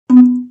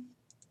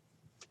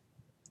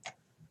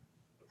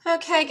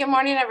Okay, good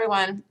morning,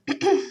 everyone.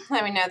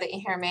 Let me know that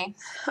you hear me.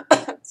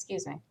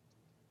 Excuse me.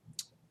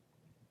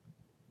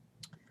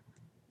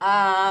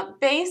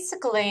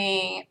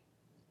 Basically,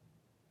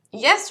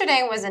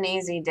 yesterday was an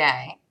easy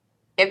day.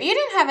 If you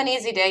didn't have an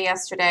easy day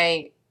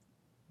yesterday,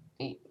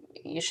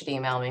 you should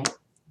email me.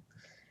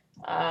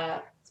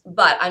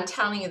 But I'm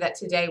telling you that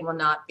today will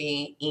not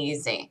be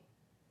easy.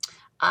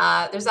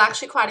 There's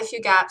actually quite a few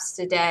gaps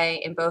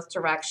today in both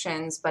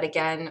directions, but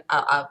again,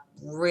 a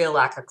real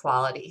lack of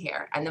quality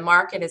here. And the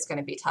market is going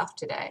to be tough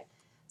today.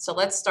 So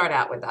let's start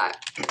out with that.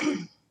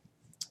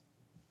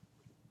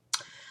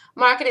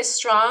 Market is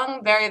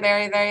strong, very,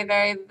 very, very,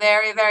 very,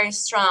 very, very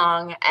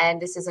strong,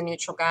 and this is a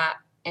neutral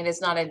gap. It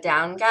is not a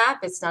down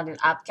gap. It's not an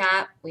up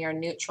gap. We are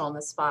neutral in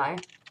the SPY.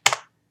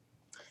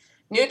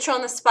 Neutral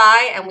in the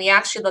SPY, and we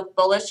actually look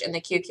bullish in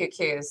the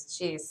QQQs.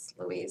 Jeez,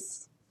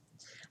 Louise.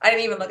 I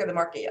didn't even look at the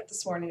market yet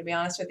this morning, to be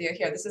honest with you.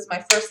 Here, this is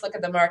my first look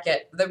at the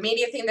market. The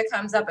immediate thing that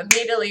comes up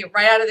immediately,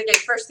 right out of the gate,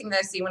 first thing that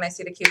I see when I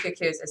see the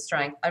QQQs is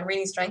strength. I'm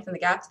reading strength in the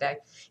gap today.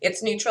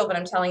 It's neutral, but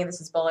I'm telling you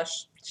this is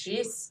bullish.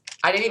 Jeez.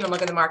 I didn't even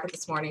look at the market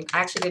this morning.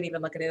 I actually didn't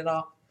even look at it at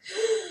all.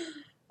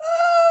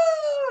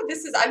 Oh,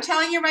 I'm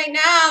telling you right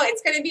now,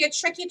 it's going to be a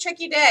tricky,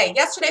 tricky day.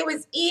 Yesterday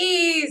was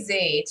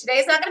easy.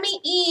 Today's not going to be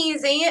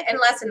easy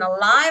unless in the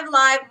live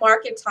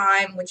market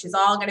time, which is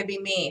all going to be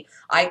me.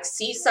 I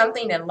see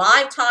something in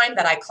live time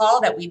that I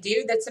call that we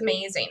do that's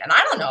amazing. And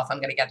I don't know if I'm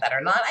going to get that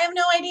or not. I have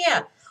no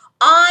idea.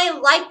 I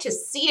like to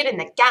see it in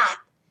the gap.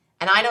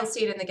 And I don't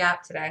see it in the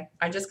gap today.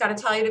 I just got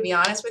to tell you, to be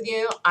honest with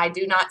you, I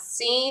do not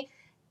see.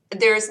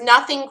 There's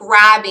nothing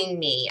grabbing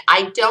me.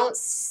 I don't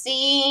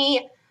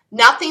see.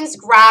 Nothing's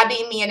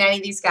grabbing me in any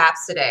of these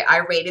gaps today.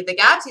 I rated the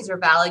gaps. These are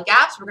valid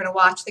gaps. We're going to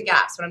watch the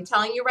gaps. But I'm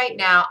telling you right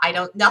now,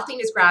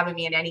 nothing is grabbing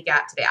me in any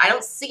gap today. I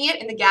don't see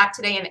it in the gap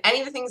today in any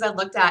of the things I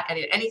looked at and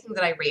in anything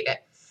that I rated.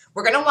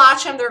 We're going to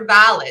watch them. They're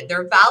valid.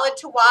 They're valid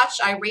to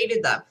watch. I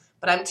rated them.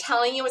 But I'm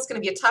telling you, it's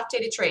going to be a tough day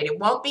to trade. It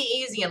won't be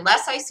easy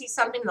unless I see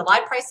something in the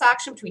live price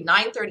action between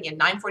 9:30 and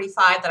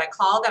 9:45 that I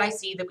call that I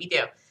see that we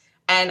do.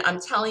 And I'm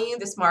telling you,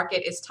 this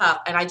market is tough.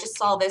 And I just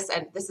saw this,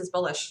 and this is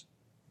bullish.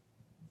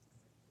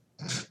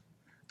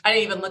 I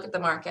didn't even look at the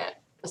market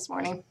this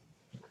morning.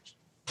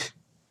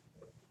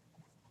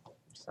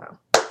 So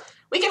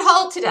we can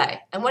hold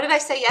today. And what did I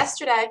say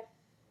yesterday?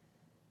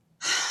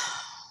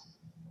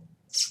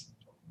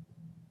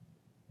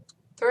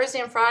 Thursday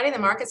and Friday, the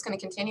market's going to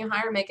continue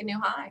higher, make a new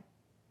high.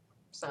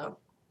 So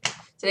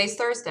today's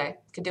Thursday.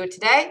 Could do it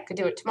today, could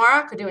do it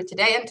tomorrow, could do it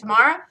today and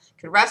tomorrow,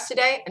 could rest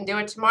today and do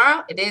it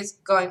tomorrow. It is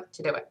going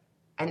to do it.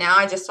 And now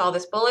I just saw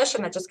this bullish,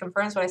 and that just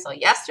confirms what I saw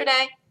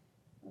yesterday.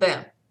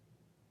 Boom.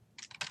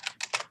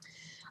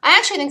 I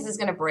actually think this is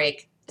going to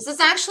break. This is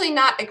actually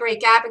not a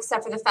great gap,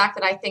 except for the fact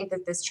that I think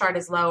that this chart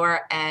is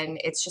lower and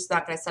it's just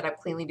not going to set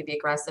up cleanly to be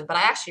aggressive. But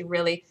I actually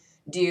really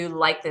do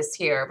like this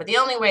here. But the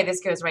only way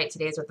this goes right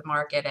today is with the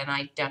market, and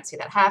I don't see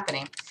that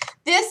happening.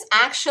 This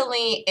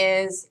actually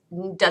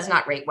does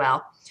not rate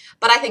well,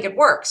 but I think it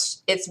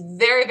works. It's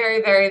very,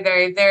 very, very,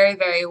 very, very,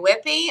 very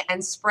whippy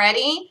and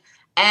spready,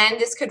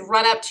 and this could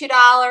run up $2,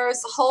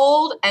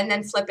 hold, and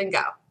then flip and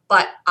go.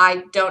 But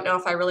I don't know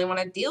if I really want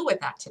to deal with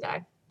that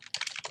today.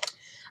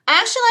 I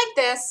actually like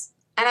this,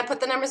 and I put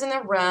the numbers in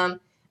the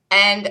room,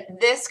 and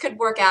this could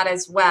work out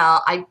as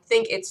well. I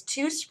think it's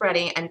too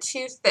spready and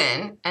too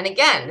thin. And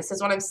again, this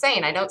is what I'm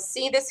saying. I don't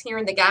see this here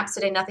in the gaps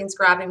today. Nothing's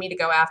grabbing me to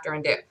go after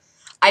and do.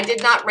 I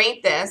did not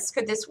rate this.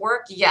 Could this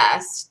work?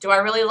 Yes. Do I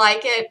really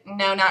like it?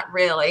 No, not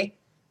really.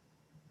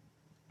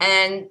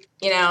 And,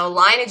 you know,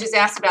 Lineage is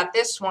asked about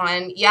this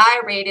one. Yeah,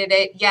 I rated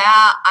it. Yeah,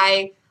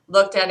 I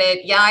looked at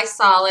it. Yeah, I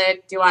saw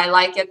it. Do I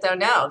like it, though?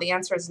 No. The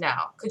answer is no.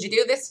 Could you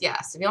do this?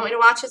 Yes. If you want me to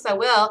watch this, I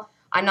will.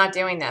 I'm not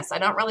doing this. I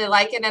don't really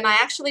like it, and I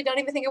actually don't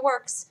even think it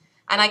works.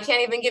 And I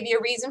can't even give you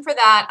a reason for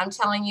that. I'm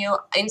telling you,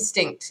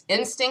 instinct.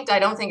 Instinct, I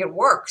don't think it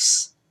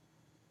works.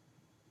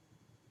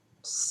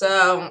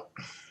 So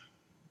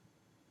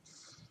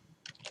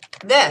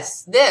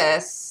this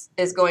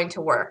is going to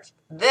work.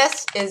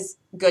 This is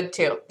good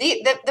too.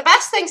 The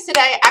best things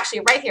today,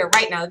 actually right here,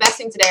 right now, the best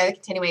things today are the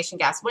continuation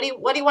gaps. What do you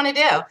want to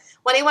do?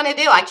 What do you want to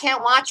do? I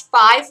can't watch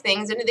 5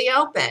 things into the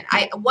open.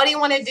 What do you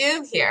want to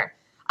do here?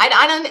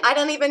 I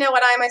don't even know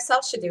what I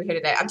myself should do here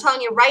today. I'm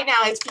telling you right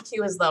now,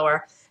 HPQ is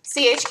lower.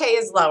 CHK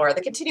is lower.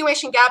 The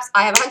continuation gaps,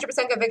 I have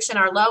 100% conviction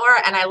are lower,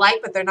 and I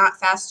like, but they're not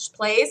fast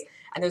plays,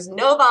 and there's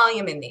no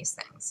volume in these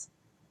things.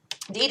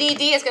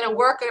 DDD is going to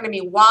work, going to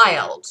be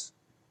wild.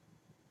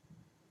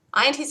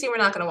 INTC we're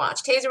not going to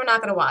watch. Taser we're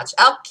not going to watch.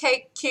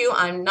 LKQ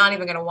I'm not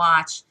even going to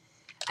watch.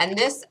 And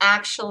this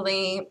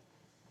actually,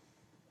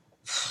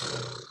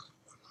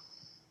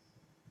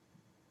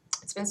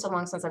 it's been so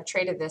long since I've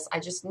traded this. I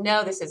just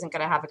know this isn't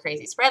going to have a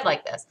crazy spread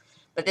like this.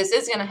 But this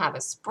is going to have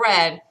a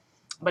spread,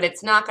 but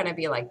it's not going to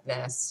be like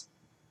this.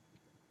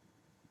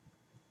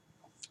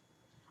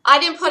 I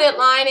didn't put it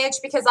Lineage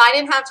because I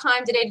didn't have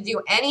time today to do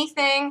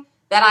anything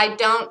that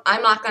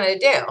I'm not going to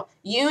do.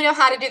 You know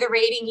how to do the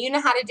rating. You know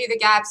how to do the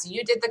gaps.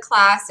 You did the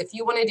class. If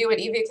you want to do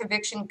it, EV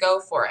conviction, go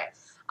for it.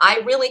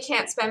 I really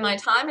can't spend my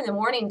time in the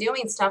morning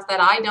doing stuff that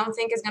I don't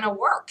think is going to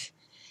work.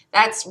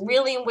 That's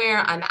really where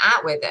I'm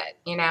at with it,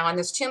 you know, and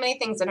there's too many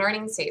things in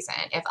earnings season.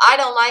 If I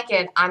don't like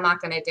it, I'm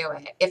not going to do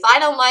it. If I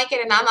don't like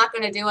it and I'm not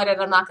going to do it and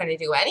I'm not going to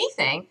do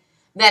anything,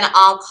 then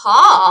I'll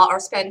call or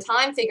spend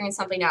time figuring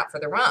something out for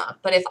the room.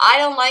 But if I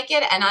don't like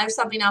it and I have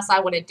something else I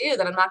want to do,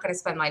 then I'm not going to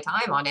spend my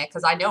time on it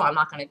because I know I'm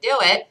not going to do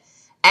it,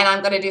 and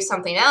I'm going to do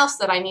something else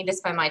that I need to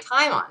spend my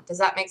time on. Does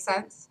that make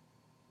sense?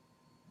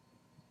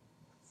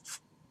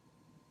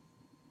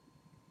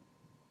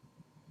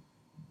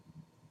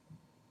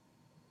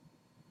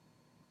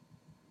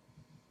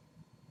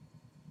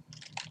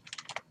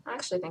 I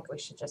actually think we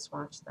should just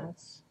watch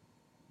this.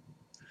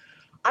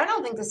 I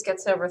don't think this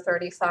gets over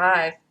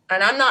 35.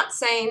 And I'm not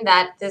saying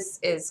that this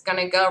is going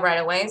to go right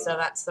away, so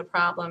that's the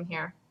problem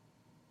here.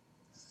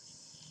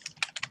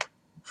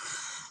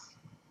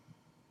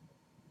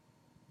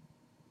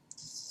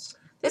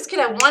 This could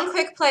have one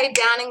quick play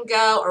down and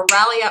go, or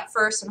rally up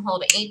first and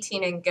hold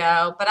 18 and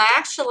go. But I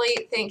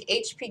actually think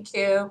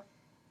HPQ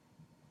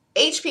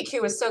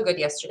was so good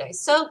yesterday.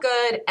 So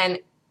good, and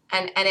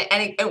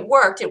it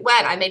worked. It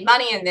went. I made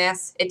money in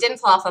this. It didn't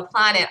fall off a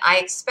planet. I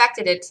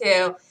expected it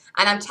to,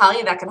 and I'm telling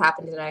you that could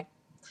happen today.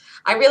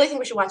 I really think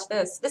we should watch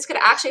this. This could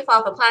actually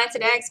fall off a planet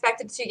today. I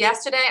expected it to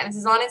yesterday, and this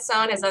is on its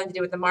own. It has nothing to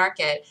do with the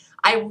market.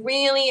 I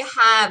really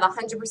have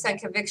 100%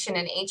 conviction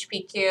in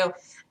HPQ,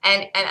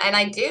 and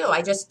I do.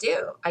 I just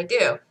do. I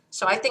do.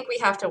 So I think we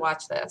have to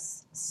watch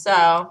this.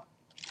 So,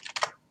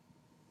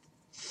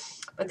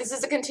 but this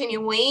is a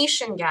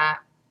continuation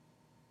gap.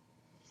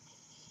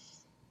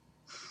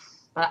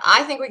 But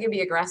I think we could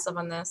be aggressive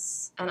on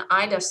this, and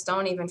I just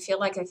don't even feel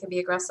like I could be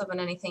aggressive on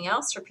anything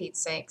else, for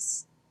Pete's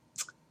sakes.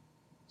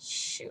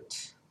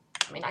 Shoot.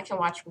 I mean, I can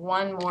watch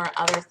one more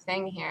other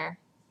thing here.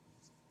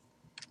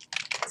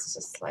 It's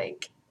just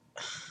like...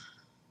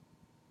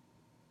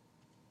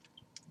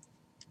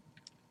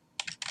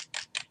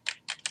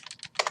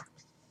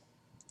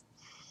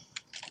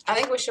 I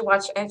think we should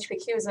watch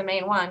HPQ as the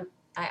main one.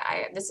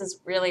 This is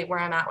really where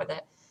I'm at with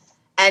it.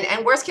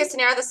 And worst case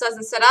scenario, this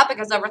doesn't sit up. It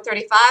goes over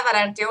 35. I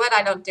don't do it.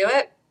 I don't do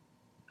it.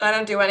 I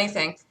don't do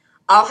anything.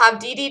 I'll have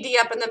DDD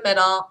up in the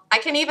middle. I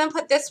can even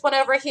put this one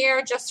over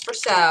here just for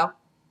show.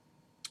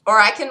 Or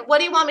I can, what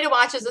do you want me to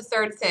watch as a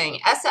third thing?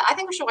 I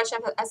think we should watch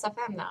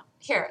SFM though.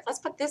 Here, let's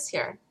put this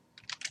here.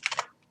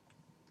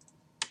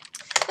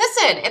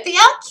 Listen, if the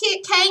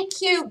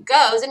LKQ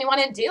goes and you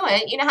want to do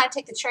it, you know how to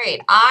take the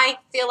trade. I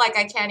feel like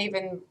I can't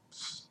even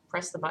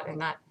press the button in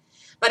that.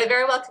 But it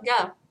very well could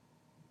go.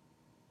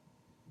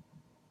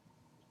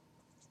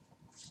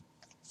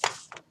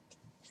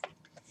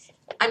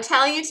 I'm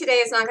telling you, today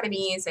is not going to be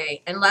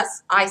easy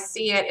unless I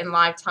see it in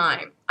live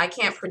time. I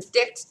can't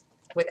predict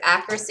with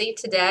accuracy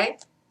today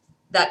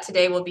that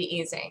today will be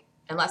easy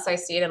unless I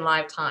see it in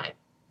live time.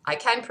 I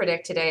can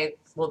predict today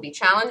will be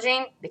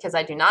challenging because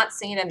I do not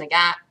see it in the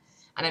gap.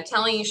 And I'm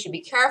telling you, you should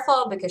be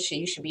careful because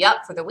you should be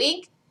up for the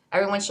week.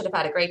 Everyone should have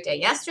had a great day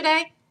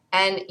yesterday,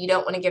 and you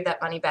don't want to give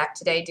that money back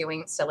today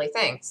doing silly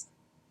things.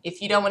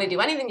 If you don't want to do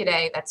anything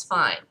today, that's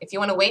fine. If you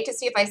want to wait to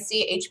see if I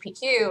see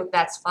HPQ,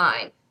 that's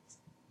fine.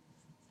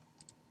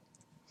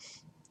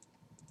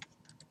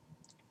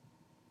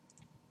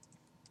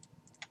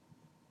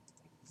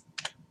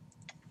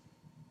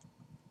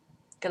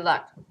 Good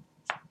luck.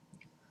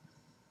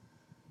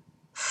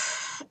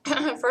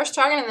 First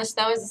target in this,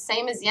 though, is the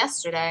same as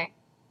yesterday.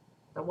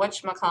 The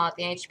whatchamacallit,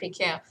 the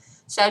HPQ.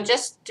 So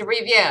just to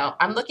review,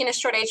 I'm looking to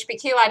short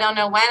HPQ. I don't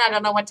know when. I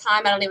don't know what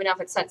time. I don't even know if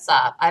it sets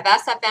up. I have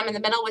SFM in the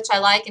middle, which I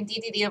like, and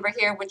DDD over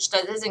here, which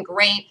isn't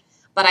great,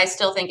 but I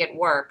still think it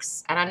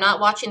works. And I'm not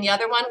watching the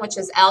other one, which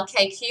is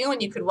LKQ,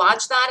 and you could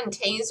watch that, and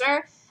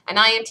Taser, and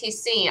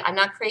INTC. I'm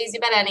not crazy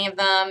about any of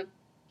them,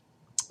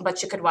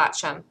 but you could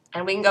watch them.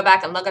 And we can go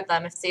back and look at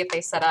them and see if they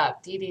set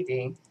up.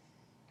 DDD.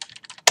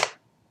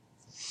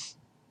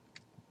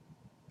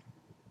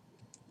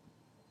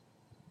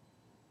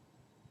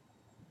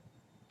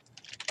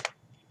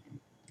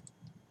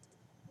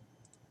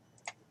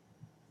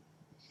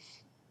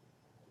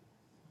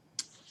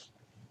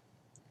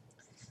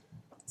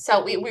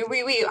 So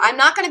I'm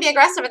not going to be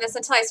aggressive with this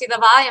until I see the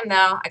volume,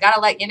 though. I got to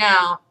let you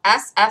know.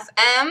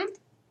 SFM.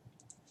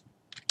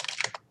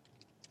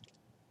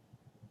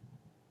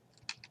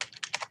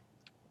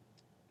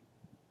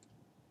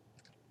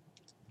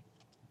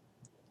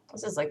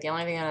 This is like the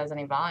only thing that has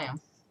any volume.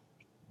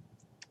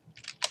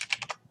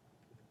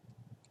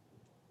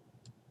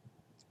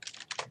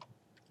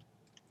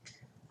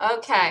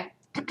 Okay.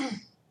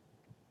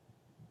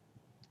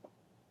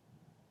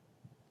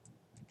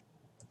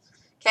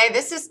 Okay,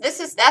 this is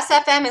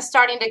SFM is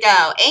starting to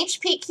go.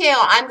 HPQ,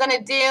 I'm going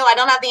to do, I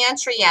don't have the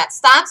entry yet.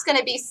 Stop's going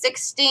to be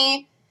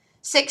 60,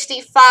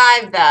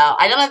 65 though.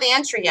 I don't have the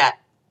entry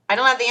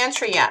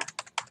yet.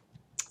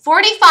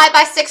 45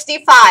 by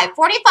 65.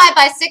 45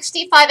 by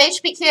 65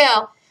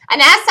 HPQ.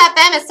 And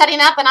SFM is setting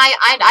up, and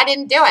I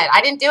didn't do it.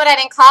 I didn't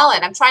call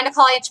it. I'm trying to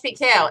call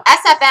HPQ.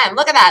 SFM,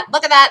 look at that.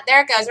 Look at that.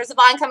 There it goes. There's a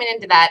volume coming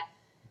into that.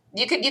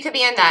 You could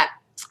be in that.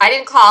 I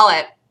didn't call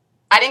it.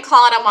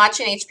 I'm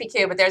watching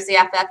HPQ, but there's the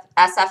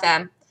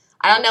SFM.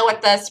 I don't know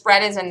what the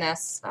spread is in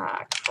this.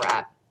 Ah,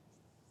 crap.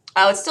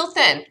 Oh, it's still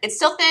thin. It's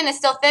still thin. It's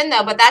still thin,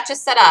 though, but that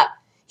just set up.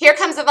 Here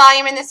comes the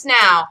volume in this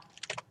now.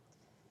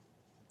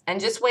 And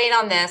just wait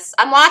on this.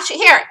 I'm watching.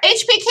 Here,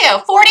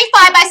 HPQ,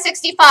 45 by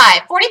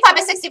 65. 45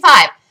 by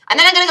 65. And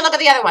then I'm going to look at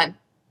the other one.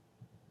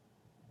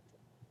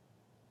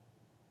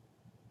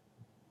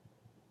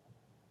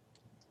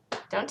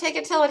 Don't take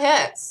it till it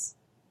hits.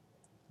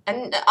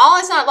 And all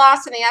is not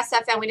lost in the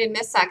SFM. We didn't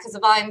miss that because the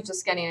volume was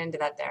just getting into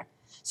that there.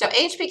 So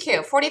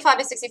HPQ, 45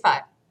 by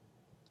 65.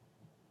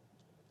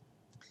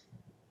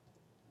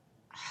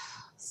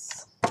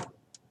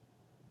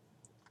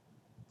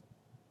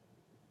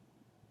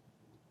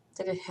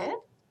 Did it hit?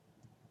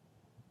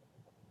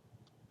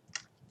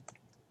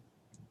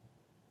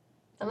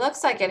 It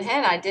looks like it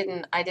hit. I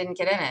didn't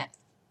get in it.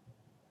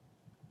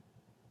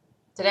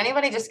 Did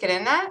anybody just get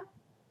in that?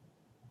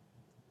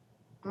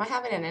 Am I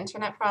having an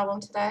internet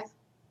problem today?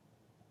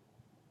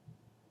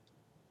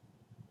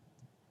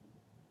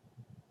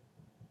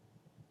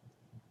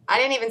 I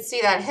didn't even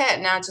see that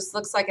hit. Now it just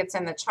looks like it's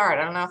in the chart.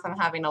 I don't know if I'm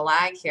having a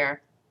lag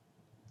here.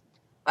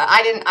 But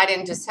I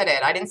didn't just hit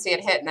it. I didn't see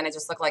it hit and then it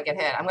just looked like it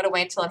hit. I'm going to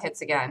wait till it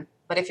hits again.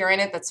 But if you're in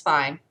it, that's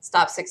fine.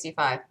 Stop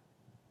 65.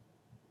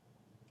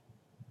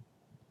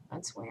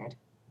 That's weird.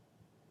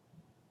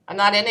 I'm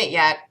not in it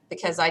yet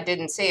because I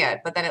didn't see it,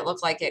 but then it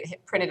looked like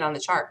it printed on the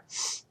chart.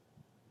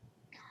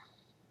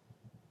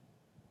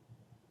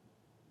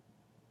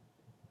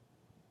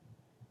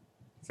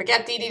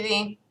 Forget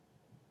DDD.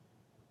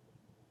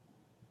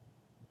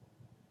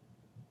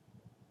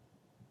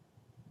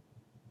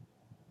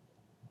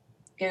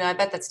 You know, I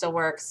bet that still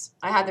works.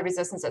 I had the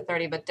resistance at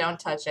 30, but don't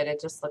touch it. It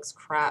just looks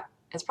crap.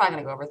 It's probably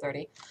going to go over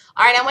 30.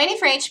 All right, I'm waiting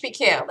for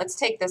HPQ. Let's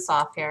take this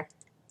off here.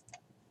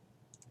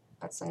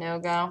 That's a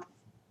no-go.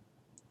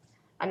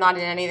 I'm not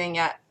in anything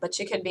yet, but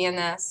you could be in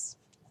this.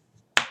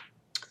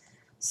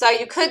 So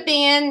you could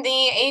be in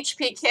the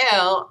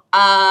HPQ.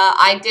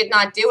 I did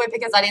not do it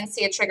because I didn't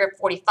see it trigger at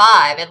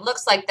 45. It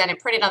looks like then it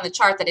printed on the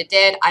chart that it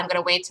did. I'm going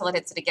to wait till it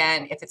hits it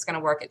again. If it's going to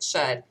work, it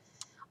should.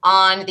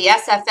 On the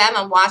SFM,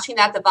 I'm watching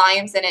that. The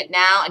volume's in it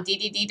now. And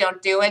DDD,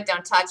 don't do it.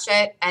 Don't touch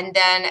it. And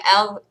then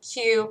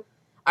LQ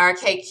or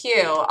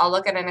KQ, I'll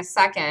look at it in a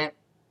second.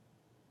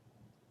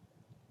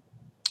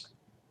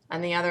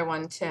 And the other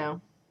one,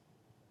 too.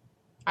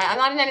 I'm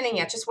not in anything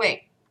yet. Just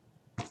wait.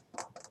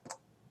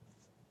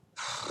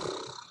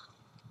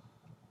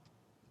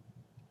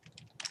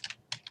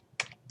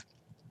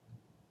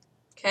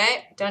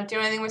 Okay, don't do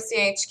anything with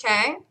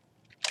CHK.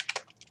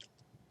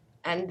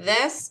 And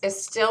this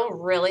is still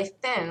really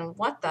thin.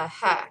 What the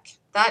heck?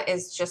 That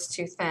is just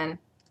too thin.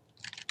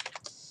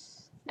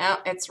 No,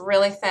 it's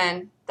really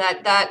thin.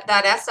 That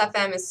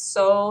SFM is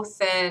so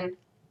thin.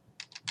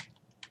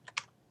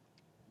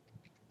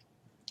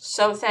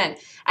 So thin.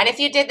 And if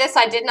you did this,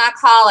 I did not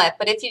call it,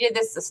 but if you did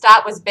this, the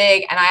stop was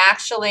big, and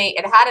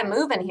it had a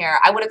move in here,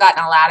 I would have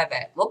gotten all out of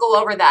it. We'll go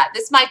over that.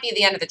 This might be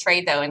the end of the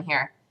trade, though, in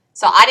here.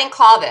 So I didn't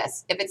call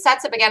this. If it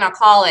sets up again, I'll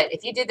call it.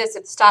 If you did this,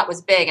 if the stop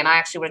was big, and I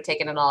actually would have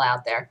taken it all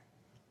out there.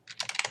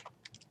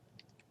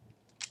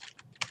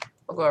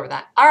 We'll go over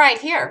that. All right,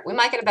 here. We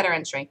might get a better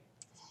entry.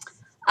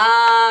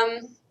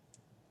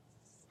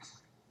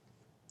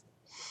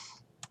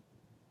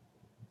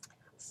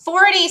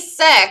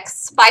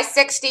 46 by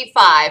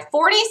 65.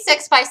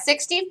 46 by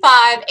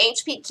 65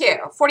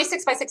 HPQ.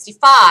 46 by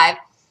 65.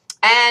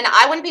 And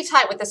I wouldn't be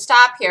tight with the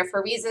stop here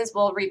for reasons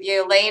we'll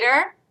review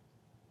later.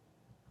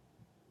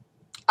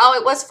 Oh,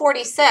 it was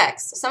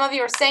 46. Some of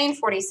you are saying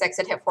 46.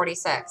 It hit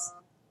 46.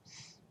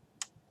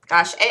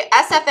 Gosh,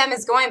 SFM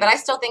is going, but I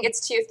still think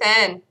it's too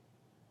thin.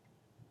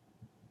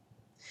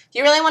 If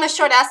you really want to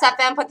short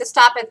SFM, put the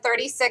stop at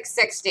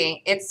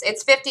 36.60.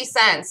 It's 50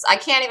 cents. I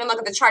can't even look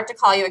at the chart to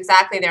call you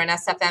exactly there in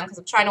SFM because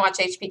I'm trying to watch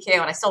HPQ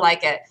and I still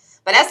like it.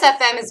 But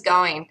SFM is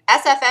going.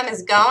 SFM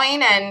is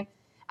going, and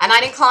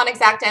I didn't call an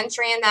exact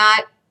entry in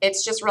that.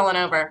 It's just rolling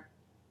over.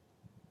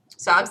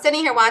 So I'm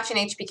sitting here watching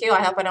HPQ.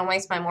 I hope I don't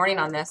waste my morning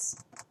on this.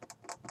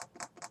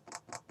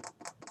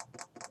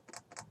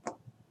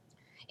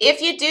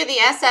 If you do the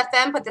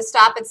SFM, put the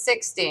stop at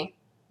 60.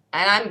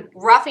 And I'm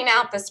roughing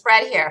out the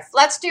spread here.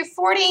 Let's do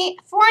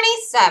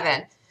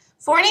 47.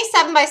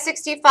 47 by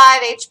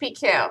 65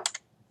 HPQ.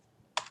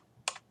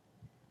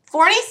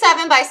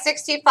 47 by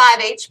 65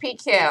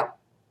 HPQ.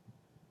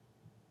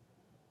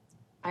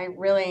 I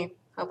really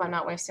hope I'm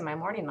not wasting my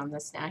morning on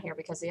this now here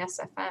because the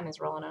SFM is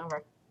rolling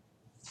over.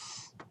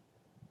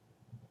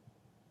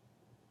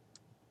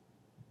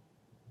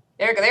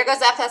 There goes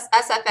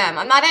SFM.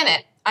 I'm not in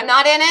it. I'm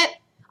not in it.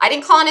 I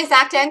didn't call an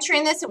exact entry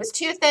in this. It was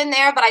too thin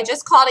there, but I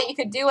just called it. You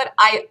could do it.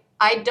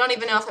 I don't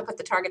even know if I put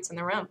the targets in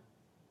the room.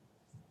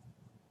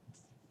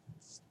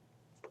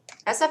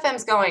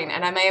 SFM's going,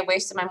 and I may have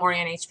wasted my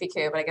morning on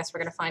HPQ, but I guess we're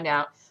going to find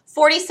out.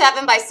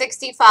 47 by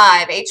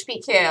 65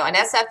 HPQ, and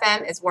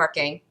SFM is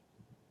working.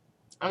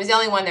 I was the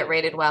only one that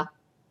rated well.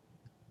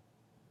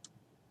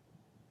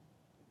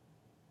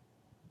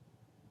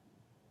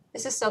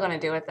 This is still going to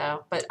do it,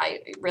 though, but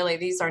really,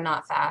 these are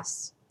not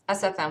fast.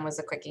 SFM was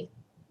a quickie.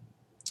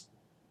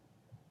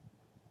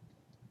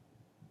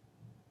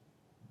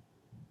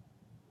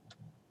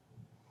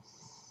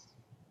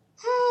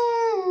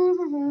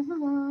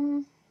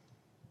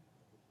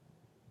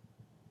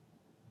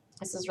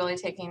 This is really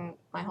taking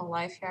my whole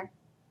life here.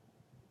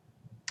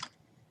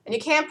 And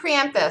you can't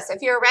preempt this.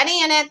 If you're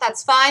already in it,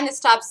 that's fine. The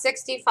stop's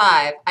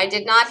 65. I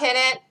did not hit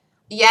it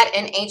yet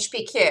in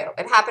HPQ.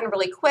 It happened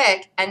really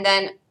quick, and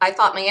then I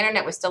thought my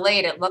internet was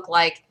delayed. It looked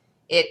like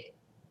it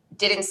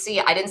didn't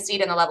see, I didn't see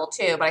it in the level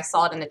 2, but I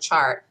saw it in the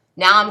chart.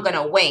 Now I'm going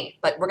to wait,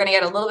 but we're going to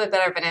get a little bit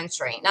better of an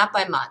entry, not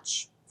by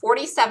much.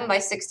 47 by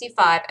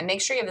 65, and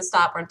make sure you have the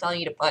stop where I'm telling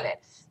you to put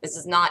it. This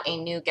is not a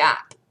new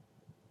gap.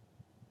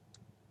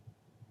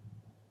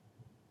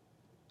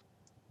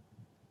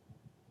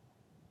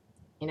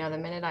 You know, the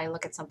minute I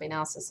look at something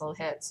else, this will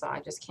hit, so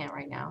I just can't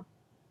right now.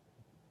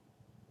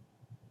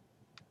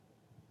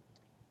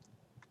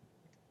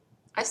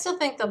 I still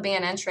think there'll be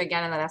an entry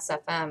again in that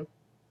SFM.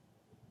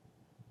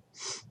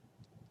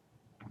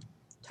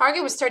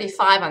 Target was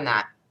 35 on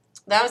that.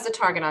 That was the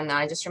target on that.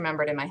 I just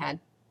remembered in my head.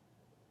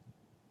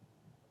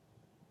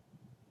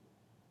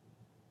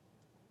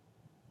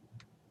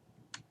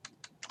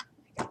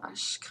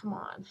 Gosh, come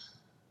on.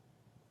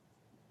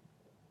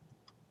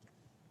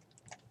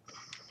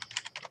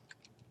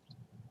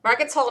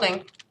 Market's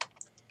holding.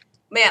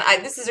 Man,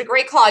 this is a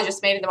great call I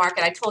just made in the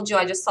market. I told you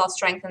I just saw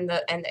strength in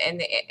the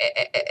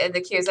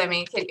Qs. I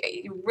mean,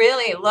 you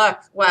really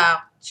look. Wow,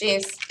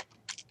 geez,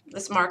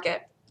 this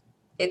market.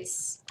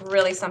 It's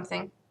really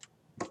something.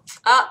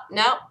 Oh,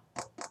 no.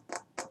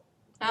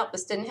 Nope,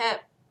 this didn't hit.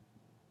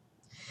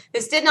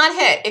 This did not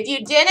hit. If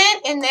you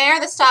didn't in there,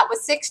 the stop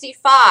was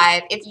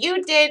 65. If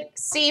you did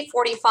see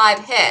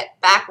 45 hit,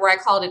 back where I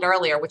called it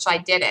earlier, which I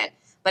didn't,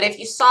 but if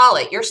you saw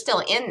it, you're still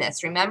in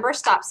this. Remember,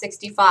 stop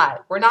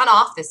 65. We're not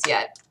off this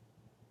yet.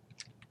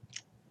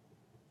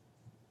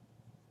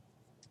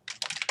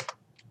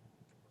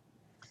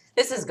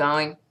 This is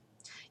going.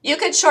 You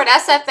could short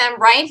SFM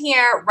right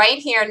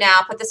here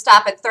now, put the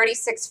stop at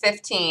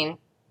 36.15.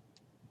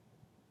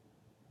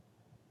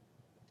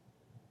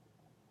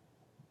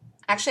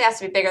 Actually, it has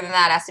to be bigger than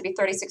that. It has to be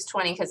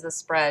 36.20 because of the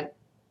spread.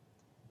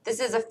 This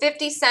is a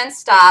 50-cent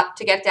stop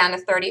to get down to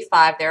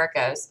 35. There it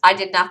goes. I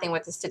did nothing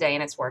with this today,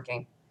 and it's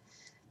working.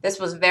 This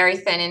was very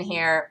thin in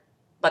here,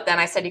 but then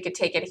I said you could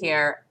take it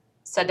here.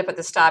 Said to put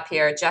the stop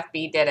here. Jeff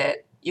B did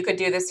it. You could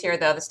do this here,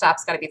 though. The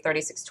stop's got to be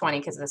 36.20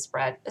 because of the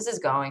spread. This is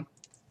going.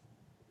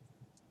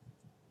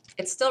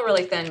 It's still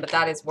really thin, but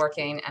that is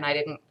working, and I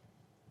didn't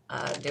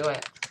do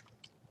it.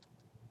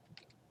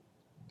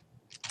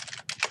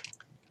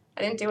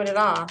 I didn't do it at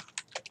all.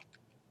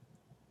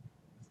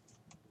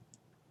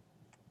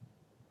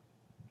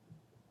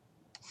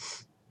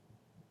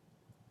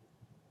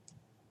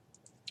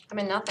 I'm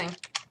in nothing.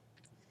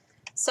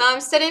 So I'm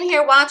sitting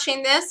here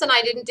watching this, and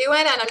I didn't do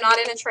it, and I'm not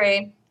in a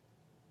trade.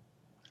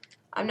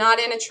 I'm not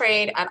in a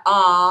trade at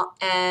all,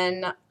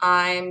 and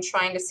I'm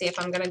trying to see if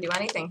I'm going to do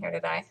anything here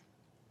today.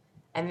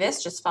 And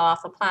this just fell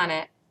off the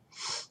planet.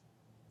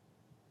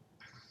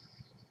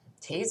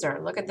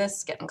 Taser, look at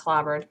this getting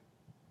clobbered.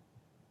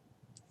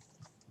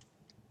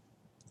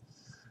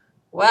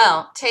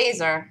 Well,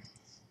 Taser.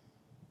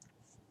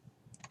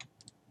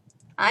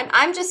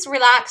 I'm just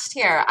relaxed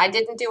here. I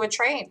didn't do a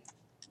trade.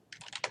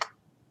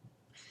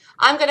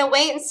 I'm going to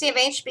wait and see if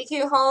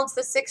HBQ holds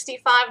the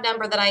 65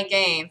 number that I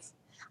gave.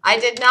 I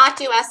did not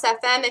do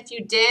SFM. If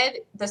you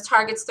did, this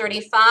target's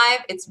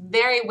 35. It's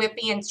very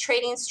whippy and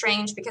trading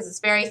strange because it's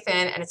very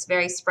thin and it's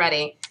very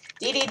spready.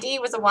 DDD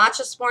was a watch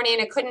this morning.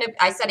 It couldn't have,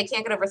 I said it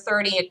can't get over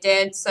 30. It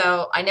did,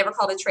 so I never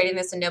called it trading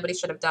this and nobody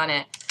should have done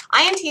it.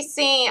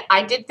 INTC,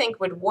 I did think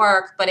would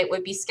work, but it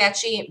would be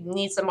sketchy,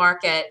 needs the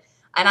market.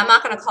 And I'm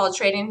not going to call it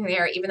trading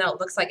here, even though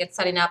it looks like it's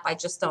setting up. I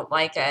just don't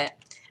like it.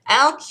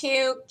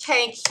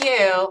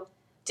 LQKQ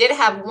did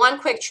have one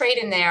quick trade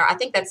in there. I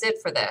think that's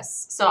it for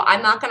this. So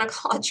I'm not going to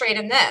call a trade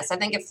in this. I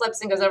think it flips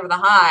and goes over the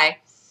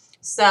high.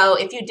 So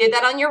if you did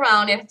that on your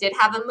own, it did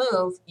have a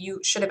move, you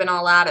should have been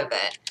all out of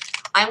it.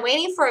 I'm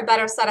waiting for a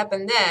better setup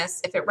in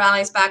this. If it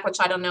rallies back,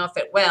 which I don't know if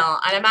it will,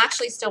 and I'm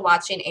actually still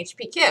watching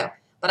HPQ.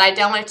 But I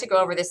don't want it to go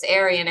over this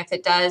area, and if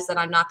it does, then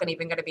I'm not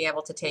even going to be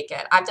able to take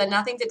it. I've done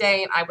nothing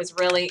today, and I was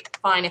really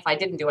fine if I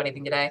didn't do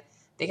anything today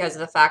because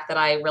of the fact that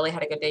I really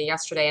had a good day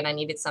yesterday, and I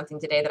needed something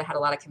today that I had a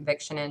lot of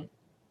conviction in.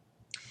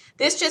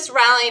 This just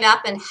rallied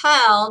up and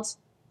held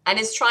and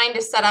is trying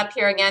to set up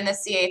here again, the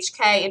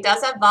CHK. It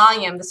does have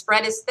volume. The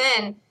spread is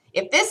thin.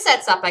 If this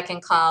sets up, I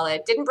can call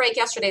it. Didn't break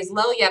yesterday's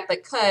low yet,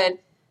 but could.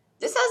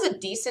 This has a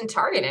decent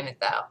target in it,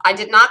 though. I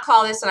did not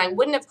call this, and I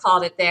wouldn't have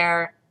called it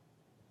there.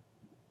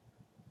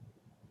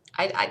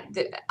 I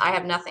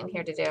have nothing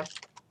here to do.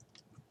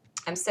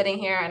 I'm sitting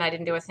here, and I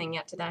didn't do a thing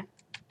yet today.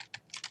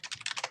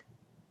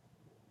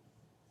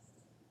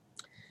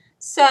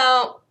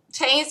 So,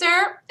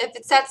 Taser, if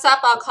it sets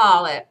up, I'll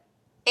call it.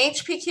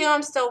 HPQ,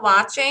 I'm still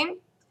watching.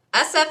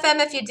 SFM,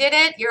 if you did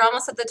it, you're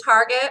almost at the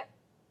target.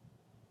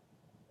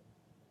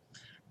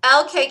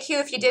 LKQ,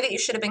 if you did it, you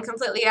should have been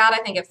completely out. I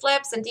think it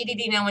flips. And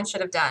DDD, no one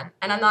should have done.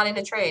 And I'm not in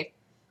a trade.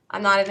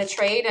 I'm not in a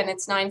trade, and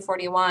it's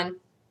 9:41.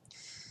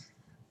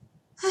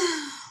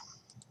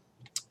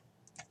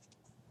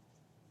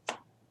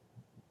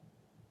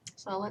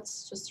 So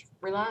let's just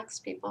relax,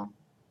 people.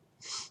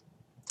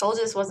 Told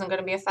you this wasn't going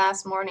to be a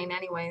fast morning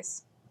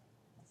anyways.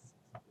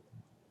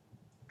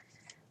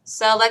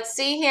 So let's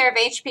see here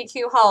if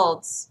HPQ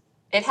holds.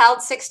 It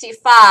held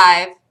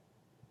 65.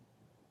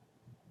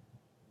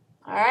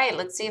 All right,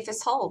 let's see if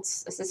this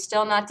holds. This is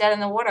still not dead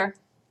in the water.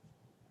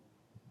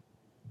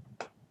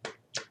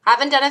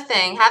 Haven't done a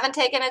thing. Haven't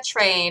taken a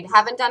trade.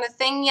 Haven't done a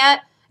thing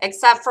yet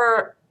except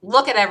for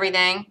look at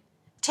everything.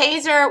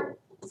 Taser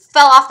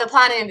fell off the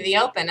planet into the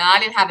open, and I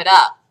didn't have it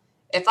up.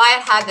 If I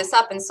had had this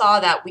up and saw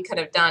that, we could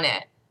have done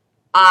it.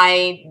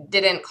 I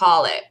didn't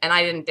call it, and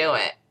I didn't do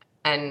it,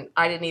 and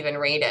I didn't even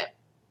rate it.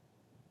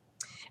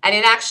 And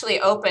it actually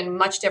opened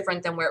much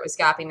different than where it was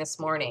gapping this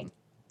morning.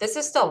 This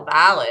is still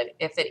valid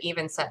if it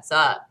even sets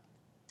up.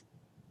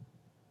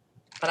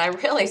 But I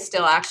really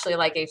still actually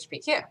like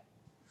HPQ.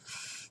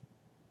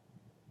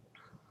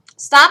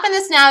 Stopping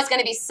this now is going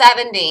to be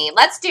 70.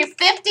 Let's do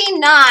 59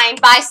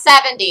 by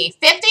 70.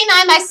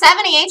 59 by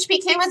 70,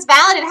 HPQ was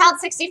valid. It held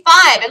 65.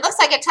 It looks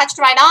like it touched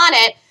right on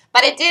it,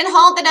 but it didn't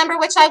hold the number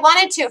which I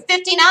wanted to.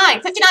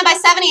 59. 59 by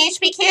 70,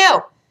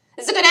 HPQ.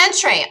 This is a good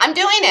entry. I'm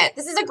doing it.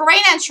 This is a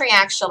great entry,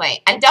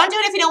 actually. And don't do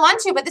it if you don't want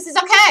to, but this is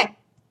okay.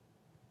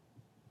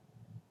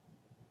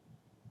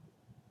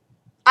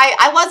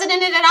 I wasn't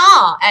in it at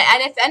all.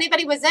 And if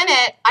anybody was in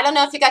it, I don't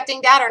know if you got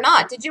dinged out or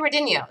not. Did you or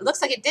didn't you? It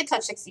looks like it did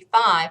touch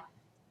 65.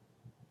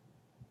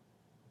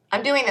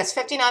 I'm doing this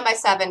 59 by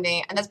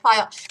 70, and that's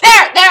probably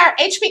there.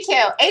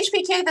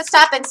 HPQ. The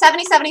stop in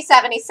 70, 70,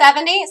 70,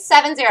 70,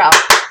 70.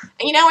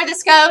 And you know where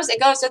this goes? It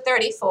goes to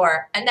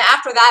 34. And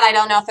after that, I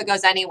don't know if it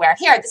goes anywhere.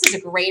 Here, this is a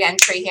great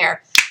entry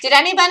here. Did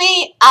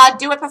anybody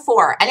do it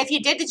before? And if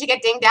you did you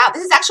get dinged out?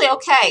 This is actually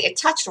okay. It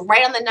touched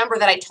right on the number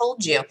that I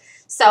told you.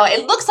 So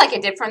it looks like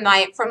it did from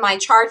my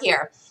chart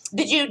here.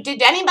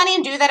 Did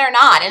anybody do that or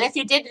not? And if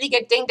you did you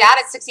get dinged out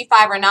at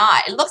 65 or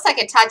not? It looks like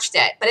it touched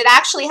it, but it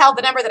actually held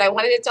the number that I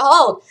wanted it to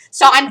hold.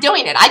 So I'm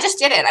doing it. I just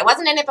did it. I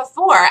wasn't in it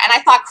before, and I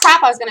thought,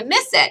 crap, I was going to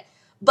miss it.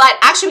 But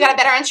actually, we got a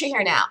better entry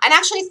here now. And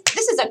actually,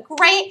 this is a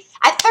great,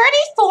 at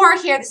 34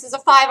 here, this is a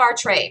 5R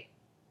trade.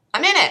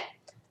 I'm in it.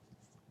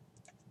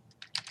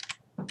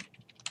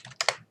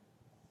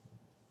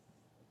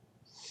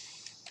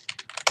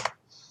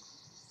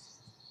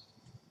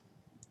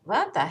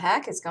 What the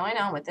heck is going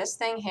on with this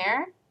thing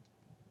here?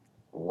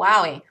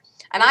 Wowie.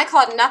 And I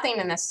caught nothing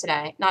in this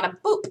today. Not a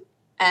boop.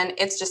 And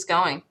it's just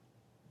going.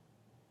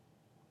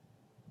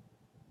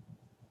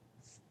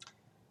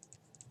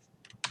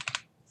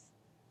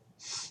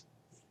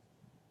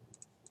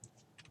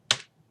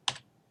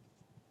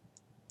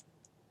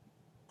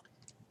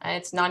 And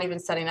it's not even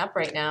setting up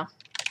right now.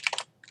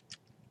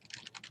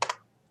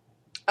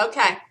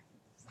 Okay.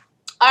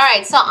 All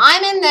right, so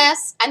I'm in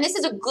this, and this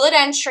is a good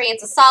entry.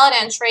 It's a solid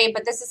entry,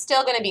 but this is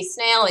still going to be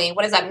snaily.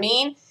 What does that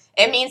mean?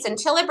 It means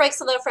until it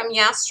breaks a low from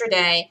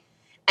yesterday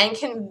and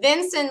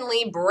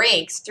convincingly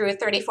breaks through a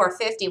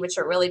 34.50, which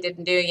it really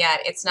didn't do yet,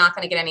 it's not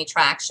going to get any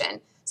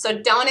traction.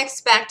 So don't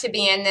expect to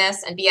be in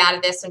this and be out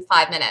of this in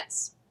 5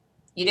 minutes.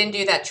 You didn't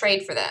do that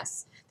trade for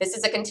this. This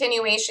is a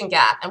continuation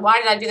gap. And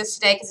why did I do this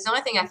today? Because it's the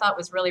only thing I thought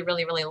was really,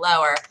 really, really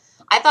lower.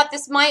 I thought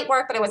this might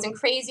work, but I wasn't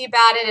crazy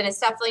about it, and it's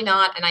definitely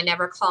not, and I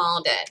never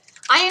called it.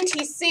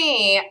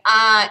 INTC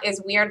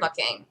is weird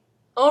looking.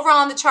 Overall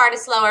on the chart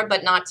is lower,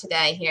 but not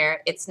today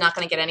here. It's not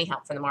going to get any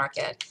help from the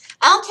market.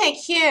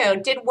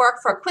 LKQ did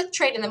work for a quick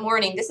trade in the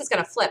morning. This is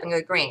going to flip and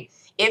go green.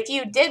 If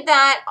you did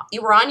that,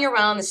 you were on your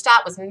own. The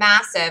stop was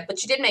massive,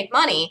 but you did make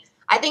money.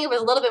 I think it was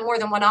a little bit more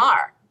than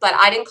 1R, but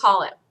I didn't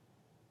call it.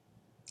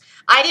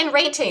 I didn't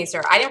rate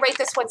Taser. I didn't rate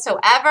this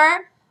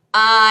whatsoever.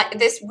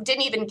 This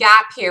didn't even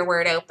gap here where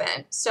it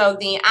opened. So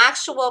the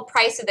actual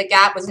price of the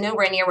gap was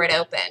nowhere near where it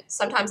opened.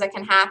 Sometimes that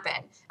can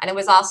happen. And it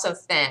was also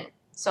thin.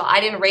 So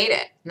I didn't rate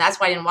it. And that's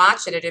why I didn't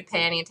watch it or didn't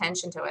pay any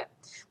attention to it.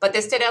 But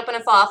this did open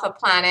and fall off a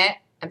planet.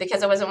 And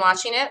because I wasn't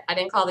watching it, I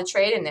didn't call the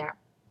trade in there.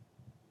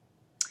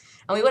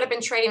 And we would have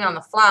been trading on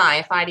the fly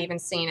if I'd even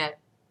seen it.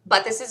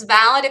 But this is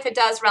valid. If it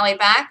does rally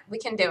back, we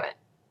can do it.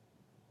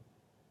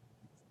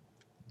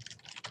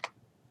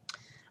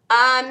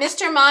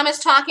 Mr. Mom is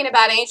talking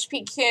about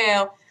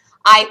HPQ.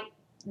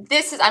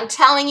 I'm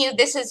telling you,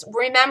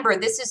 remember,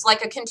 this is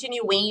like a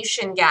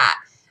continuation gap.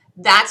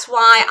 That's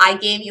why I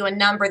gave you a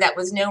number that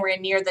was nowhere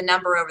near the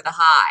number over the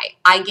high.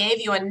 I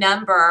gave you a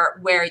number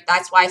where,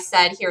 that's why I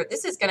said here,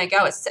 this is going to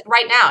go.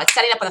 Right now, it's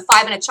setting up on the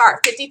 5-minute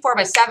chart. 54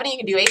 by 70, you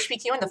can do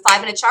HPQ in the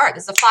 5-minute chart.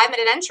 This is a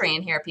 5-minute entry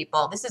in here,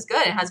 people. This is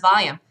good. It has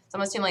volume. It's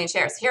almost 2 million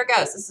shares. Here it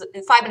goes. This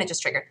is 5-minute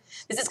just triggered.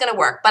 This is going to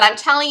work. But I'm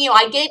telling you,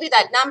 I gave you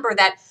that number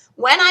that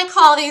when I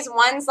call these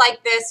ones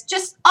like this,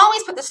 just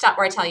always put the stop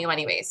where I tell you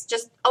anyways.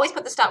 Just always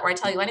put the stop where I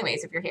tell you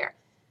anyways if you're here.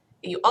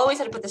 You always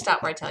have to put the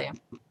stop where I tell you.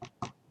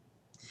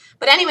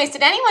 But anyways,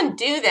 did anyone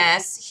do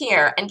this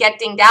here and get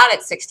dinged out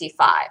at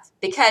 65?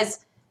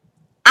 Because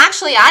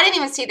actually, I didn't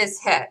even see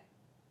this hit.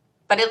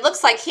 But it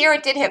looks like here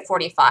it did hit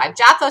 45.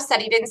 Jaffo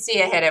said he didn't see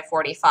a hit at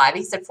 45.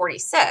 He said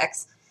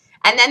 46.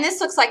 And then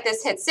this looks like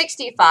this hit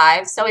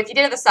 65. So if you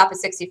did have the stop at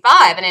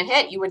 65 and it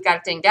hit, you would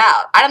got dinged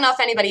out. I don't know if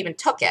anybody even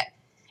took it.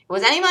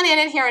 Was anyone in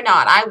it here or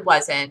not? I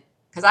wasn't,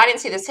 because I didn't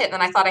see this hit, and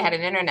then I thought I had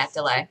an internet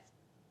delay.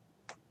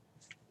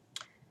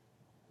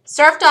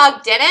 Surf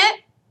Dog didn't.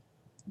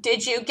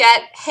 Did you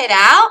get hit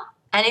out?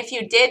 And if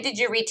you did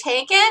you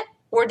retake it?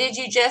 Or did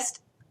you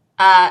just,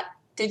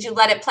 did you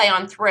let it play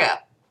on through?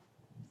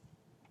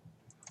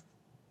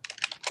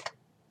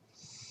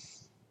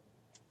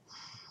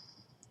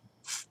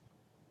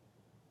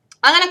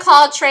 I'm going to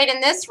call a trade in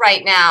this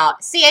right now.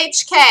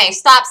 CHK,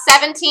 stop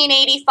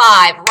 17.85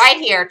 right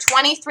here,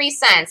 23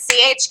 cents.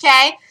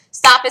 CHK,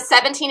 stop at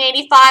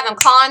 17.85. I'm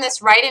calling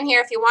this right in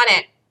here if you want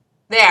it.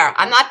 There.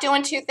 I'm not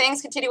doing two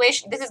things,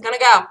 continuation. This is going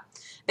to go.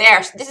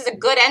 There. This is a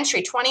good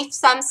entry,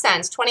 20-some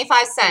cents,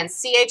 25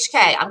 cents.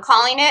 CHK. I'm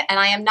calling it, and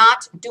I am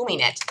not doing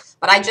it,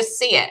 but I just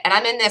see it. And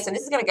I'm in this, and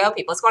this is going to go,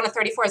 people. It's going to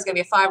 34. It's going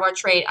to be a 5-hour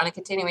trade on a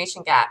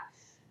continuation gap.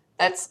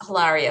 That's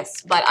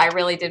hilarious, but I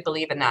really did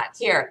believe in that.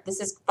 Here, this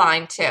is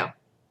fine too.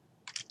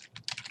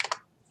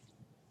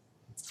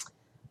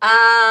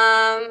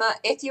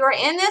 If you were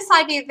in this,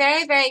 I'd be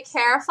very, very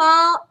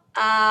careful.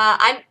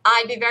 I'd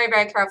be very,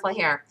 very careful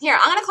here. Here,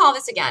 I'm going to call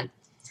this again.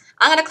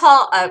 I'm going to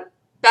call a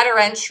better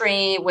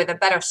entry with a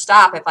better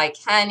stop if I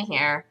can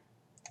here.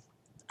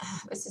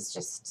 This is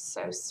just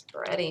so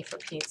spready, for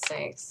Pete's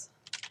sakes.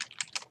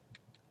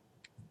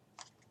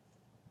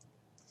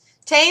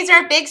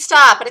 Taser, big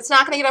stop, but it's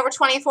not going to get over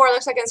 24. It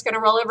looks like it's going to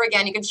roll over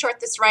again. You can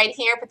short this right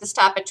here, put the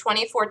stop at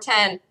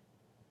 24.10.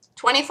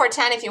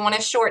 24.10 if you want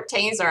to short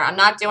Taser. I'm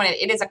not doing it.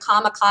 It is a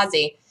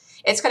kamikaze.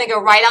 It's going to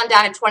go right on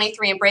down to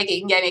 23 and break it.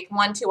 You can make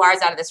 1-2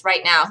 hours out of this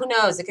right now. Who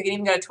knows? It could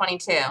even go to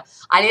 22.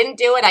 I didn't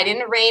do it. I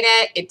didn't rate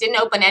it. It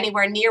didn't open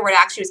anywhere near where it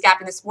actually was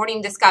gapping this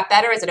morning. This got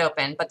better as it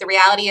opened. But the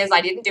reality is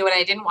I didn't do it.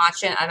 I didn't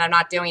watch it, and I'm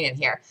not doing it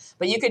here.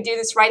 But you could do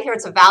this right here.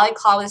 It's a valid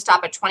call with a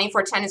stop at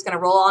 24.10. It's going to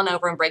roll on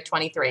over and break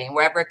 23. And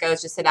wherever it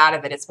goes, just sit out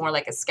of it. It's more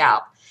like a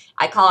scalp.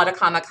 I call it a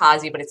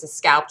kamikaze, but it's a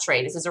scalp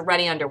trade. This is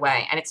already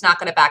underway, and it's not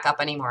going to back up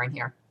anymore in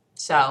here.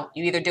 So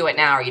you either do it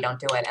now or you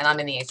don't do it. And I'm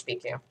in the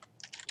HBQ.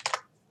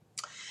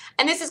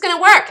 And this is going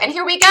to work. And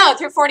here we go.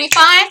 Through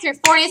 45, through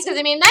 40. It's going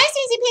to be a nice,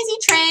 easy peasy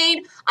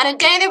trade on a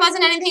day there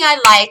wasn't anything I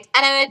liked.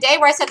 And on a day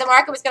where I said the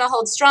market was going to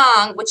hold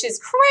strong, which is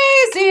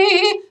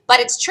crazy. But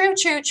it's true,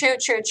 true, true,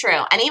 true,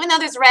 true. And even though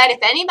there's red, if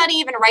anybody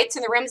even writes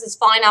in the rooms is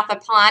falling off the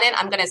planet,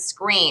 I'm going to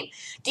scream.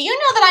 Do you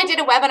know that I did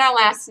a webinar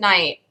last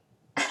night?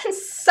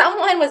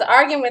 Someone was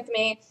arguing with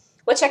me,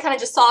 which I kind of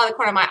just saw in the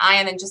corner of my eye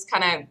and then just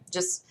kind of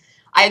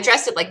I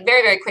addressed it like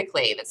very, very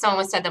quickly that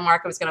someone said the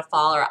market was going to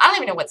fall, or I don't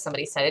even know what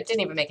somebody said. It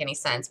didn't even make any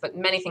sense, but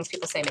many things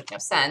people say make no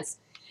sense.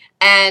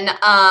 And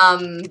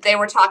they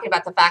were talking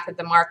about the fact that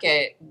the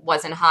market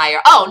wasn't higher.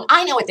 Oh,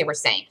 I know what they were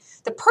saying.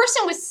 The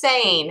person was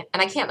saying,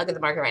 and I can't look at the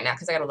market right now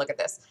because I got to look at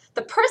this.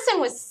 The person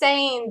was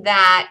saying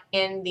that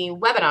in the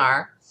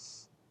webinar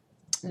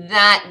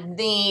that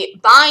the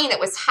buying that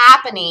was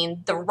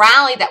happening, the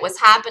rally that was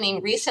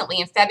happening recently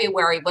in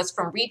February was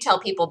from retail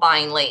people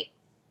buying late.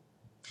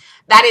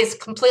 That is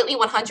completely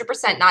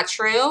 100% not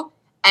true,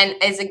 and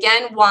is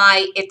again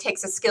why it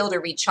takes a skill to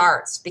read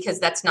charts,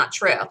 because that's not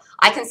true.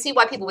 I can see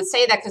why people would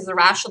say that because the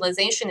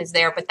rationalization is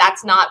there, but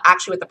that's not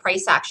actually what the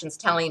price action is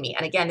telling me.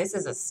 And again, this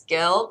is a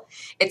skill.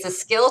 It's a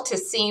skill to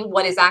see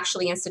what is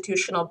actually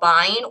institutional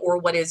buying, or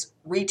what is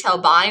retail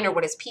buying, or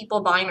what is people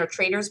buying, or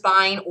traders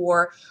buying,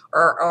 or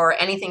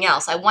anything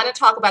else. I want to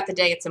talk about the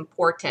day. It's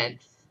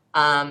important.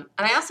 And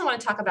I also want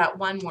to talk about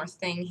one more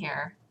thing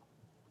here.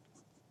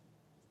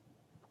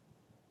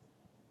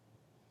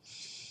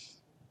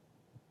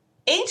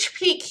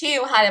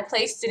 HPQ had a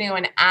place to do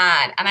an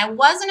ad, and I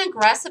wasn't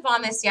aggressive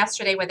on this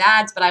yesterday with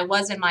ads, but I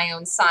was in my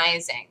own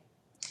sizing.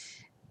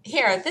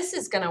 Here, this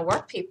is going to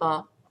work,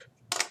 people.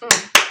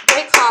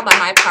 Great call by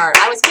my part.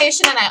 I was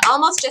patient, and I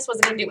almost just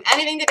wasn't going to do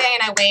anything today,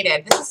 and I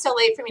waited. This is so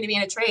late for me to be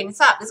in a trade. It's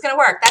up. This is going to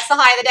work. That's the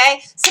high of the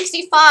day.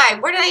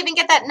 65. Where did I even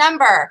get that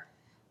number?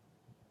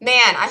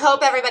 Man, I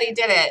hope everybody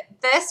did it.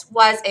 This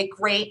was a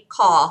great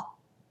call.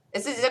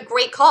 This is a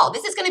great call.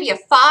 This is going to be a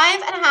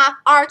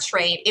 5.5-hour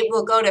trade. It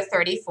will go to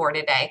 34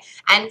 today.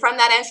 And from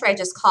that entry I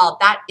just called,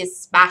 that is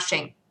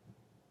smashing.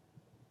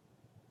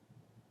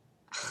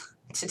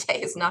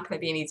 Today is not going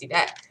to be an easy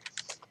day.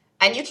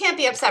 And you can't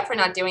be upset for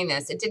not doing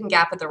this. It didn't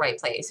gap at the right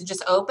place. It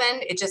just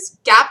opened. It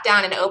just gapped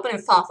down and opened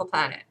and fell off the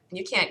planet.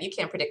 You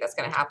can't predict that's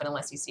going to happen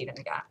unless you see it in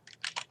the gap.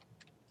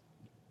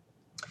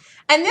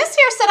 And this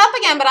here set up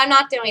again, but I'm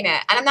not doing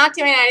it. And I'm not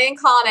doing it. I didn't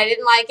call it. I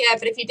didn't like it.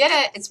 But if you did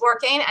it, it's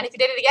working. And if you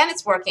did it again,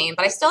 it's working.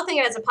 But I still think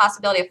it has a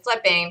possibility of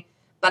flipping.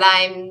 But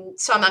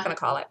so I'm not going to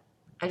call it.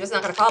 I'm just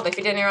not going to call it. But if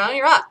you did it on your own,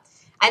 you're up.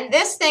 And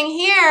this thing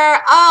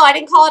here, oh, I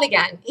didn't call it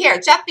again. Here,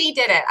 Jeff B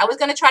did it. I was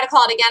going to try to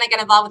call it again. I got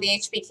involved with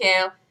the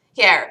HBQ.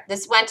 Here,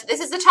 this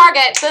is the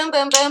target. Boom,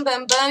 boom, boom,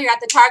 boom, boom. You're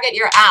at the target.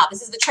 You're out.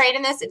 This is the trade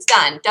in this. It's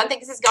done. Don't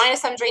think this is going to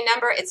some dream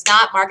number. It's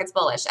not. Market's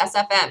bullish.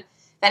 SFM.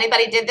 If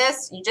anybody did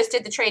this, you just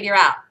did the trade, you're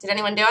out. Did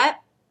anyone do it?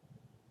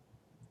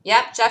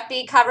 Yep, Jeff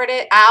B covered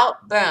it,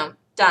 out, boom,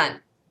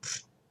 done.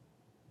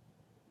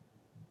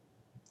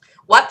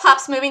 What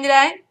pup's moving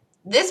today?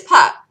 This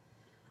pup.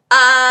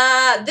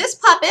 This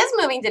pup is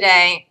moving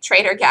today,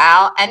 trader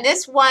gal, and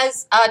this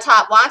was a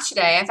top watch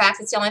today. In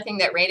fact, it's the only thing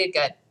that rated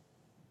good.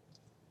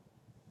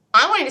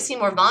 I wanted to see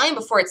more volume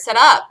before it set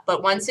up,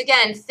 but once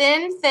again,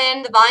 thin,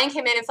 the volume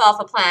came in and fell off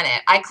a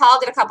planet. I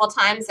called it a couple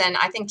times, and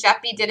I think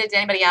Jeff B did it. Did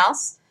anybody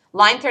else?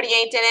 Line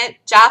 38 did it.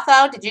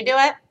 Jatho, did you do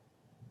it?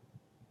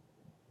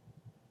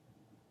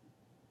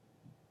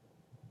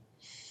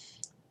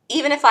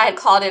 Even if I had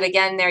called it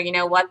again there, you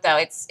know what, though?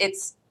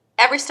 It's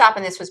every stop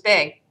in this was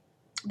big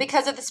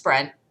because of the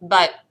spread,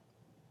 but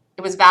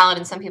it was valid,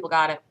 and some people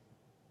got it.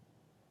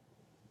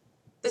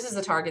 This is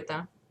the target,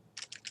 though.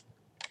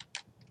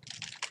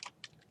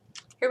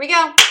 Here we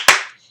go.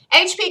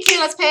 HPQ,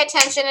 let's pay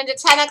attention into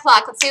 10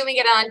 o'clock. Let's see when we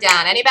get on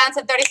down. Any bounce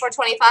at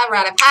 34.25, we're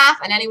out of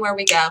half, and anywhere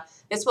we go.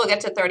 This will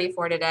get to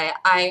 34 today.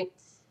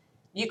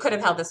 You could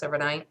have held this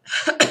overnight.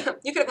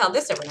 You could have held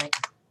this overnight.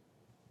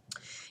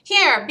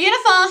 Here,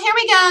 beautiful. Here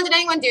we go. Did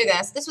anyone do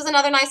this? This was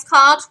another nice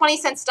call.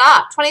 20-cent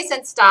stop.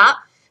 20-cent stop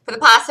for the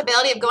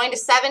possibility of going to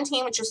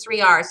 17, which is 3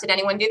 Rs. Did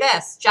anyone do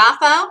this?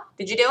 Jatho,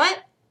 did you do it?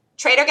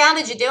 Trader Gal,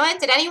 did you do it?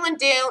 Did anyone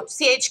do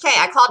CHK?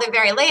 I called it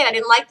very late. I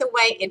didn't like the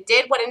way it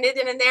did what it did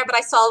in there, but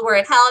I saw where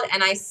it held,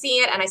 and I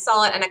see it, and I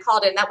saw it, and I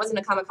called it, and that wasn't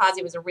a kamikaze.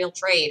 It was a real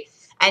trade,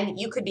 and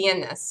you could be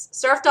in this.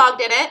 Surf Dog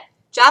did it.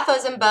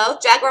 Jatho's in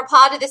both. Jaguar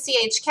Paw did the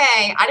CHK.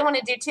 I didn't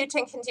want to do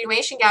 2-10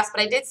 continuation gaps, but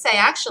I did say,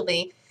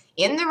 actually,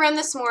 in the room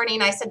this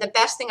morning, I said the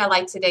best thing I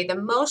like today, the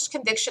most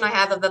conviction I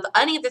have of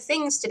any of the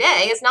things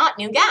today is not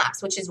new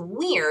gaps, which is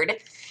weird.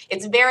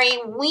 It's very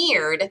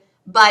weird.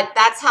 But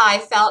that's how I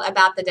felt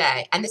about the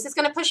day. And this is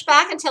going to push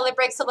back until it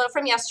breaks a low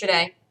from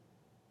yesterday.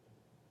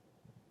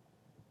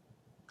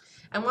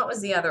 And what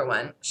was the other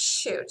one?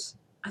 Shoot.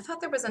 I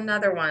thought there was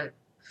another one.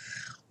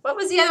 What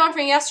was the other one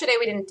from yesterday?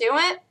 We didn't do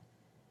it.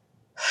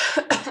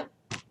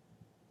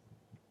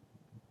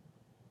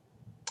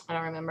 I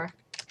don't remember.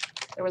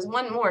 There was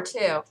one more,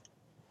 too.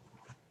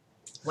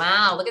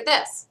 Wow, look at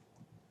this.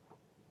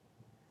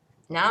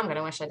 Now I'm going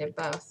to wish I did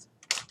both.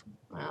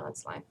 Wow,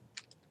 that's life.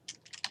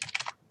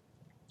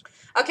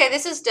 Okay,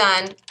 this is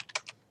done.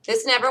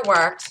 This never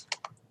worked.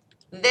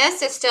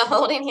 This is still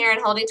holding here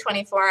and holding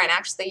 24, and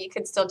actually you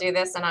could still do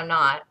this, and I'm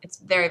not. It's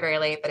very, very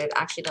late, but it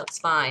actually looks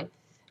fine.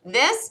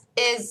 This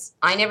is,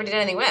 I never did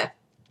anything with,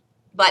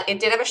 but it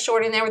did have a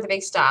short in there with a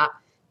big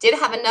stop. Did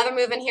have another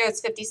move in here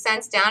that's 50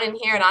 cents down in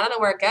here, and I don't know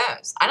where it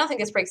goes. I don't think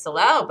this breaks the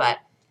low, but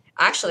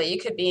actually you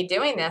could be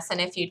doing this,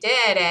 and if you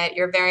did it,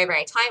 you're very,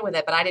 very tight with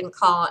it, but I didn't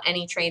call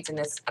any trades in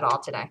this at all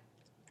today.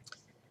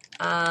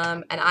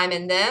 And I'm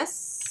in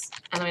this.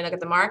 And let me look at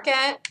the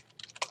market.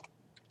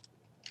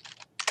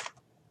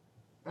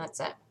 That's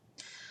it.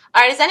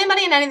 All right, is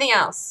anybody in anything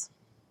else?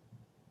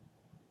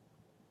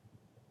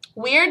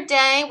 Weird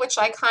day, which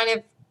I kind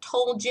of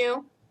told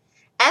you.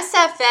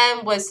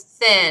 SFM was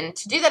thin.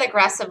 To do that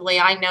aggressively,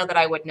 I know that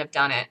I wouldn't have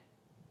done it.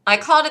 I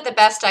called it the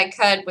best I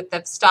could with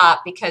the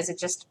stop because it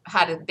just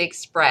had a big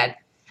spread.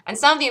 And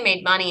some of you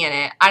made money in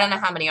it. I don't know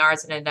how many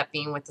R's it ended up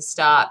being with the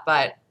stop,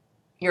 but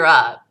you're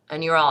up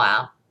and you're all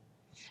out.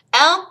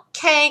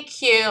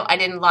 LKQ I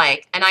didn't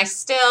like, and I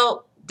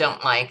still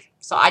don't like,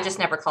 so I just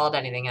never called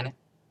anything in it.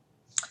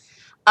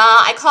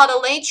 I called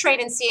a late trade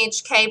in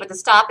CHK, but the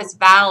stop is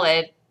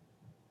valid.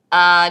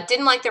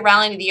 Didn't like the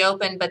rally to the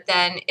open, but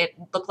then it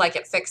looked like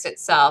it fixed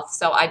itself,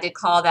 so I did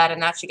call that,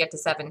 and that should get to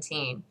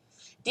 17.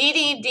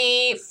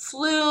 DDD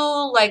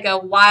flew like a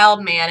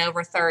wild man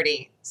over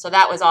 30, so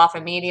that was off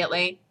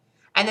immediately.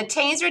 And the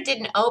taser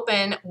didn't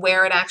open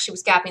where it actually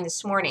was gapping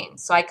this morning.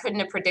 So I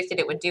couldn't have predicted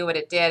it would do what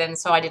it did, and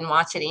so I didn't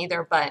watch it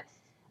either. But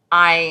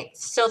I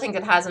still think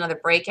it has another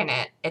break in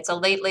it. It's a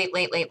late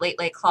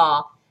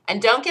call.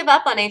 And don't give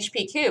up on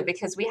HPQ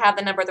because we have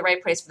the number at the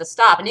right place for the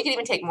stop. And you can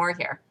even take more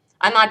here.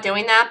 I'm not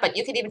doing that, but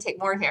you could even take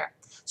more here.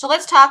 So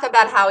let's talk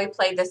about how we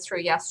played this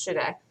through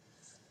yesterday.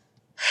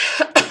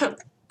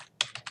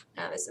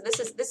 Now, this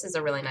is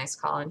a really nice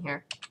call in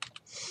here,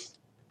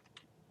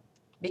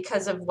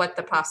 because of what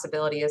the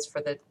possibility is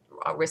for the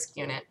risk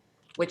unit,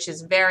 which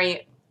is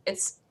it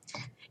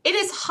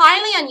is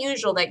highly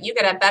unusual that you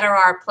get a better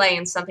R play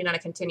in something on a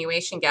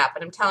continuation gap,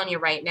 but I'm telling you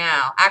right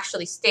now,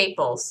 actually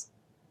Staples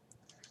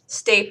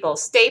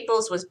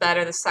was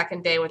better the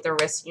second day with the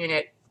risk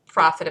unit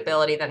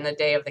profitability than the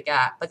day of the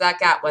gap, but that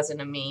gap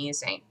wasn't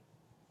amazing.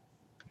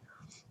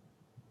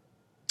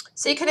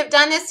 So you could have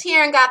done this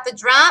here and got the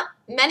drop.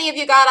 Many of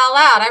you got all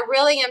out. I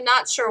really am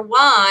not sure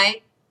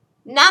why.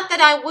 Not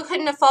that I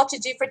couldn't have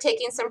faulted you for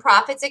taking some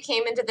profits. It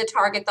came into the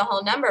target, the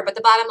whole number. But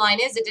the bottom line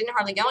is it didn't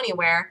hardly go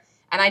anywhere.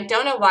 And I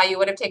don't know why you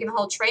would have taken the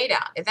whole trade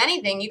out. If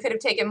anything, you could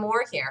have taken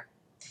more here.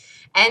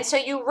 And so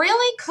you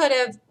really could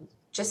have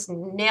just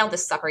nailed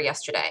this sucker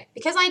yesterday.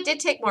 Because I did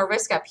take more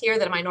risk up here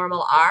than my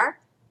normal R,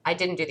 I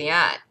didn't do the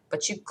ad.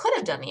 But you could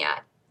have done the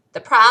ad. The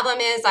problem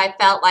is I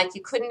felt like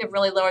you couldn't have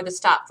really lowered the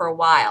stop for a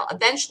while.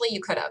 Eventually you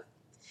could have.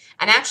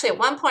 And actually, at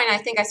one point, I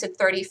think I said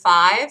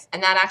 35,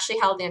 and that actually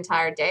held the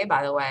entire day,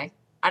 by the way.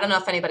 I don't know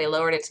if anybody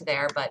lowered it to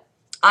there, but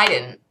I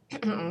didn't.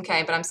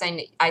 Okay, but I'm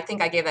saying I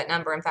think I gave that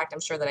number. In fact,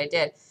 I'm sure that I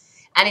did.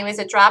 Anyways,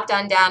 it dropped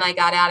on down. I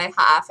got out at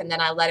half, and then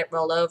I let it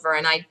roll over,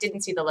 and I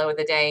didn't see the low of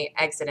the day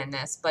exit in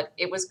this, but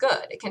it was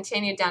good. It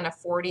continued down to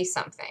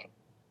 40-something.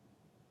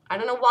 I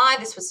don't know why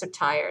this was so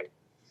tired.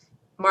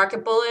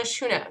 Market bullish,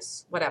 who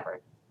knows,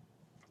 whatever.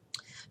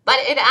 But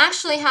it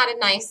actually had a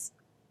nice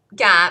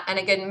gap and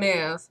a good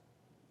move.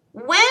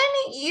 When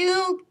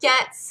you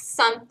get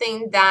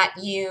something that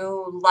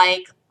you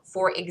like,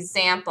 for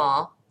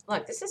example,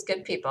 look, this is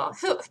good, people.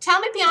 Tell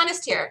me, be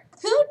honest here.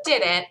 Who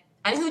did it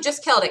and who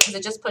just killed it because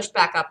it just pushed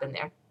back up in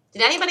there?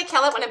 Did anybody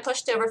kill it when it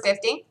pushed over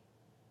 50?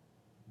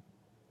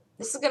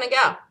 This is going to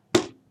go.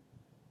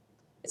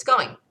 It's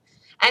going.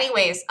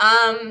 Anyways,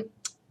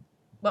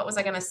 what was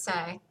I going to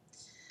say?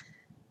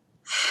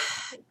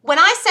 When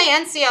I say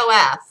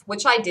NCOF,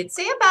 which I did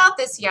say about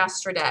this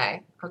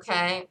yesterday,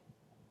 okay,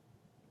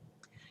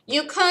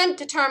 you could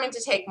determine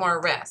to take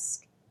more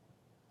risk,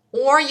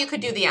 or you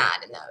could do the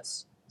ad in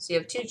those. So you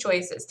have two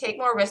choices. Take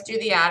more risk, do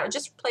the ad, or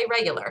just play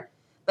regular.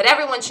 But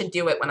everyone should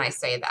do it when I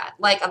say that.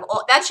 Like,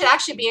 that should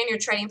actually be in your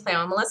trading plan.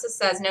 When Melissa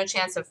says no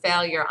chance of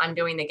failure, I'm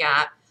doing the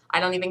gap. I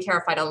don't even care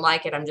if I don't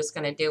like it. I'm just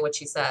going to do what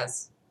she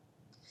says.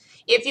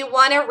 If you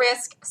want to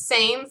risk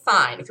same,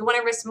 fine. If you want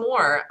to risk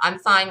more, I'm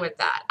fine with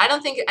that. I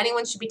don't think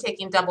anyone should be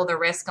taking double the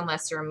risk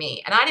unless you're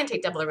me. And I didn't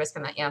take double the risk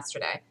on that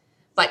yesterday.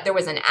 But there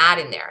was an ad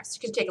in there. So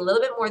you could take a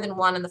little bit more than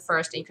one in the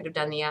first and you could have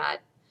done the ad.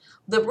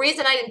 The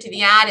reason I didn't do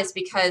the ad is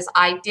because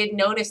I did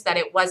notice that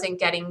it wasn't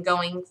getting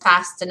going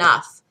fast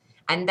enough.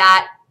 And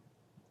that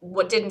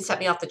what didn't set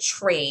me off the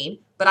trade,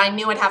 but I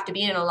knew I'd have to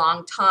be in a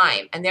long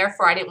time. And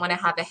therefore, I didn't want to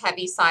have a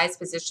heavy size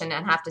position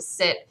and have to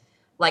sit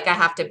like I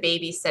have to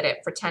babysit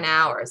it for 10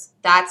 hours.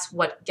 That's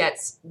what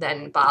gets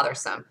then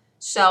bothersome.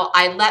 So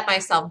I let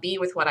myself be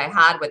with what I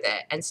had with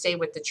it and stay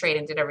with the trade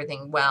and did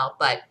everything well.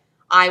 But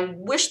I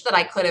wish that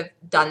I could have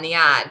done the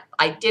ad.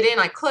 I didn't.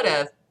 I could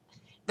have.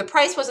 The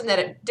price wasn't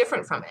that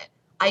different from it.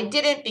 I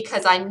didn't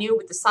because I knew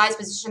with the size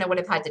position I would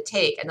have had to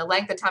take and the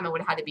length of time I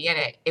would have had to be in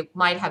it, it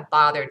might have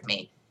bothered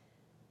me.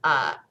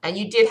 And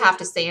you did have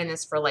to stay in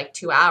this for like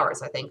 2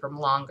 hours, I think, or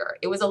longer.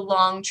 It was a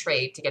long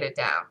trade to get it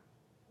down.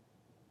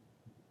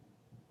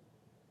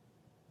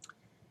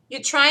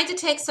 You tried to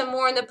take some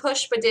more in the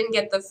push but didn't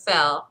get the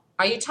fill.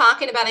 Are you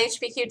talking about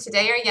HPQ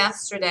today or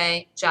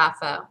yesterday,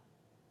 Jaffo?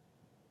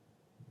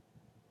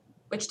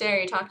 Which day are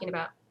you talking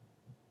about?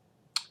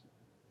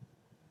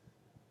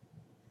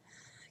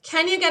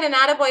 Can you get an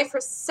attaboy for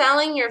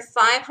selling your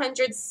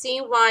 500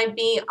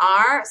 CYBR?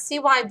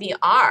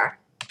 CYBR.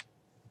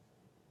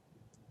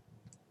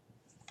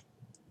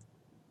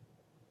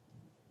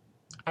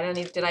 I don't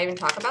even, did I even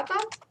talk about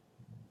that?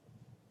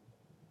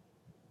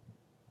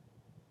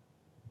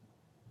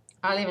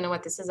 I don't even know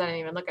what this is. I didn't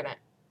even look at it.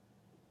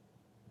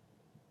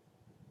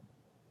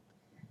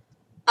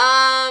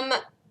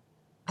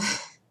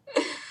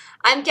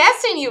 I'm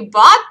guessing you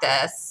bought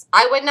this.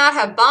 I would not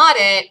have bought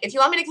it. If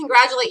you want me to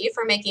congratulate you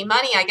for making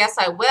money, I guess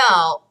I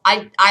will.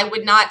 I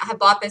would not have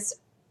bought this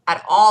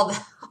at all,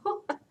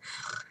 though.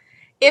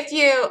 If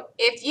you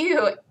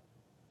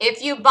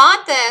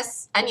bought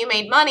this and you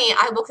made money,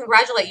 I will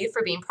congratulate you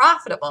for being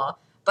profitable.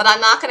 But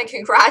I'm not going to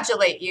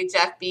congratulate you,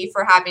 Jeff B.,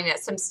 for having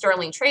some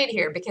sterling trade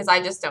here because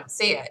I just don't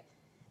see it.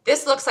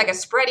 This looks like a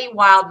spready,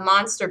 wild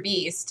monster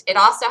beast. It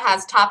also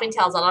has topping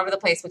tails all over the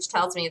place, which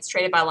tells me it's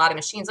traded by a lot of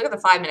machines. Look at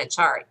the 5-minute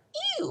chart.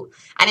 Ew.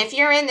 And if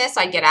you're in this,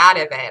 I'd get out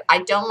of it.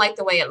 I don't like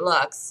the way it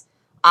looks.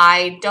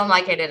 I don't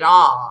like it at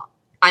all.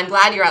 I'm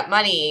glad you're up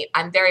money.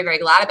 I'm very, very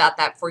glad about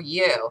that for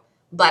you.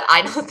 But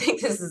I don't think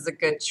this is a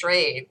good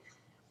trade.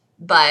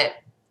 But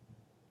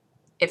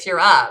if you're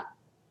up,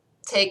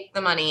 take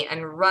the money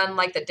and run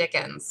like the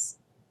dickens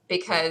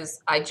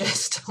because I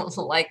just don't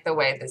like the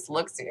way this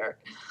looks here.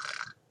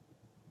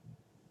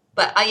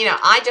 But, you know,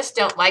 I just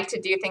don't like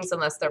to do things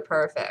unless they're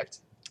perfect.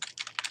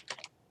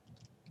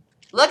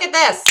 Look at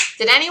this.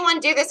 Did anyone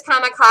do this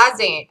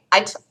kamikaze?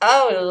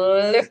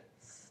 Oh,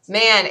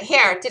 man.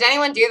 Here, did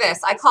anyone do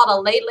this? I called a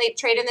late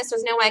trade in this.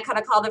 There's no way I could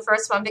have called the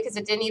first one because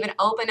it didn't even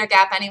open or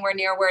gap anywhere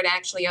near where it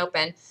actually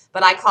opened.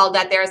 But I called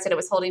that there. I said it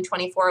was holding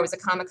 24. It was a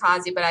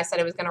kamikaze, but I said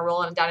it was going to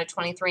roll it down to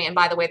 23. And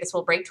by the way, this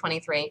will break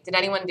 23. Did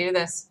anyone do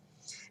this?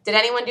 Did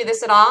anyone do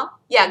this at all?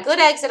 Yeah, good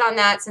exit on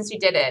that since you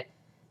did it.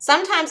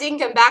 Sometimes you can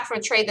come back from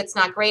a trade that's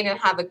not great and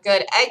have a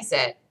good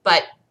exit,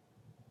 but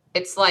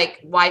it's like,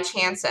 why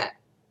chance it?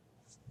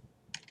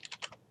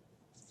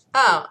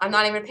 Oh, I'm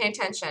not even paying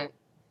attention.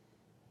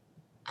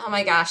 Oh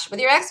my gosh. With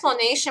your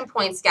explanation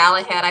points,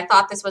 Galahad, I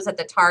thought this was at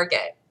the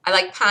target. I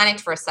like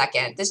panicked for a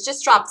second. This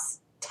just drops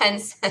 10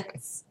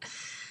 cents.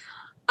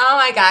 Oh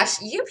my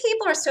gosh. You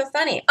people are so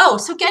funny. Oh,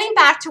 so getting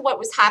back to what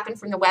was happened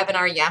from the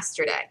webinar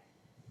yesterday.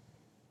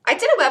 I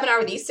did a webinar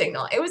with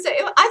eSignal. I think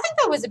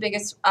that was the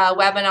biggest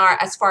webinar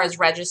as far as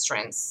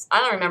registrants. I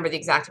don't remember the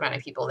exact amount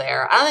of people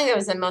there. I don't think that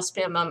was the most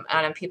amount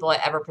of people I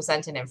ever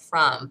presented in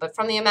from. But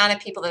from the amount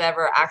of people that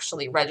ever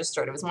actually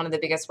registered, it was one of the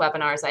biggest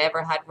webinars I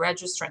ever had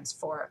registrants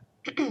for.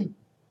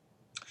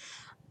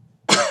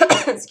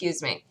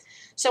 Excuse me.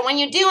 So when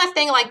you do a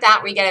thing like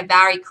that where you get a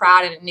very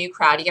crowded, a new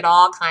crowd, you get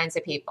all kinds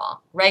of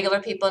people. Regular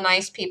people,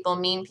 nice people,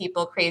 mean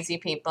people, crazy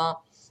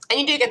people. And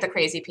you do get the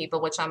crazy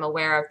people, which I'm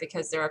aware of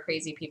because there are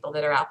crazy people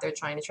that are out there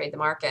trying to trade the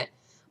market.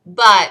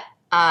 But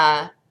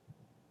I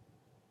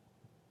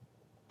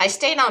I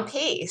stayed on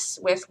pace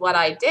with what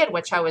I did,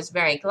 which I was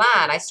very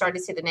glad. I started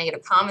to see the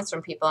negative comments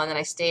from people, and then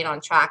I stayed on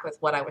track with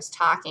what I was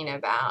talking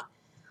about.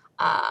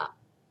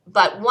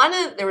 But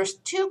there was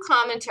two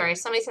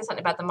commentaries. Somebody said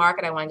something about the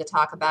market I wanted to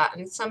talk about,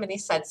 and somebody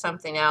said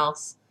something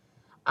else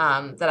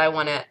that I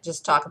want to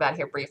just talk about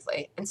here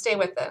briefly. And stay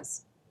with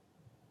this.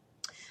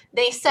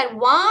 They said,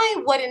 why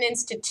would an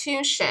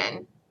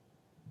institution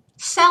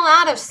sell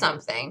out of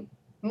something,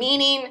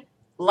 meaning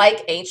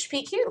like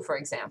HPQ, for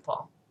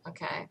example,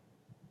 okay,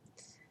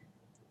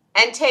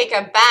 and take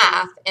a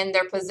bath in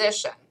their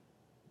position?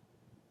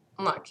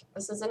 Look,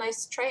 this is a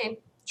nice trade.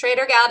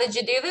 Trader gal, did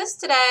you do this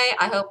today?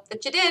 I hope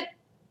that you did.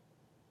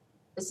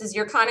 This is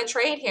your kind of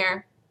trade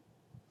here.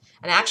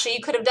 And actually,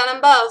 you could have done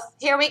them both.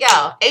 Here we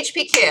go.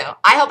 HPQ.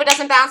 I hope it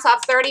doesn't bounce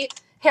off 30.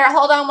 Here,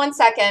 hold on one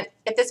second.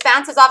 If this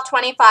bounces off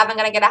 25, I'm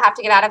going to have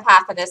to get out of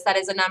half of this. That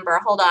is a number.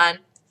 Hold on.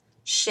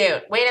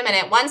 Shoot. Wait a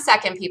minute. 1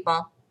 second,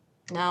 people.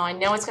 No, I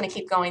know it's going to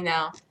keep going,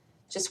 though.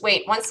 Just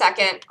wait 1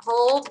 second.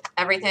 Hold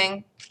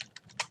everything.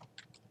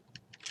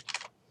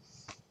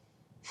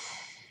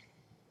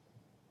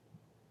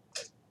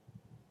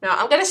 No,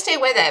 I'm going to stay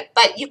with it.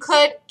 But you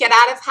could get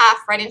out of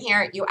half right in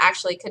here. You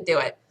actually could do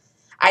it.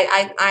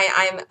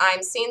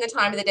 I'm seeing the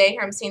time of the day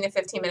here. I'm seeing the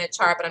 15-minute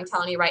chart, but I'm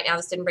telling you right now,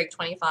 this didn't break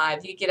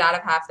 25. You get out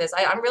of half this.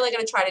 I'm really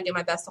going to try to do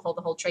my best to hold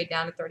the whole trade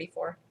down to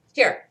 34.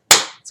 Here,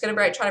 it's going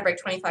to try to break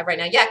 25 right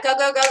now. Yeah, go,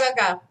 go, go, go,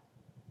 go.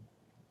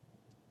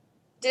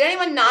 Did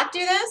anyone not do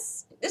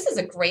this? This is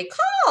a great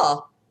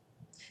call.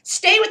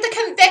 Stay with the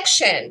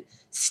conviction.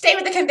 Stay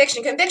with the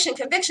conviction, conviction,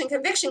 conviction,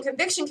 conviction,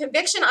 conviction,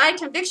 conviction. I had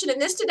conviction in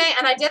this today,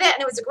 and I did it, and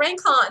it was a great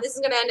call. And this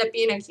is going to end up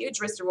being a huge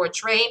risk-reward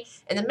trade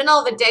in the middle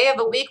of a day of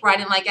a week where I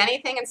didn't like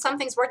anything, and some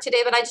things worked today,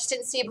 but I just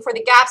didn't see it before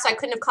the gap, so I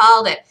couldn't have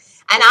called it.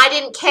 And I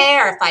didn't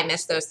care if I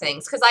missed those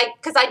things because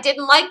I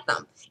didn't like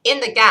them in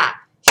the gap.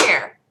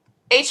 Here,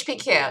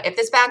 HPQ. If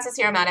this bounces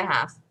here, I'm out of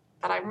half.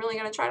 But I'm really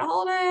going to try to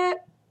hold it.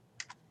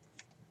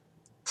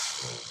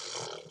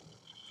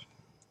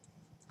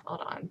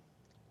 Hold on.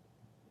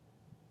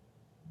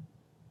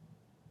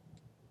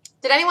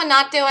 Did anyone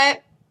not do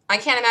it? I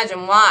can't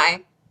imagine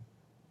why.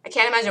 I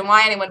can't imagine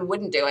why anyone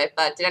wouldn't do it,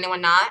 but did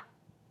anyone not?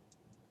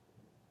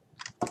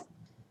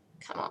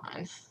 Come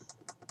on.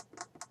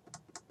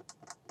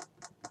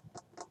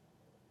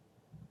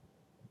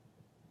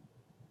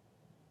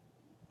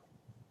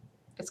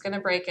 It's going to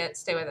break it.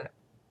 Stay with it.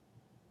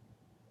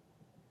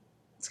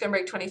 It's going to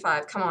break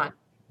 25. Come on.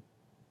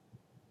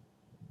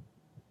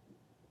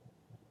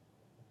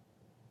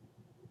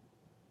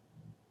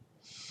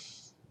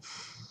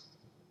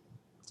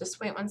 Just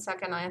wait 1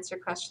 second. I'll answer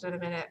your question in a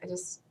minute.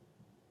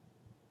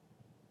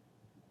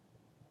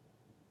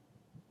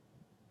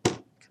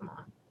 Come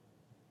on.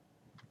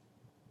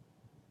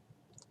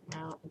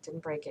 No, it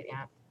didn't break it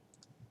yet.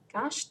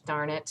 Gosh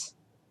darn it.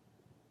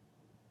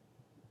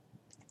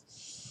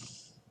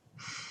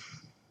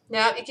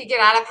 No, you could get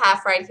out of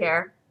half right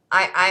here.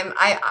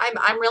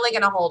 I'm really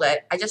gonna hold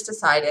it. I just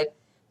decided.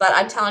 But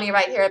I'm telling you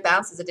right here, it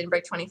bounces. It didn't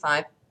break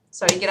 25.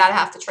 So you get out of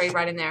half the trade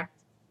right in there.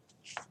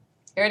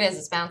 Here it is,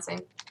 it's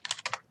bouncing.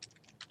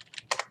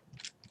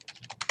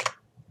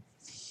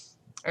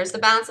 There's the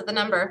bounce of the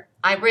number.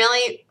 I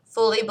really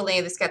fully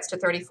believe this gets to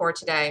 34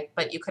 today,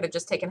 but you could have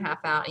just taken half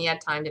out and you had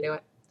time to do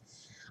it.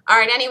 All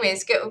right,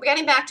 anyways,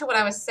 getting back to what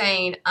I was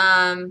saying.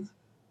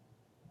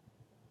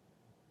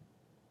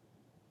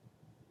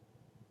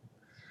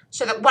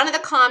 So that one of the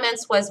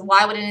comments was,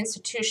 why would an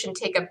institution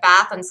take a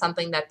bath on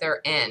something that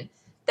they're in?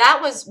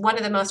 That was one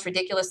of the most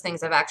ridiculous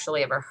things I've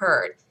actually ever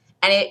heard.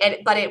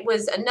 But it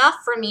was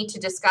enough for me to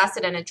discuss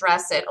it and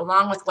address it,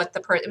 along with what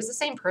it was the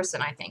same person,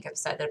 I think, have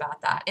said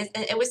about that.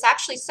 It was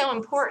actually so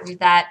important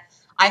that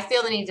I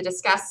feel the need to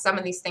discuss some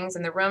of these things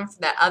in the room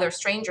that other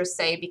strangers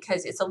say,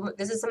 because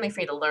this is something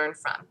for you to learn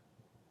from.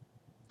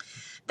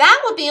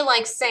 That would be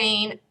like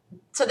saying,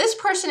 so this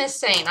person is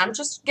saying, I'm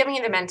just giving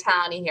you the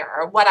mentality here,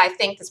 or what I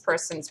think this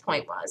person's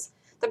point was.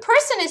 The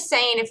person is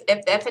saying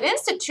if an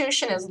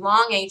institution is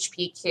long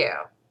HPQ,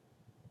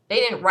 they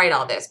didn't write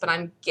all this, but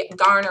I'm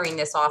garnering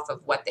this off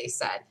of what they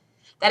said,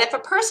 that if a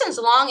person's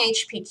long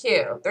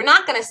HPQ, they're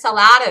not going to sell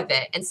out of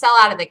it and sell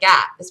out of the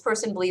gap. This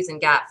person believes in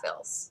gap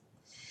fills.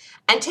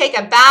 And take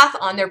a bath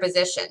on their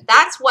position.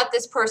 That's what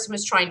this person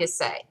was trying to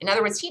say. In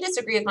other words, he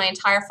disagreed with my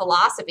entire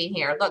philosophy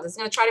here. Look, this is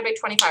going to try to make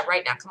 25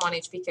 right now. Come on,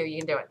 HPQ, you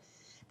can do it.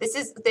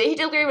 He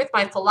did agree with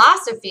my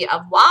philosophy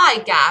of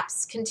why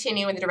gaps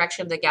continue in the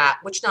direction of the gap,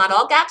 which not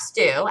all gaps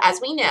do. As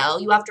we know,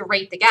 you have to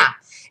rate the gap.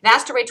 It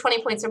has to rate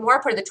 20 points or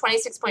more per the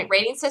 26-point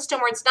rating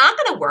system, or it's not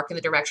going to work in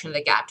the direction of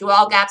the gap. Do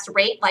all gaps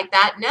rate like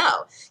that?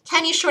 No.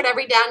 Can you short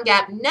every down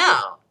gap?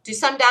 No. Do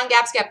some down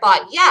gaps get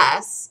bought?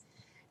 Yes.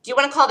 Do you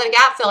want to call that a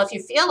gap fill if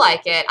you feel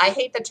like it? I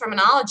hate the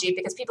terminology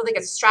because people think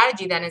it's a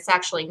strategy, then it's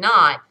actually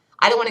not.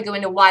 I don't want to go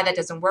into why that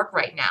doesn't work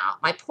right now.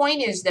 My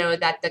point is, though,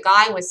 that the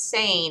guy was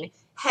saying,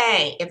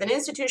 hey, if an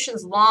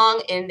institution's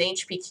long in the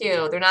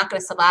HPQ, they're not going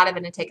to sell out of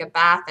it and take a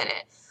bath in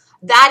it.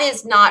 That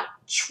is not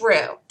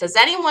true. Does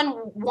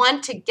anyone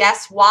want to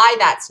guess why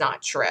that's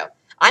not true?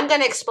 I'm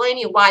going to explain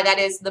to you why that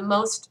is the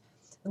most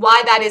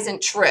why that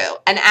isn't true.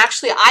 And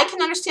actually, I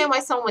can understand why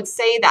someone would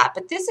say that,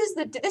 but this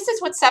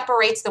is what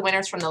separates the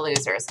winners from the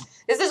losers.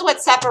 This is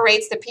what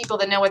separates the people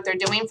that know what they're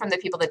doing from the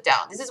people that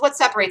don't. This is what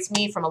separates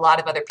me from a lot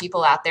of other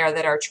people out there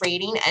that are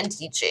trading and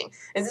teaching.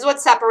 This is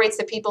what separates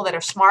the people that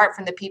are smart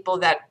from the people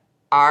that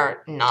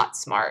are not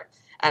smart.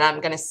 And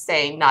I'm going to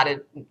say not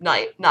a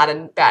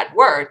bad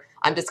word.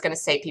 I'm just going to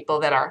say people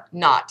that are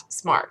not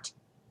smart.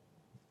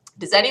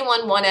 Does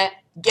anyone want to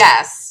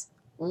guess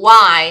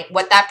why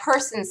what that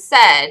person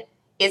said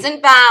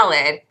isn't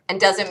valid and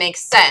doesn't make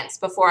sense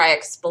before I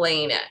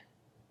explain it?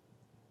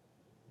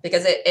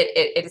 Because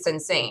it's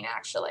insane,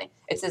 actually.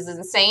 It's as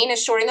insane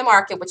as shorting the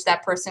market, which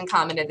that person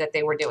commented that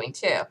they were doing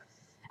too.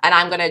 And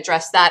I'm going to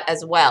address that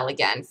as well,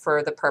 again,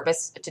 for the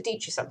purpose to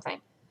teach you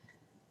something.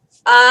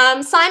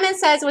 Simon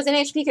says it was an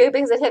HPQ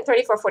because it hit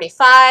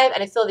 34.45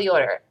 and it filled the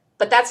order.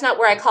 But that's not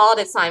where I called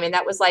it, Simon.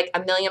 That was like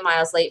a million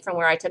miles late from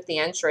where I took the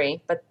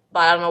entry. But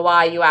I don't know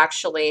why you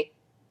actually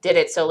did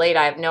it so late.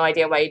 I have no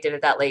idea why you did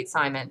it that late,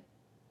 Simon.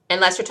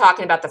 Unless you're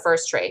talking about the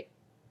first trade.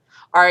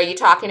 Or are you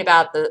talking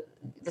about the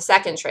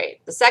second trade?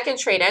 The second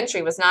trade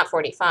entry was not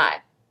 45.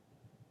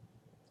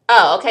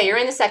 Oh, okay, you're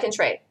in the second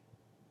trade.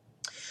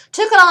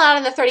 Took it all out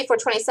in the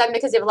 34.27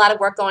 because you have a lot of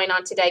work going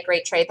on today.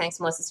 Great trade. Thanks,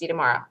 Melissa. See you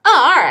tomorrow.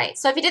 Oh, all right.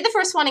 So if you did the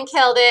first one and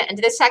killed it and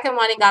did the second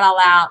one and got all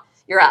out,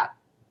 you're up.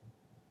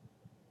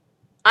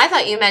 I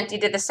thought you meant you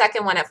did the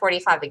second one at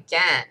 45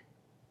 again.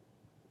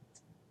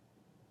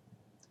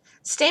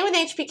 Staying with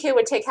HPQ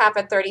would take half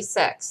at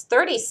 36.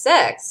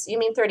 36? You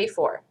mean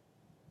 34.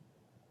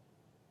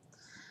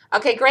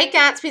 Okay, Great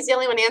Gatsby is the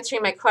only one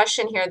answering my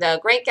question here, though.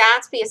 Great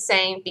Gatsby is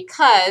saying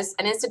because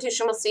an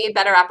institution will see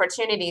better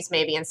opportunities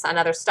maybe in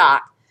another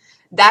stock.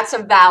 That's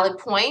a valid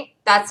point.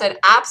 That's an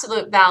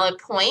absolute valid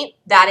point.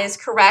 That is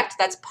correct.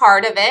 That's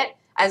part of it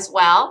as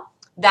well.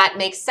 That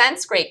makes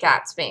sense, Great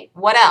Gatsby.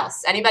 What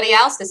else? Anybody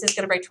else? This is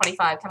going to break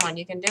 25. Come on,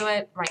 you can do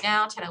it right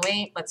now.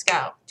 10:08. Let's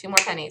go. 2 more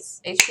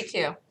pennies.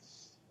 HPQ.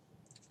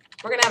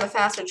 We're going to have a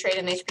faster trade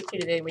in HPQ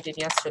today than we did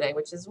yesterday,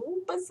 which is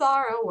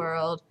bizarro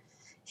world.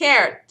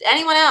 Here,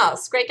 anyone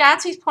else? Great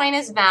Gatsby's point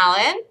is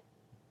valid.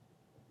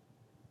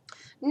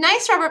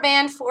 Nice rubber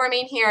band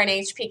forming here in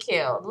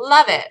HPQ.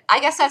 Love it. I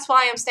guess that's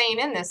why I'm staying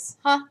in this.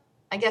 Huh?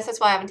 I guess that's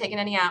why I haven't taken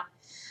any out.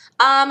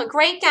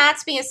 Great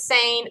Gatsby is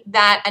saying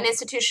that an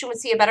institution would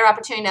see a better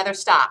opportunity in another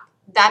stock.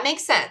 That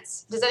makes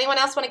sense. Does anyone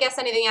else want to guess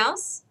anything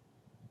else?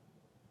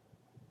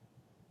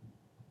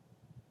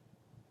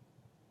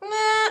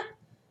 Nah.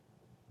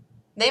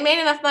 They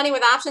made enough money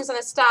with options on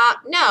the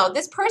stock. No,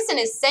 this person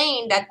is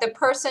saying that the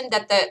person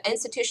that the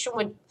institution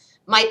would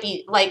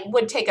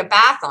take a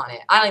bath on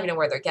it. I don't even know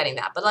where they're getting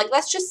that. But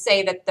let's just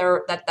say that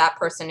that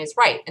person is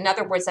right. In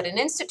other words, that an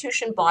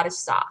institution bought a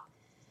stock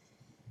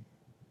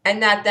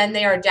and that then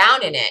they are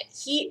down in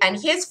it.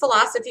 His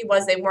philosophy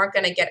was they weren't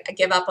going to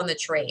give up on the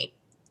trade.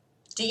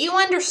 Do you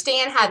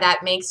understand how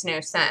that makes no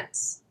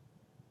sense?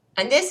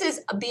 And this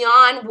is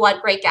beyond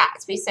what Great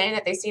Gatsby is saying,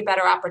 that they see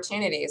better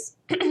opportunities,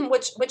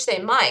 which they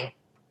might.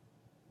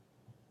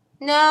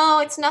 No,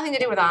 it's nothing to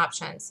do with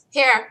options.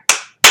 Here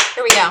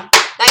we go.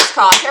 Nice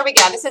call. Here we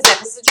go. This is it.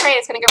 This is a trade.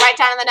 It's going to go right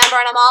down to the number,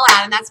 and I'm all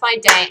out, and that's my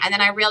day. And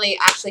then I really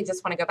actually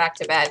just want to go back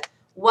to bed.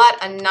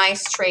 What a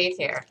nice trade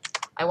here.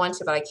 I want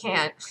to, but I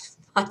can't.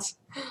 But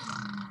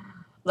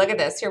look at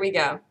this. Here we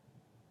go.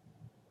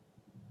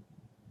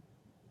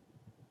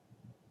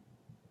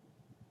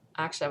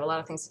 Actually, I have a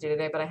lot of things to do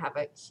today, but I have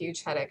a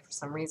huge headache for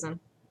some reason.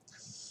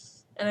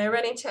 And I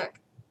already took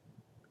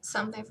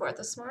something for it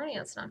this morning.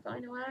 It's not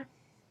going away.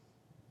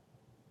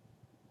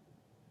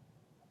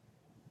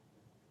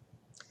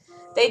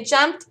 They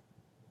jumped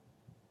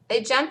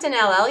in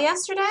LL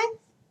yesterday?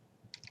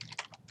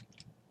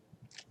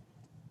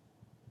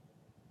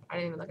 I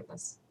didn't even look at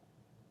this.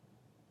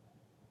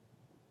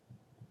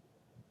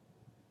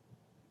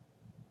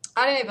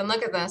 I didn't even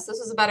look at this. This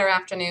was a better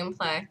afternoon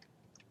play.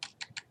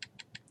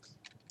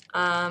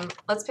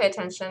 Let's pay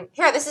attention.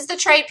 Here, this is the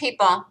trade,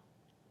 people.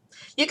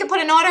 You could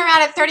put an order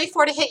out at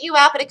 34 to hit you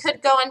out, but it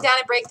could go on down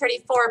and break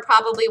 34. It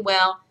probably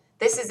will.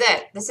 This is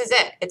it. This is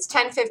it. It's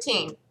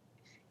 10:15.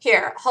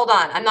 Here, hold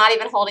on. I'm not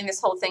even holding this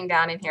whole thing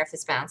down in here if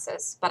this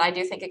bounces, but I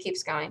do think it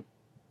keeps going.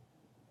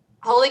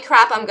 Holy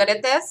crap, I'm good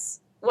at this.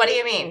 What do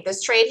you mean?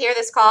 This trade here,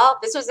 this call?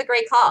 This was a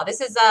great call. This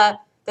is a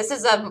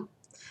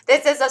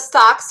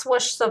stock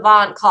swoosh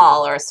savant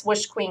call or a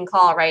swoosh queen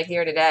call right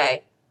here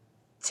today.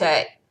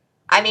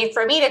 I mean,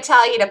 for me to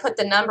tell you to put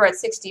the number at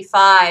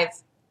 65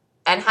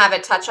 and have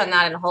it touch on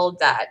that and hold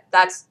that,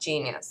 that's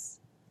genius.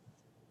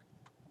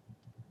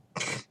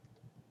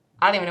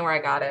 I don't even know where I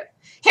got it.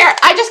 Here,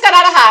 I just got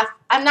out of half.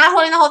 I'm not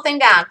holding the whole thing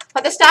down.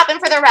 Put the stop in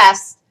for the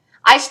rest.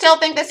 I still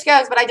think this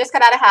goes, but I just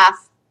got out of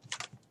half.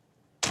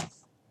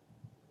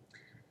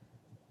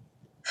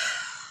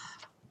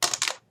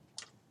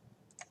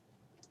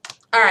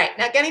 All right,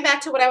 now getting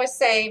back to what I was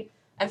saying.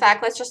 In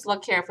fact, let's just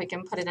look here if we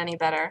can put it any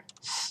better.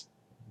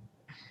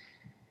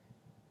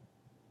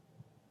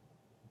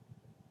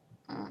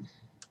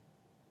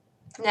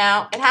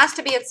 Now, it has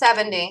to be at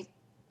 70.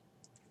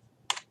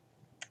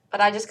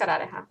 But I just got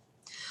out of half.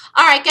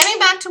 All right, getting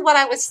back to what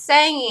I was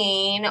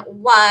saying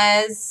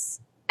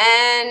was,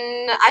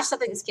 and I still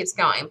think this keeps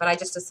going, but I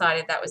just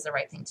decided that was the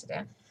right thing to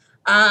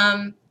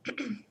do.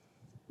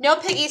 No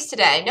piggies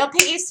today. No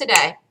piggies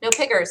today. No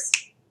piggers.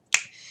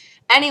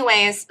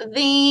 Anyways,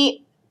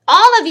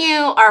 all of you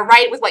are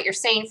right with what you're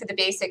saying for the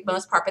basic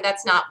most part, but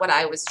that's not what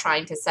I was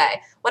trying to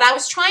say. What I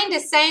was trying to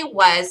say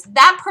was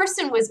that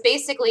person was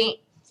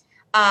basically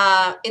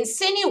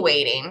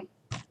insinuating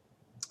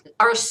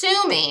or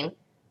assuming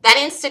that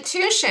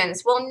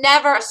institutions will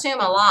never assume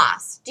a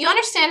loss. Do you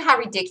understand how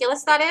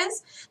ridiculous that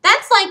is?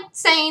 That's like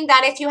saying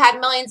that if you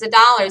have millions of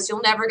dollars, you're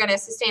never going to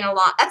sustain a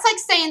loss. That's like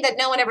saying that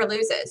no one ever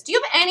loses. Do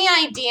you have any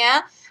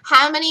idea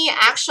how many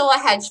actual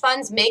hedge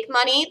funds make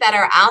money that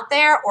are out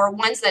there or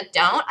ones that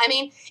don't? I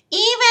mean,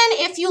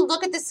 even if you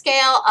look at the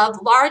scale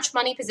of large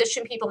money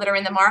position people that are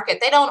in the market,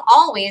 they don't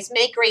always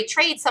make great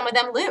trades. Some of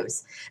them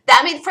lose.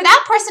 I mean, for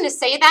that person to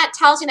say that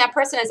tells you that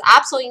person has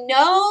absolutely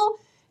no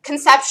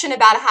conception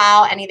about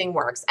how anything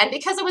works. And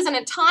because it was in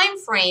a time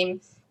frame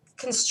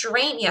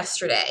constraint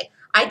yesterday,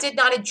 I did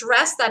not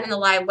address that in the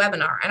live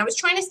webinar. And I was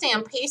trying to stay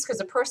on pace because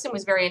the person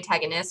was very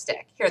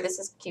antagonistic. Here, this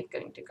is keep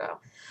going to go.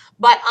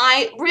 But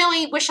I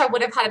really wish I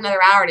would have had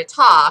another hour to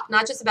talk,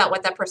 not just about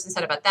what that person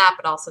said about that,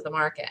 but also the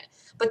market.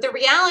 But the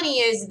reality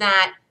is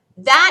that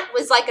that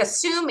was like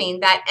assuming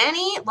that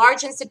any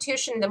large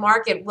institution in the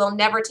market will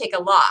never take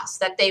a loss,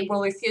 that they will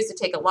refuse to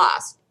take a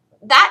loss.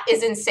 That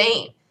is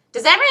insane.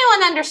 Does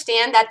everyone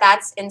understand that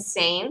that's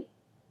insane?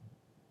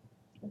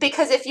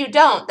 Because if you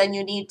don't, then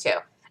you need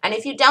to. And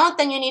if you don't,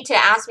 then you need to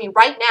ask me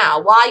right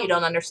now why you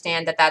don't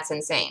understand that that's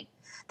insane.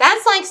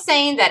 That's like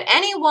saying that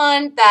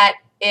anyone that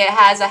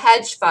has a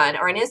hedge fund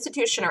or an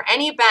institution or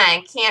any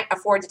bank can't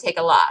afford to take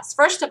a loss.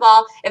 First of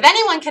all, if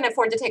anyone can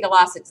afford to take a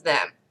loss, it's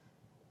them.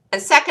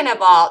 And second of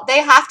all, they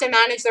have to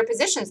manage their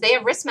positions. They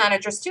have risk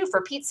managers too, for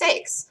Pete's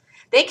sakes.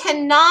 They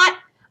cannot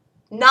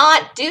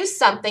not do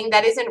something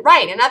that isn't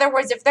right. In other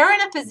words, if they're in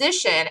a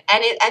position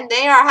and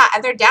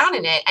they're down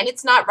in it and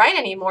it's not right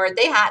anymore,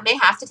 they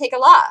have to take a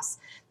loss.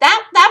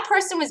 That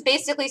person was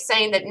basically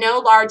saying that no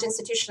large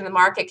institution in the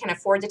market can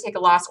afford to take a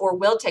loss or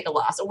will take a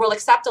loss or will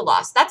accept a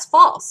loss. That's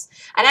false.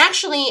 And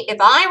actually, if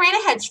I ran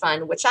a hedge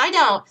fund, which I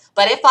don't,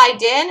 but if I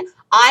did,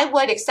 I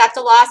would accept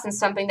a loss in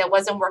something that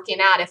wasn't working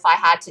out if I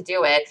had to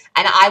do it.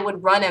 And I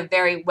would run a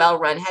very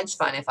well-run hedge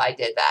fund if I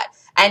did that.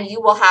 And you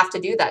will have to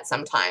do that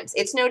sometimes.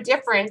 It's no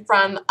different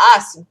from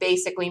us,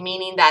 basically,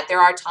 meaning that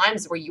there are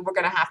times where you were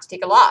going to have to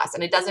take a loss.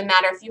 And it doesn't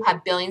matter if you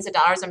have billions of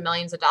dollars or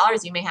millions of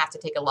dollars, you may have to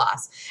take a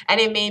loss.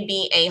 And it may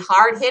be a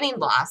hard-hitting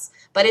loss.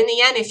 But in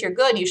the end, if you're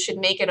good, you should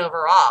make it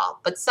overall.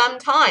 But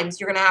sometimes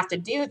you're going to have to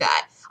do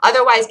that.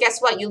 Otherwise, guess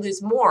what? You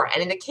lose more.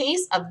 And in the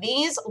case of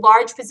these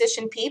large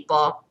position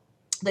people,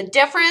 the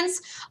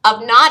difference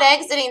of not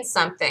exiting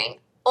something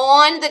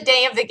on the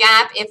day of the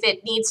gap, if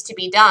it needs to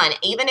be done,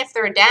 even if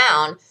they're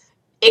down,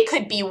 it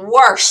could be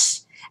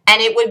worse.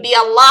 And it would be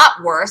a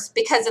lot worse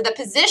because of the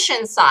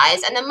position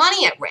size and the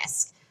money at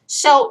risk.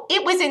 So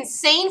it was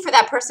insane for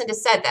that person to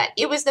say that.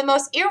 It was the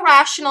most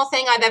irrational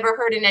thing I've ever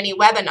heard in any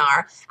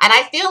webinar. And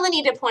I feel the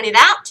need to point it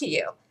out to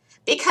you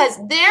because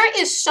there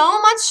is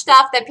so much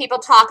stuff that people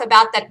talk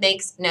about that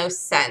makes no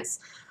sense.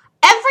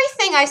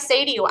 Everything I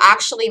say to you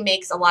actually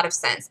makes a lot of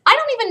sense. I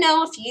don't even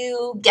know if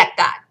you get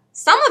that.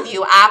 Some of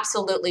you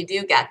absolutely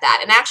do get that.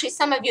 And actually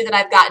some of you that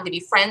I've gotten to be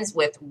friends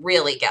with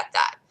really get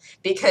that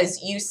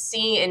because you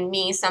see in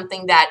me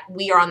something that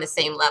we are on the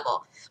same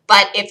level.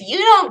 But if you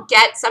don't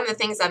get some of the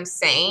things I'm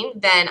saying,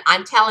 then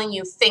I'm telling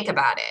you, think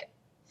about it.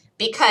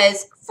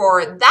 Because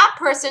for that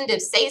person to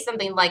say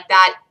something like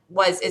that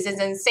is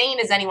as insane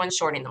as anyone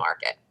shorting the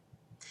market.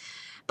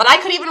 But I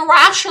could even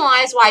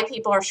rationalize why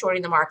people are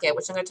shorting the market,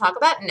 which I'm going to talk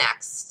about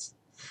next.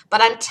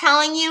 But I'm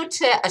telling you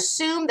to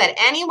assume that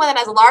anyone that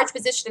has a large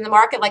position in the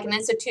market, like an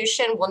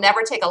institution, will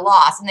never take a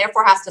loss and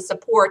therefore has to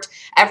support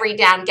every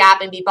down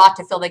gap and be bought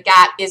to fill the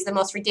gap is the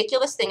most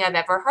ridiculous thing I've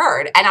ever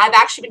heard. And I've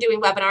actually been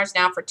doing webinars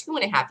now for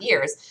 2.5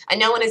 years, and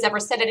no one has ever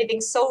said anything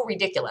so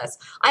ridiculous.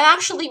 I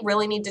actually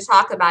really need to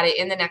talk about it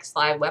in the next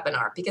live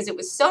webinar because it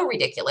was so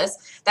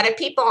ridiculous that if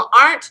people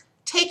aren't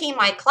taking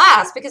my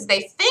class because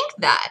they think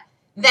that,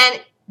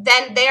 then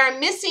they are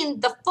missing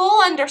the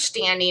full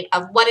understanding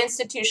of what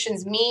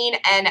institutions mean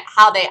and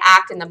how they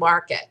act in the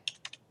market.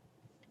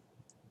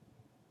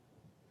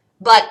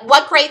 But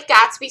what Great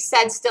Gatsby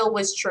said still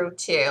was true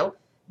too.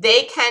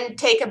 They can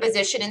take a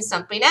position in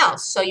something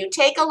else. So you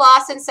take a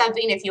loss in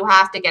something if you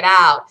have to get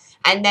out,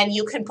 and then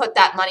you can put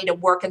that money to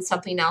work in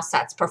something else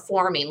that's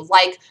performing,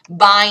 like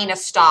buying a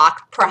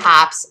stock,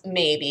 perhaps,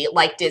 maybe,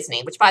 like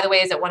Disney, which by the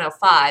way is at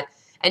 105.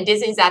 And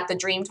Disney's at the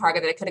dream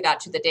target that it could have got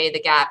to the day of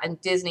the gap.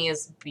 And Disney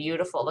is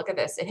beautiful. Look at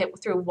this. It hit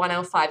through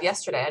 105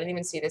 yesterday. I didn't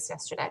even see this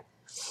yesterday.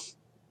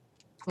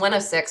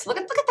 106. Look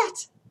at that.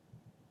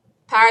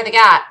 Power of the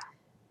gap.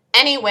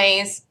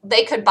 Anyways,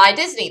 they could buy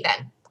Disney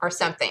then or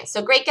something.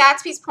 So Great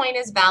Gatsby's point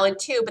is valid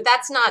too, but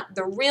that's not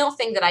the real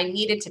thing that I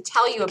needed to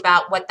tell you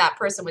about what that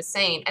person was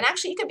saying. And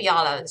actually, you could be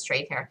all out of this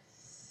trade here.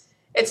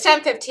 It's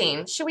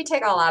 10:15. Should we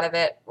take all out of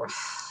it?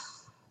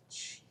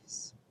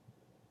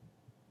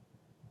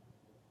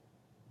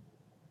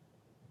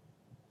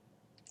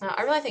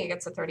 I really think it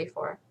gets to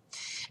 34.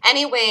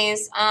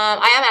 Anyways,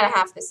 I am at a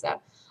half this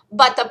though.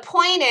 But the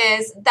point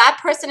is, that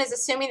person is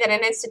assuming that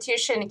an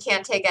institution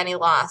can't take any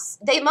loss.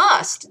 They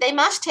must. They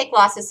must take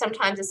losses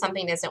sometimes if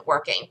something isn't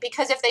working.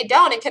 Because if they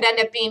don't, it could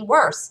end up being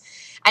worse.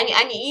 And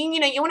you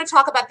know, you want to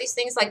talk about these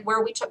things like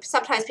where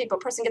sometimes a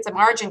person gets a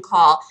margin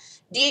call.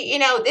 You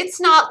know, it's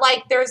not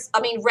like there's,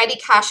 I mean, ready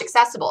cash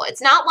accessible.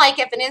 It's not like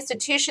if an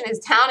institution is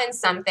down in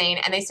something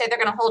and they say they're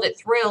going to hold it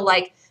through,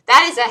 like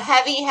that is a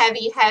heavy,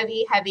 heavy,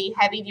 heavy, heavy,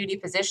 heavy duty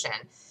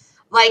position.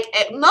 Like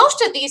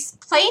most of these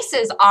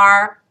places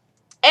are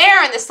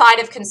err on the side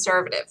of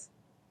conservative.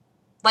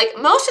 Like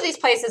most of these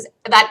places,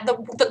 that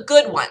the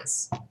good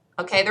ones,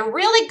 okay, the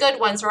really good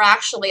ones are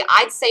actually,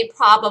 I'd say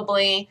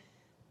probably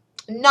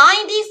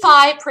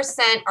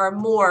 95% or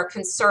more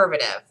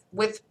conservative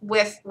with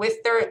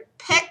their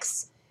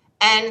picks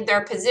and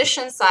their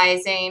position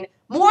sizing,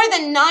 more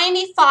than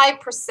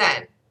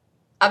 95%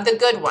 of the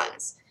good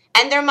ones.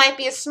 And there might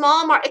be a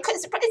small market.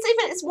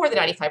 It's more than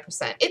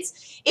 95%.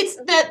 It's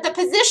the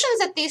positions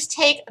that these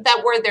take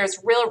that where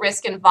there's real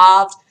risk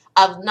involved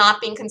of not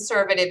being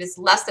conservative is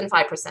less than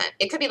 5%.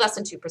 It could be less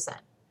than 2%.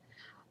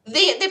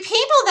 The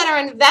people that are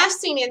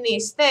investing in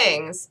these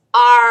things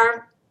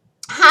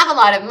have a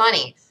lot of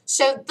money.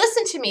 So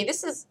listen to me.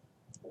 This is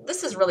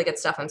really good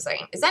stuff I'm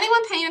saying. Is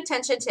anyone paying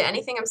attention to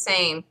anything I'm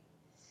saying?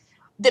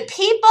 The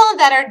people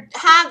that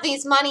have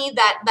these money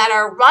that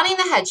are running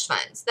the hedge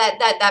funds,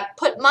 that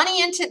put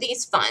money into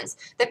these funds,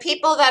 the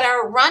people that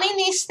are running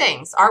these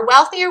things are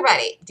wealthy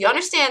already. Do you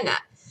understand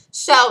that?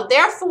 So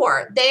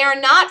therefore, they are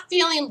not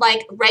feeling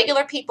like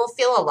regular people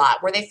feel a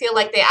lot, where they feel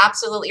like they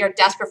absolutely are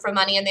desperate for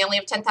money and they only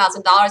have $10,000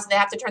 and they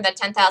have to turn that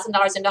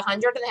 $10,000 into $100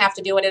 and they have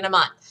to do it in a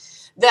month.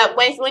 That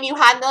when you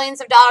have millions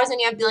of dollars and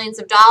you have billions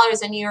of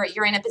dollars and you're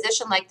in a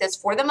position like this,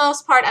 for the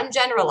most part, I'm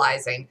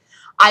generalizing.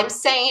 I'm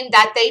saying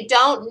that they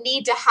don't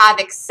need to have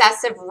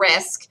excessive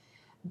risk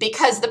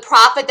because the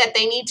profit that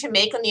they need to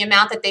make and the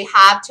amount that they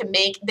have to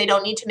make, they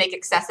don't need to make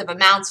excessive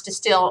amounts to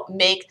still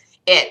make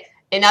it.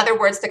 In other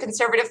words, the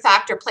conservative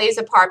factor plays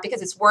a part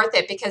because it's worth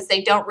it because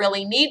they don't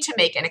really need to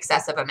make an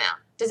excessive amount.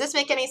 Does this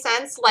make any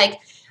sense? Like,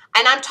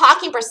 and I'm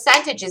talking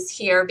percentages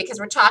here because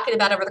we're talking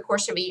about over the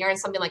course of a year and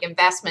something like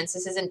investments.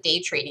 This isn't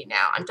day trading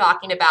now. I'm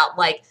talking about,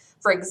 like,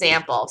 for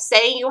example,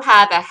 say you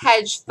have a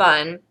hedge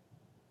fund.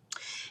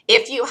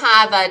 If you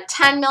have a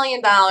 $10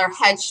 million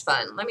hedge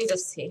fund, let me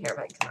just see here if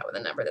I can come up with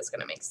a number that's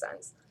going to make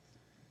sense.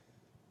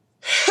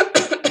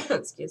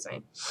 Excuse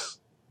me.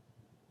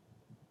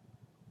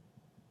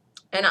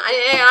 And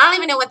I don't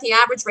even know what the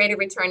average rate of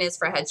return is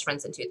for hedge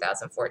funds in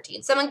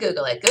 2014. Someone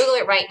Google it. Google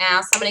it right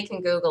now. Somebody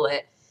can Google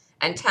it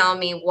and tell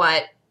me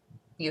what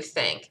you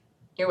think.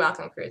 You're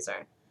welcome,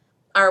 Cruiser.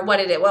 Or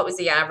what was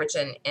the average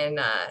in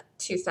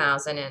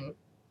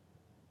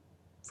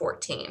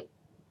 2014?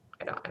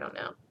 I don't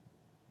know.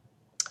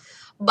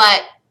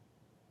 But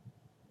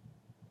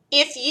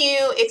if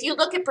you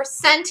look at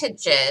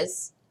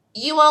percentages,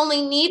 you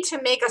only need to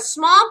make a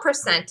small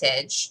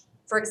percentage.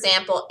 For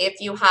example, if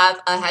you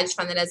have a hedge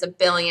fund that has $1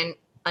 billion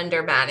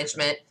under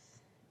management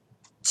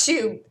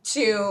to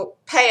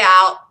pay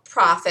out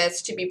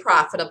profits, to be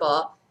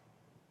profitable,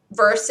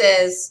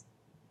 versus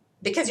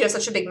because you have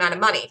such a big amount of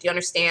money. Do you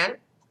understand?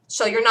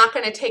 So you're not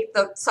going to take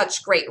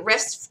such great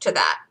risks to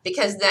that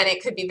because then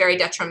it could be very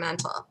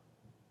detrimental.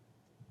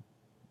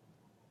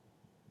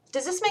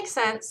 Does this make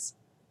sense?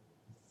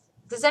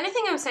 Does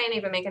anything I'm saying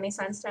even make any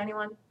sense to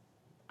anyone?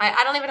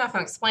 I don't even know if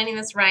I'm explaining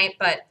this right,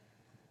 but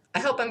I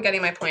hope I'm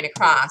getting my point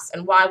across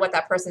and why what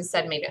that person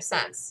said made no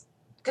sense.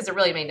 Because it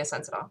really made no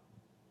sense at all.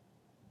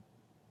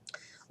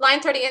 Line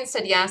 30 in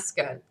said yes,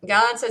 good.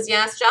 Gallant says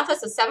yes. Jaffa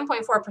says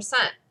 7.4%.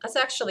 That's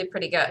actually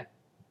pretty good.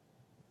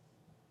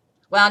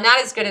 Well, not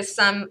as good as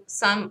some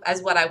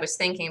as what I was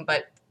thinking,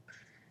 but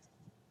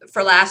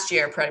for last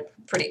year,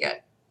 pretty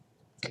good.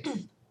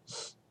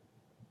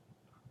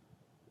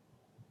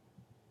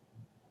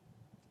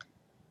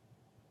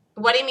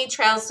 What do you mean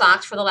trail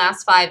stocks for the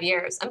last 5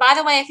 years? And by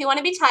the way, if you want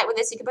to be tight with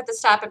this, you can put the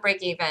stop at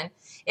break even.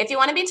 If you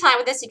want to be tight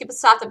with this, you can put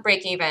stop at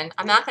break even.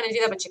 I'm not going to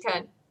do that, but you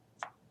could.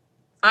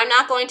 I'm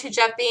not going to,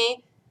 Jeff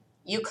B.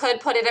 You could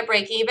put it at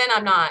break even.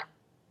 I'm not.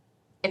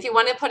 If you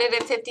want to put it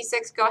at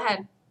 56, go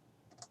ahead.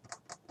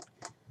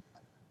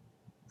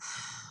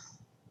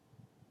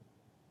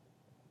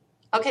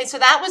 Okay, so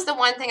that was the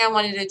one thing I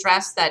wanted to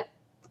address that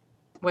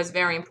was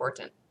very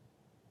important.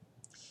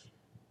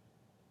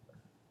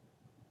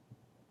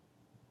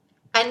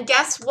 And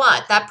guess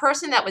what? That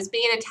person that was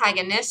being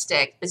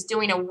antagonistic is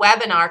doing a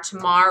webinar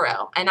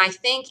tomorrow. And I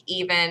think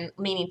even,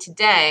 meaning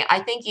today,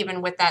 I think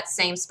even with that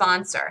same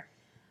sponsor,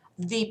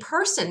 the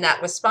person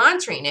that was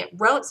sponsoring it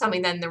wrote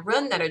something in the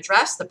room that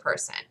addressed the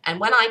person. And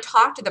when I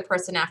talked to the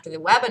person after the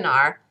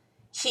webinar,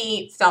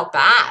 he felt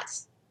bad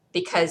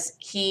because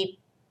he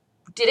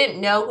didn't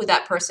know who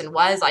that person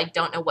was. I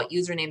don't know what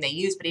username they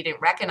used, but he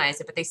didn't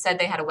recognize it. But they said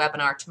they had a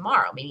webinar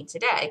tomorrow, meaning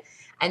today.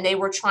 And they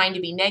were trying to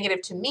be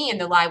negative to me in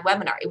the live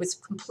webinar. It was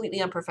completely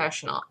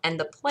unprofessional. And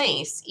the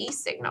place,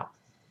 eSignal,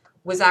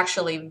 was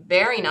actually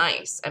very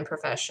nice and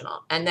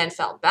professional, and then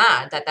felt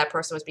bad that that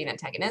person was being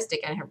antagonistic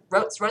and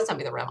wrote something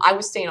in the room. I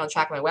was staying on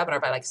track of my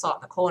webinar, but I like saw it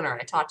in the corner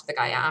and I talked to the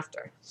guy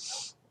after.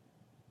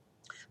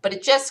 But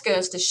it just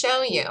goes to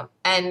show you,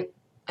 and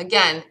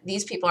again,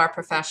 these people are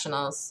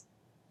professionals.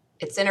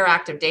 It's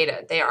interactive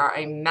data. They are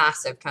a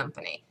massive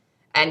company,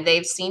 and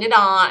they've seen it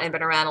all and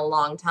been around a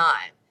long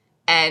time.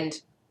 And,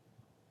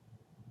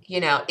 you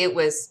know, it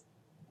was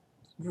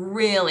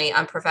really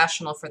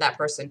unprofessional for that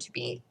person to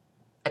be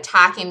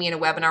attacking me in a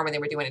webinar when they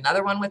were doing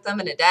another one with them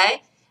in a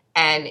day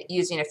and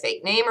using a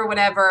fake name or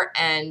whatever.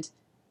 And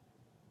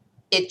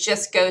it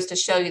just goes to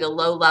show you the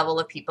low level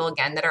of people,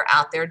 again, that are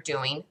out there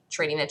doing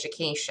trading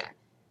education.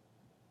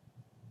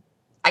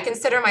 I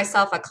consider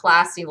myself a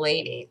classy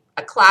lady,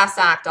 a class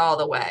act all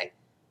the way.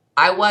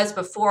 I was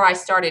before I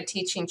started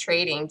teaching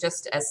trading,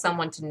 just as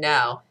someone to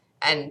know,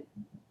 and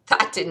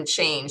that didn't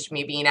change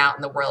me being out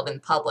in the world in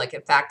public.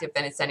 In fact, if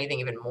it's anything,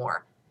 even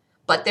more.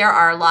 But there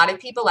are a lot of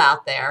people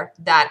out there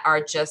that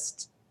are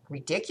just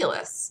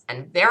ridiculous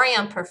and very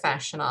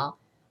unprofessional,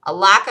 a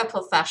lack of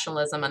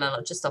professionalism,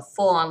 and just a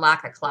full-on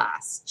lack of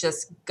class,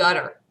 just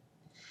gutter.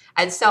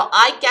 And so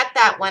I get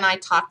that when I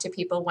talk to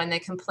people when they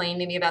complain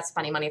to me about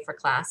spending money for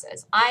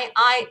classes.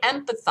 I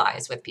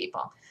empathize with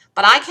people,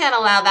 but I can't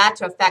allow that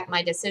to affect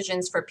my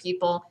decisions for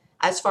people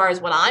as far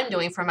as what I'm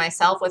doing for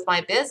myself with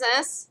my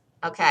business.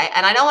 Okay,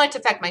 and I don't want it to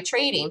affect my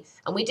trading.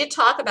 And we did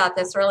talk about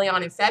this early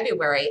on in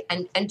February.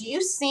 And do you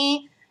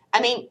see,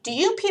 I mean, do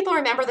you people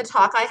remember the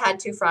talk I had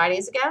 2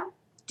 Fridays ago?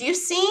 Do you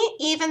see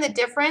even the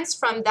difference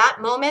from that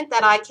moment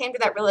that I came to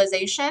that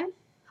realization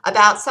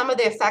about some of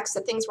the effects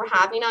that things were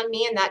having on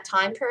me in that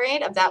time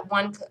period of that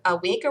a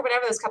week or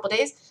whatever, those couple of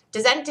days?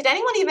 Did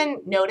anyone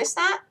even notice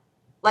that?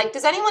 Like,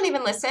 does anyone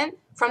even listen?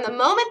 From the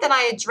moment that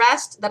I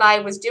addressed that I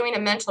was doing a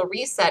mental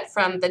reset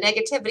from the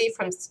negativity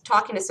from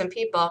talking to some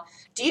people,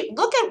 do you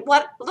look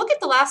at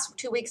the last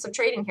 2 weeks of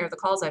trading here, the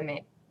calls I've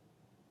made.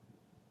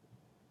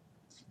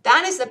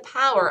 That is the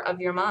power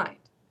of your mind.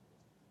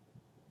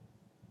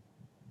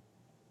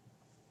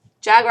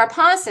 Jaguar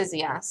Pa says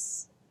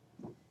yes.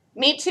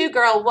 Me too,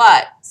 girl.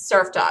 What?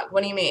 Surf dog.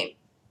 What do you mean?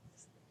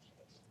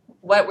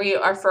 What were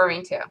you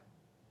referring to?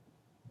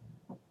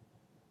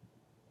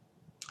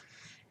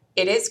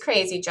 It is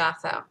crazy,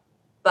 Jaffa,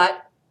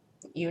 but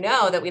you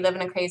know that we live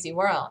in a crazy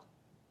world.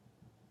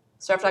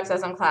 Surf dog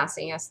says I'm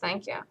classy. Yes,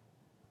 thank you.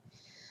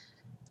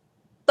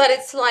 But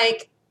it's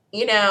like,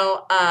 you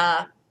know,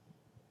 I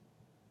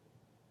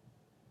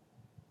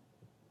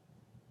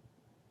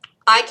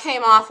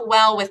came off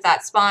well with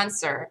that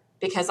sponsor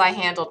because I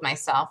handled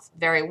myself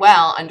very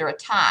well under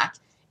attack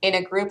in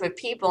a group of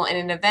people in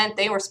an event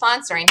they were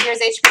sponsoring. Here's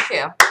HPQ.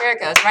 Here it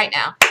goes right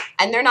now.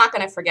 And they're not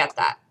going to forget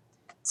that.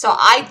 So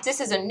this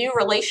is a new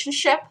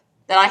relationship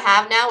that I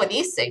have now with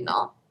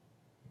eSignal.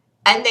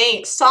 And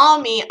they saw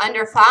me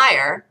under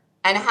fire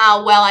and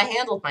how well I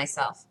handled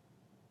myself.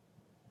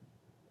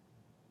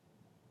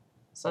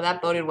 So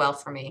that boded well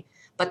for me.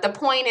 But the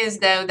point is,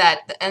 though,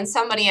 that, and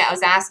somebody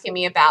was asking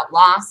me about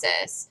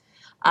losses.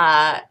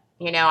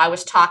 You know, I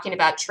was talking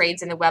about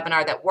trades in the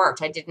webinar that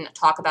worked. I didn't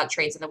talk about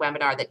trades in the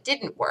webinar that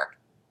didn't work.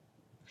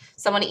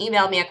 Someone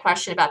emailed me a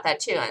question about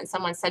that too, and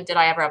someone said, did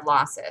I ever have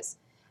losses?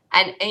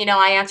 And you know,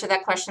 I answered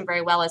that question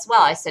very well as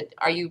well. I said,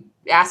 are you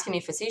asking me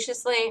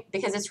facetiously?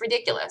 Because it's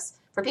ridiculous.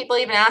 For people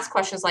to even ask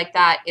questions like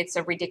that, it's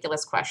a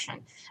ridiculous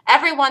question.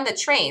 Everyone that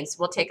trades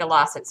will take a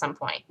loss at some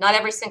point. Not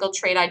every single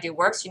trade I do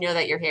works. You know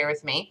that, you're here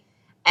with me.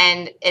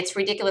 And it's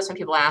ridiculous when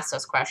people ask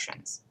those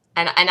questions.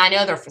 And I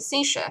know they're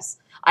facetious.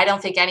 I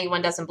don't think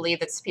anyone doesn't believe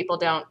that people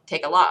don't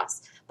take a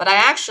loss. But I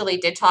actually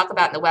did talk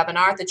about in the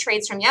webinar the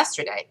trades from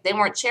yesterday. They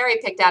weren't cherry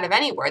picked out of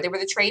anywhere. They were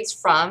the trades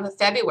from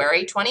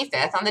February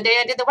 25th on the day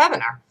I did the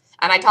webinar.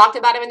 And I talked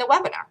about them in the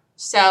webinar.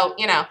 So,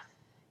 you know,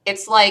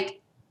 it's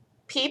like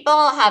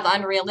people have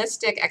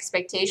unrealistic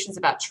expectations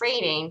about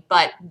trading,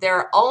 but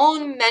their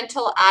own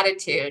mental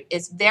attitude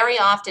is very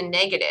often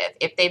negative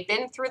if they've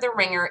been through the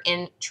ringer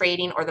in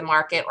trading or the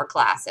market or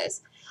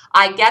classes.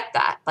 I get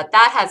that, but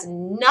that has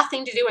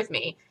nothing to do with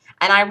me.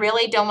 And I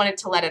really don't want it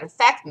to let it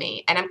affect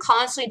me. And I'm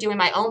constantly doing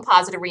my own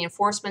positive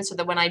reinforcement so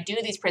that when I do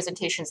these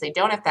presentations, they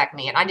don't affect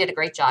me. And I did a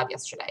great job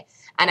yesterday.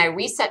 And I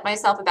reset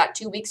myself about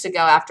 2 weeks ago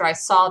after I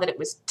saw that it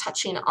was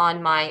touching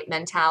on my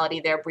mentality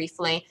there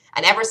briefly.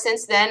 And ever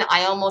since then,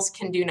 I almost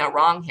can do no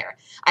wrong here.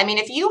 I mean,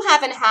 if you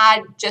haven't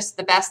had just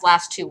the best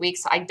last 2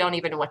 weeks, I don't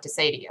even know what to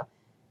say to you.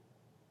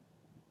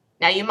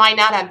 Now, you might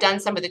not have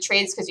done some of the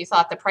trades because you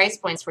thought the price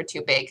points were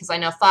too big, because I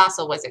know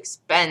Fossil was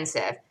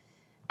expensive.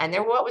 And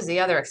what was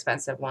the other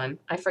expensive one?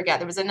 I forget.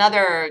 There was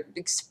another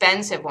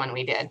expensive one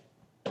we did.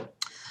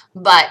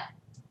 But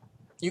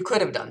you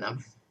could have done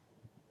them.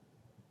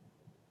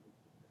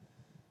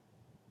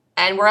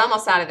 And we're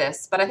almost out of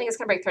this, but I think it's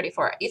going to break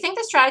 34. You think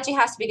the strategy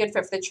has to be good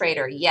for the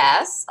trader?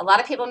 Yes. A lot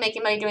of people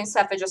making money doing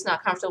stuff they're just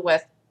not comfortable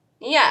with?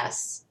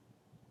 Yes.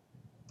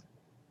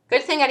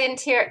 Good thing I didn't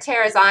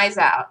tear his eyes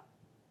out.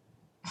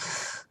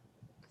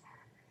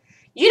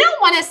 You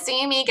don't want to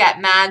see me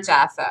get mad,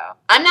 Jaffo.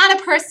 I'm not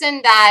a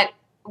person that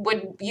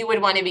you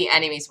would want to be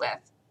enemies with.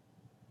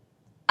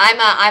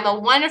 I'm a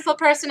wonderful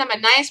person. I'm a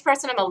nice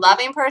person. I'm a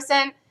loving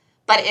person.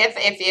 But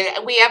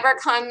if we ever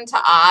come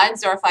to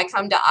odds, or if I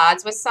come to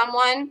odds with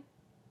someone,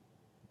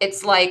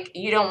 it's like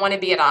you don't want to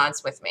be at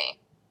odds with me.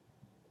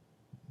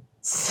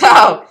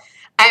 So,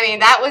 I mean,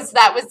 that was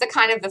the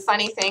kind of the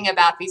funny thing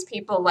about these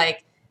people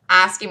like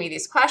asking me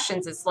these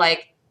questions. It's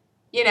like,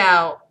 you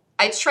know,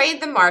 I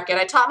trade the market.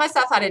 I taught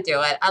myself how to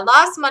do it. I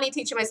lost money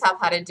teaching myself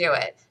how to do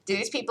it. Do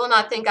these people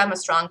not think I'm a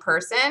strong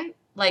person?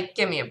 Like,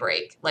 give me a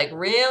break. Like,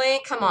 really?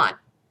 Come on.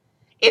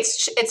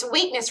 It's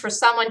weakness for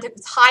someone to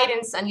hide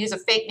and use a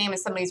fake name in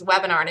somebody's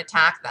webinar and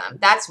attack them.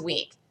 That's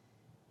weak.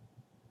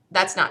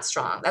 That's not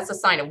strong. That's a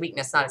sign of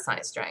weakness, not a sign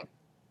of strength.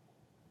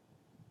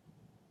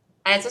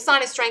 And it's a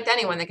sign of strength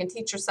anyone that can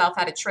teach yourself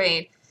how to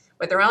trade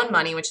with their own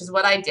money, which is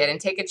what I did, and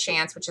take a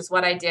chance, which is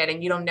what I did,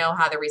 and you don't know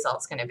how the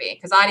result's going to be,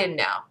 because I didn't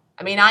know.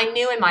 I mean, I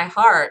knew in my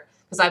heart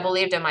because I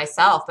believed in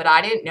myself, but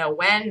I didn't know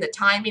when, the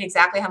timing,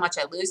 exactly how much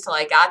I'd lose till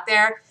I got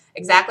there,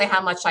 exactly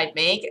how much I'd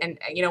make. And,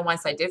 you know,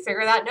 once I did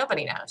figure that,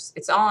 nobody knows.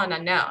 It's all an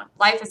unknown.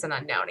 Life is an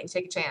unknown, and you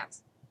take a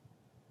chance.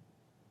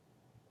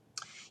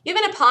 You've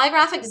been a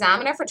polygraph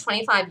examiner for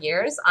 25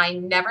 years. I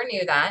never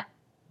knew that.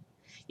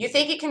 You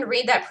think you can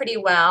read that pretty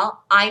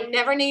well. I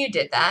never knew you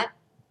did that.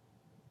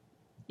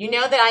 You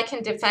know that I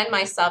can defend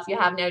myself. You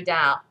have no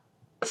doubt.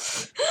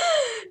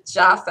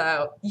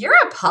 Jaffo, you're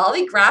a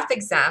polygraph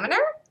examiner?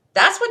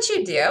 That's what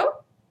you do?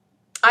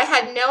 I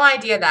had no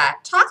idea that.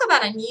 Talk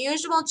about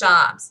unusual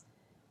jobs.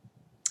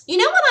 You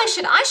know what I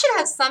should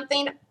have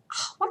something.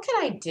 What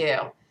can I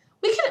do?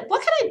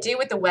 What can I do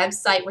with the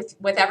website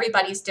with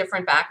everybody's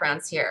different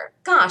backgrounds here?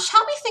 Gosh,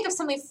 help me think of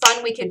something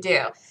fun we could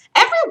do.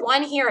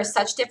 Everyone here has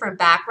such different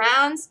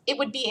backgrounds. It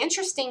would be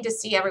interesting to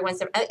see everyone's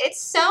different. It's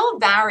so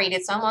varied.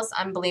 It's almost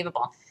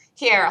unbelievable.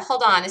 Here,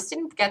 hold on. This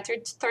didn't get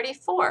through to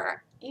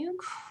 34.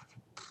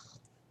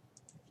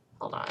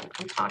 Hold on.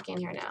 I'm talking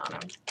here now.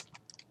 And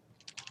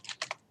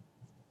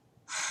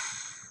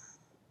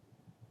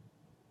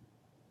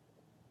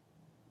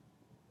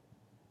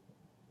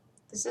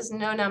this is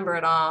no number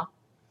at all.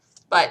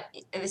 But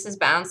this is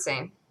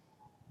bouncing,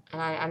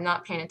 and I'm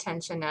not paying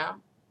attention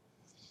now.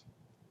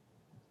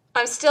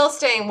 I'm still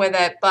staying with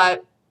it,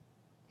 but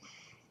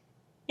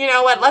you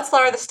know what? Let's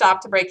lower the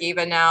stop to break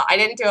even now. I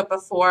didn't do it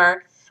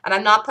before, and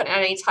I'm not putting it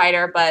any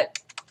tighter, but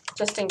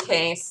just in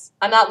case.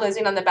 I'm not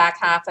losing on the back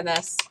half of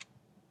this.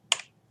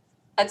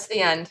 That's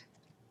the end.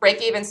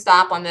 Break even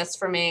stop on this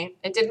for me.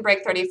 It didn't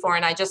break 34,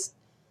 and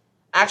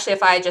actually,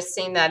 if I had just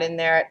seen that in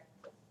there at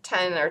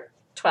 10 or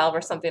 12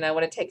 or something, I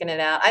would have taken it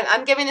out.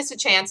 I'm giving this a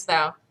chance,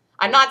 though.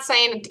 I'm not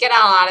saying to get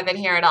all out of it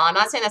here at all. I'm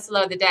not saying that's the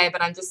low of the day,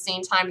 but I'm just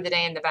seeing time of the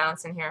day and the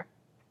bounce in here.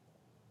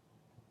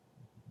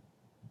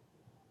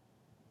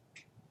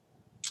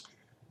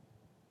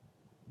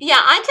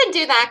 Yeah, I could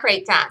do that,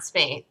 Great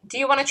Gatsby. Do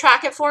you want to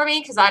track it for me?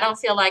 Because I don't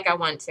feel like I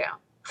want to.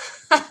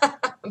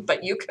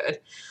 But you could.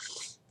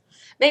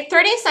 Make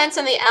 30 cents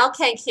in the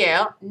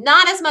LKQ.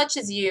 Not as much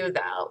as you,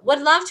 though.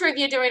 Would love to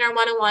review during our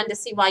one-on-one to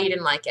see why you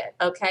didn't like it.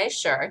 Okay,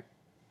 sure.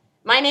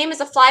 My name is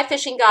a fly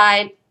fishing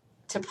guide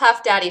to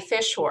Puff Daddy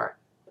Fish Whore.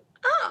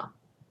 Oh.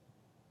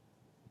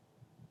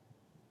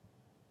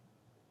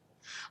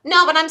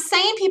 No, but I'm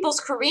saying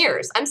people's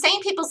careers. I'm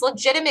saying people's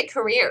legitimate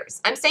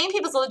careers. I'm saying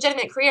people's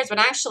legitimate careers, but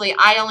actually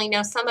I only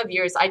know some of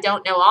yours. I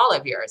don't know all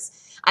of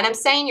yours. And I'm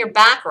saying your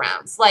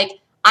backgrounds. Like,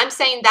 I'm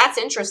saying that's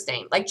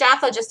interesting. Like,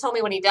 Jaffa just told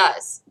me what he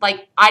does.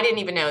 Like, I didn't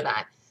even know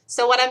that.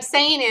 So what I'm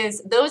saying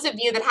is, those of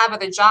you that have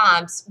other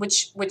jobs,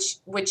 which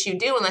you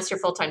do unless you're a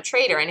full-time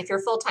trader, and if you're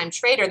a full-time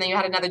trader, then you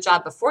had another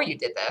job before you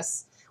did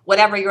this,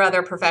 whatever your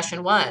other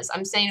profession was.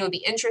 I'm saying it would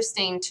be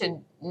interesting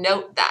to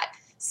note that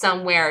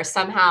somewhere,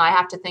 somehow. I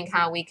have to think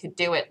how we could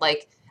do it,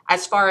 like,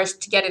 as far as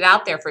to get it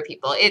out there for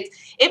people.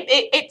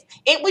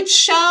 It would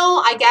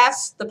show, I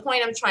guess, the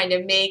point I'm trying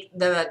to make,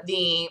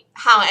 the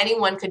how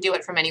anyone could do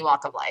it from any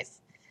walk of life.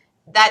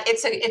 That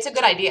it's a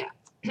good idea.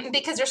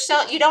 Because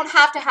you don't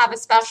have to have a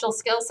special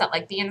skill set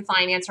like be in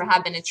finance or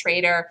have been a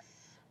trader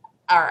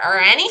or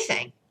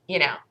anything, you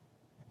know.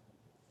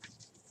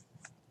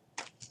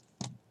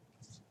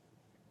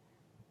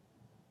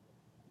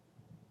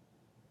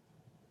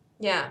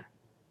 Yeah.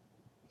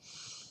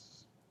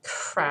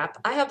 Crap.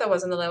 I hope that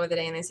wasn't the low of the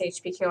day in this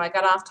HPQ. I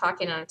got off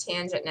talking on a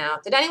tangent now.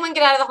 Did anyone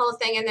get out of the whole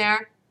thing in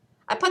there?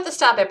 I put the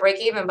stop at break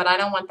even, but I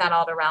don't want that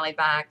all to rally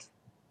back.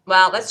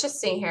 Well, let's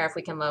just see here if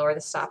we can lower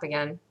the stop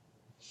again.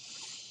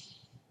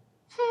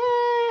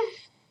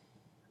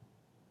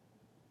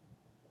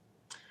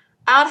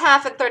 Out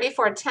half at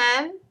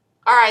 34.10.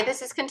 All right,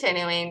 this is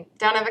continuing.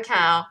 Don't have a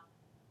cow.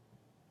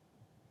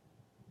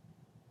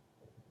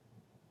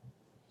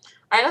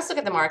 All right, let's look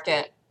at the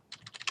market.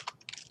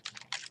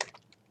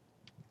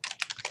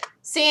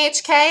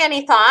 CHK,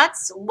 any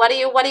thoughts? What do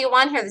you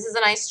want here? This is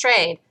a nice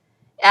trade.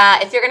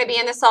 If you're going to be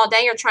in this all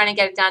day, you're trying to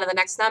get it down to the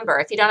next number.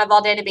 If you don't have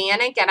all day to be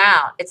in it, get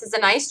out. This is a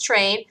nice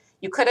trade.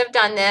 You could have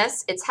done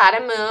this. It's had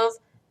a move.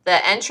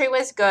 The entry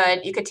was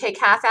good. You could take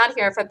half out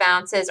here if it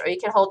bounces, or you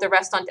could hold the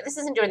rest on. This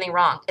isn't doing anything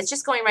wrong. It's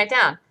just going right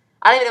down.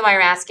 I don't even know why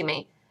you're asking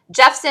me.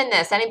 Jeff's in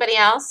this. Anybody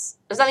else?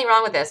 There's nothing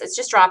wrong with this. It's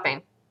just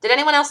dropping. Did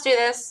anyone else do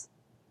this?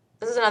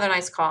 This is another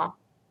nice call.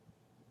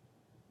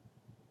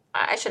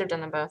 I should have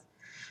done them both.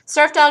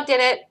 Surf Dog did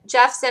it.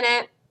 Jeff's in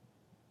it.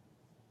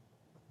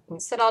 You can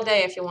sit all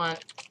day if you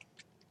want.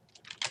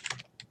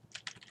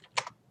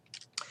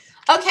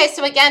 Okay,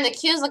 so again, the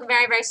Qs look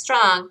very, very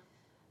strong.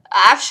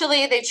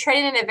 Actually, they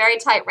traded in a very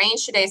tight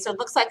range today, so it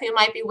looks like we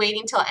might be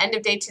waiting till end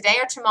of day today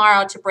or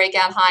tomorrow to break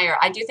out higher.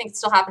 I do think it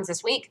still happens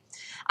this week,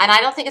 and I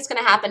don't think it's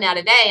going to happen now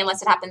today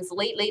unless it happens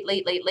late in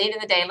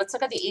the day. Let's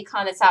look at the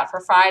econ that's out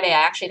for Friday.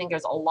 I actually think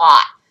there's a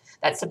lot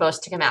that's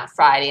supposed to come out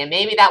Friday, and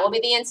maybe that will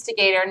be the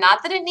instigator,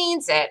 not that it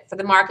needs it, for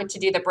the market to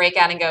do the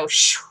breakout and go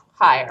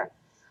higher.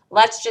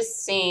 Let's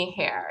just see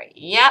here.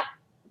 Yep,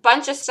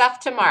 bunch of stuff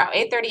tomorrow,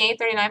 8:30,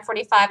 8:30,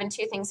 9:45, and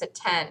two things at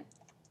 10.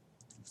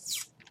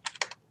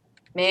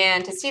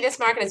 Man, to see this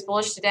market is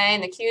bullish today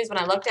in the Qs when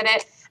I looked at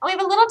it, and we have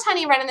a little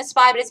tiny red in the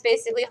SPY, but it's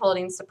basically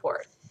holding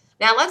support.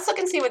 Now let's look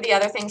and see what the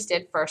other things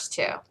did first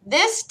too.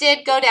 This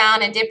did go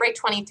down and did break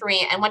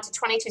 23 and went to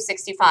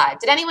 22.65.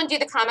 Did anyone do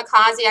the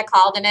kamikaze I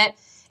called in it?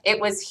 It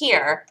was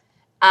here.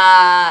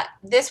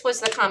 This was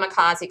the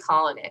kamikaze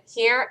call in it.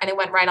 Here, and it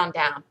went right on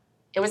down.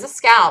 It was a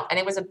scalp, and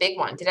it was a big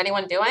one. Did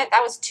anyone do it?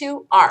 That was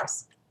 2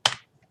 Rs.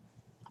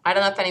 I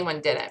don't know if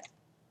anyone did it.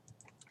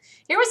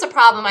 Here was the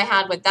problem I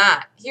had with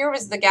that. Here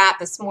was the gap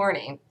this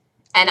morning,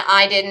 and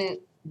I didn't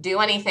do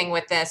anything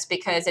with this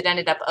because it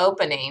ended up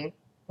opening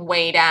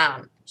way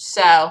down.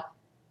 So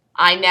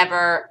I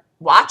never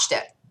watched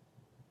it.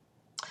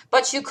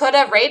 But you could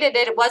have rated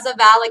it. It was a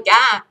valid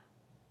gap.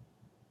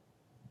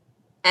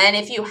 And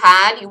if you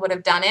had, you would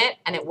have done it,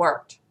 and it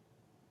worked.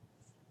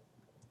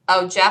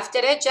 Oh, Jeff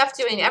did it? Jeff's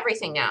doing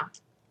everything now.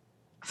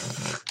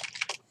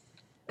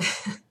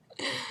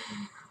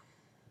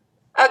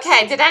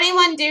 Okay, did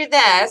anyone do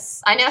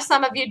this? I know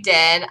some of you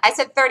did. I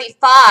said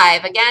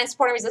 35. Again,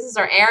 support and resistance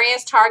are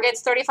areas,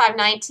 targets,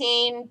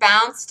 35.19,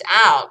 bounced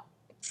out.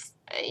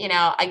 You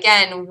know,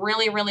 again,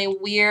 really, really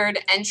weird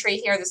entry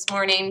here this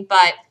morning,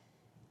 but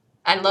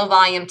and low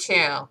volume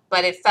too.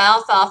 But it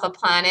fell off a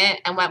planet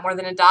and went more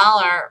than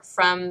 $1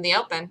 from the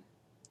open.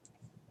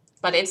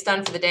 But it's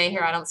done for the day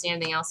here. I don't see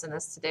anything else in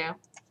this to do.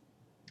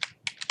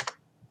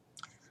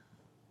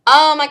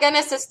 Oh my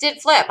goodness, this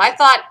did flip. I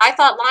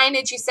thought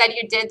Lineage, you said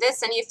you did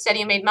this and you said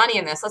you made money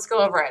in this. Let's go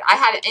over it. I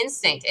had an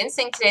instinct.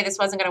 Instinct today this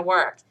wasn't going to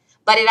work.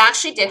 But it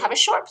actually did have a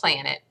short play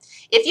in it.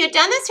 If you had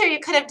done this here, you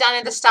could have done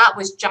it. The stop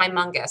was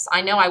gymongous.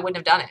 I know I wouldn't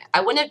have done it.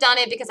 I wouldn't have done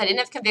it because I didn't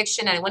have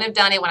conviction, and I wouldn't have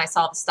done it when I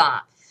saw the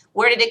stop.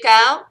 Where did it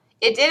go?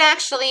 It did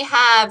actually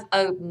have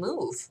a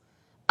move.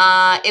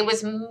 It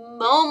was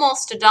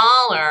almost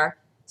 $1.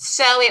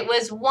 So it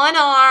was 1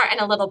 R and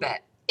a little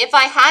bit. If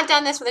I had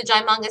done this with a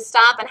gymongous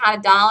stop and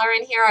had $1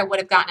 in here, I would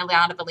have gotten it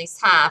out of at least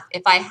half.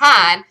 If I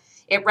had,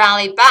 it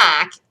rallied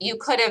back, you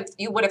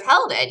would have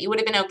held it. You would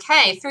have been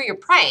okay through your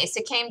price.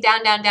 It came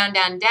down, down, down,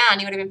 down, down.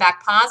 You would have been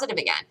back positive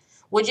again.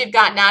 Would you have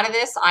gotten out of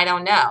this? I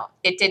don't know.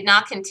 It did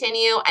not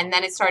continue, and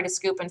then it started to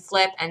scoop and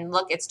flip, and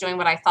look, it's doing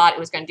what I thought it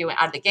was going to do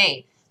out of the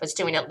gate, but it's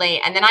doing it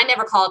late. And then I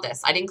never called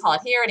this. I didn't call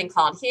it here. I didn't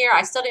call it here.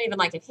 I still didn't even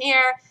like it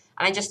here,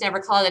 and I just never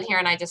called it here,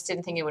 and I just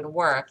didn't think it would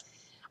work.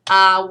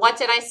 What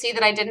did I see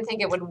that I didn't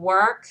think it would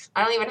work?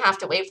 I don't even have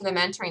to wait for the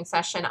mentoring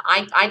session.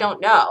 I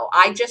don't know.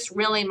 I just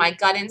really, my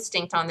gut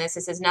instinct on this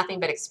is nothing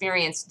but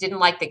experience. Didn't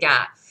like the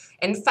gap.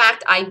 In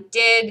fact, I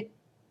did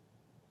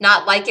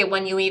not like it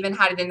when you even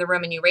had it in the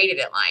room and you rated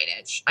it,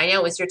 Lineage. I know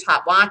it was your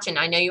top watch, and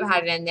I know you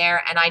had it in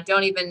there, and I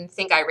don't even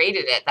think I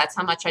rated it. That's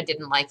how much I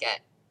didn't like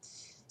it.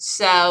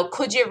 So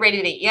could you have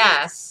rated it?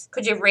 Yes.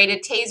 Could you have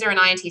rated Taser and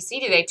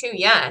INTC today too?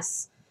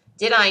 Yes.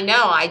 Did I?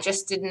 No. I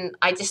just didn't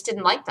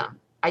like them.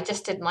 I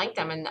just didn't like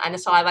them. And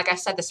so like I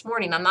said this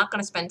morning, I'm not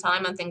going to spend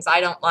time on things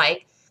I don't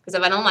like, because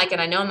if I don't like it,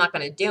 I know I'm not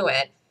going to do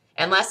it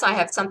unless I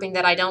have something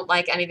that I don't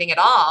like anything at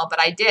all. But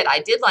I did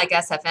like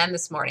SFM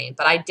this morning,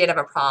 but I did have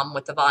a problem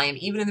with the volume,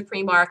 even in the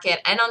pre-market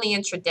and on the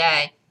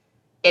intraday.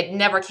 It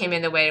never came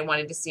in the way I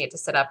wanted to see it to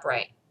sit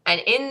upright. And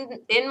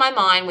in my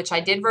mind, which I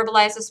did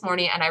verbalize this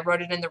morning and I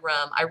wrote it in the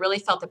room, I really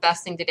felt the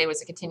best thing today was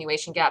the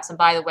continuation gaps. And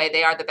by the way,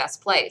 they are the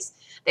best place.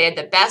 They had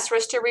the best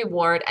risk to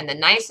reward and the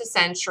nicest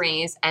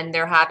entries, and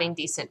they're having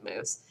decent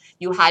moves.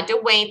 You had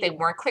to wait. They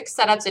weren't quick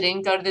setups. They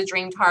didn't go to the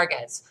dream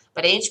targets.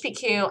 But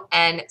HPQ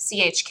and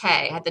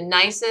CHK had the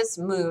nicest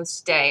moves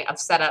today of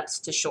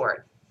setups to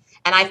short.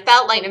 And I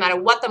felt like no matter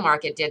what the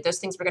market did, those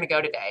things were going to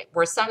go today,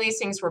 where some of these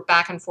things were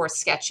back and forth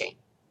sketchy.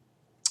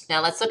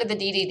 Now let's look at the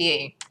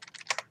DDD.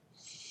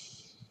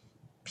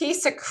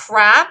 Piece of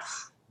crap.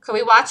 Could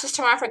we watch this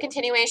tomorrow for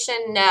continuation?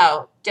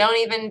 No, don't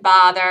even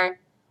bother.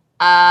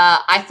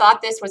 I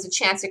thought this was a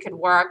chance it could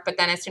work, but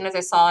then as soon as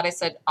I saw it, I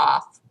said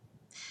off.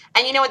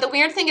 And you know what the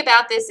weird thing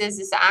about this is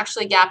it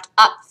actually gapped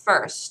up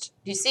first.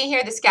 You see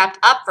here, this gapped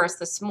up first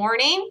this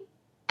morning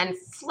and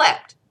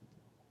flipped.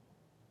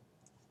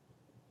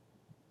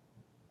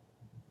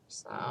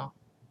 So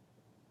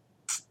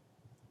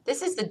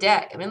this is the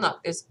day. I mean,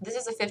 look, this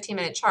is a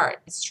 15-minute chart.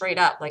 It's straight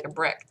up like a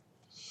brick.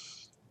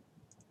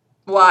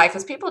 Why?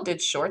 Because people did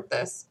short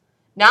this.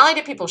 Not only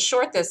did people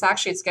short this,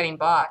 actually it's getting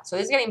bought. So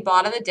this is getting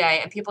bought on the day,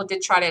 and people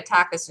did try to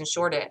attack this and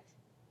short it.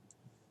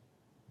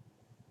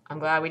 I'm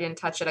glad we didn't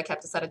touch it. I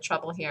kept us out of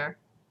trouble here.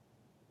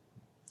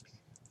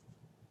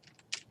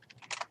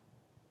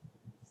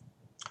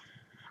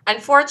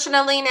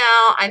 Unfortunately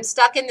now, I'm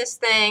stuck in this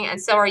thing,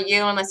 and so are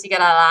you unless you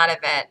get a lot of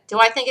it. Do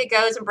I think it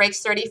goes and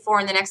breaks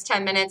 34 in the next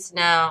 10 minutes?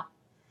 No.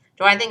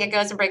 Do I think it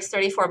goes and breaks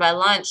 34 by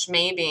lunch?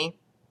 Maybe.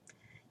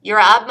 You're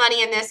up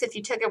money in this. If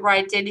you took it where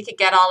I did, you could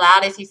get all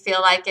out if you feel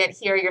like it.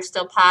 Here, you're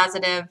still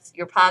positive.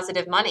 You're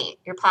positive money.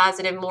 You're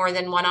positive more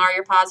than 1 hour.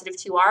 You're positive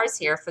 2 hours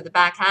here for the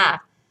back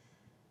half.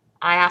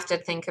 I have to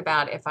think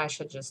about if I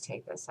should just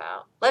take this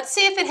out. Let's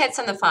see if it hits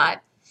on the 5.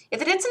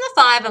 If it hits on the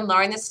 5, I'm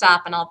lowering the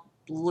stop, and I'll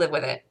live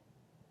with it.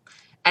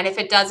 And if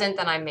it doesn't,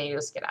 then I may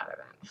just get out of it.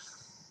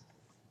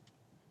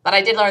 But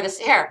I did lower this.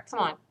 Here, come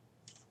on.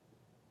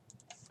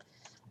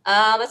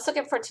 Let's look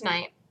at for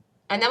tonight.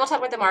 And then we'll talk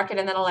about the market,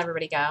 and then I'll let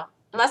everybody go.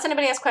 Unless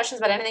anybody has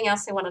questions about anything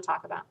else they want to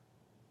talk about.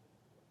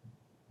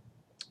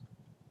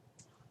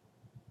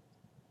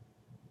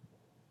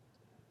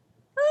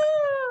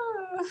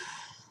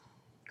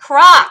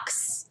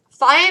 Crocs.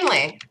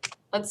 Finally.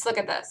 Let's look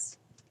at this.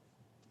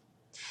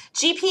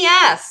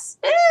 GPS.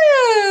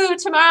 Ooh,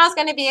 tomorrow's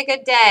going to be a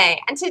good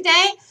day. And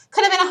today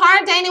could have been a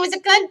hard day, and it was a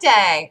good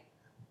day.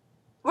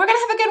 We're going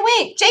to have a good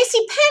week.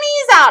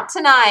 JCPenney's out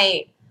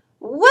tonight.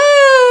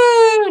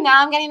 Woo!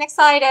 Now I'm getting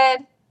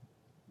excited.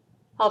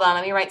 Hold on,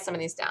 let me write some of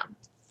these down.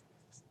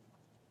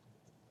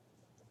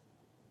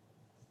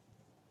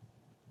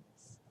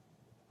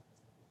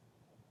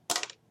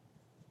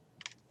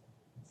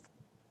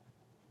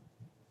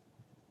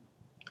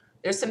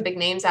 There's some big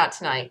names out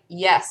tonight.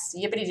 Yes,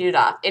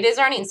 yippity-doo-dah. It is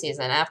earnings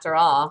season, after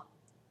all.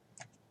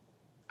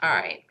 All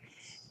right.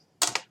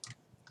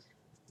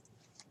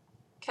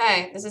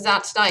 Okay, this is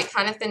out tonight.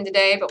 Kind of thin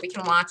today, but we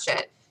can watch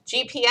it.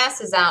 GPS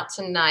is out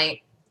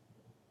tonight.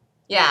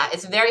 Yeah,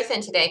 it's very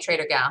thin today,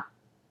 Trader Gal.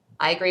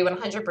 I agree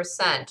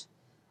 100%.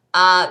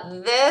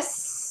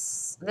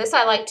 This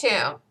I like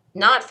too.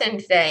 Not thin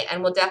today,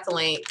 and will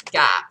definitely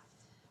gap.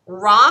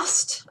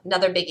 Rost,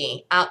 another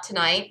biggie, out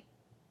tonight.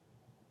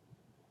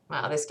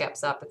 Wow, this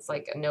gaps up. It's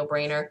like a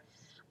no-brainer.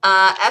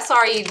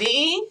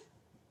 SREV,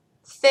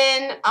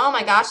 thin. Oh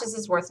my gosh, this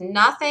is worth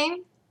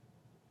nothing,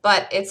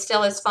 but it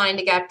still is fine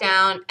to gap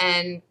down,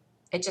 and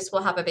it just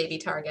will have a baby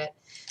target.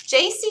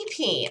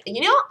 JCP,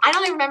 you know, I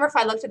don't even remember if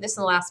I looked at this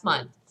in the last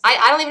month.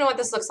 I don't even know what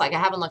this looks like. I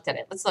haven't looked at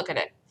it. Let's look at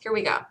it. Here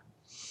we go.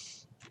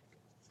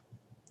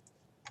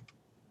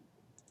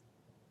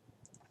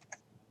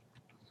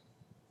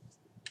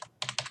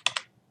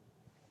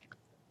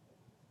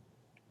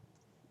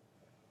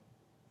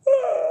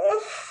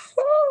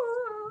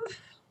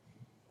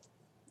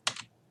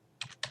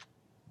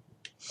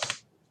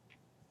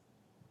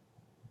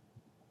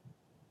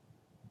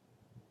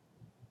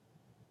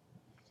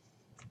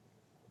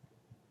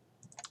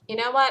 You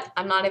know what?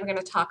 I'm not even going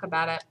to talk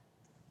about it.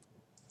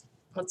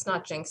 Let's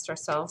not jinx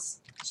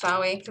ourselves,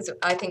 shall we? Because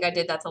I think I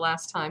did that the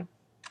last time.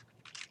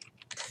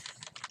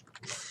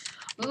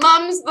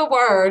 Mum's the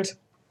word.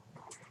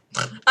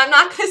 I'm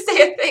not going to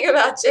say a thing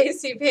about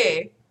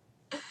JCP,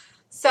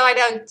 so I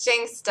don't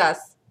jinx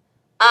us.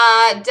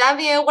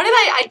 W, what did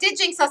I did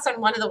jinx us on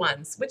one of the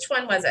ones. Which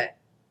one was it?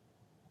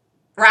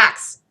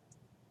 Rax.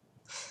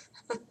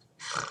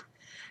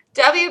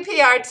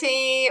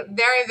 WPRT,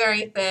 very,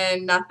 very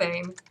thin,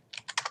 nothing.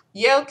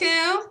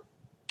 Yoku.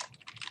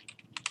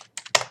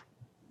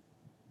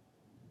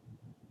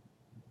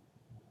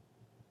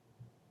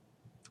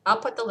 I'll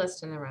put the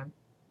list in the room.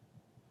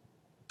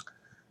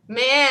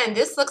 Man,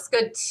 this looks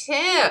good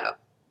too.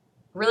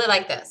 Really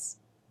like this.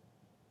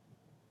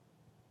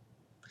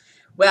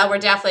 Well, we're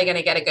definitely going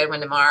to get a good one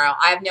tomorrow.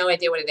 I have no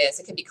idea what it is.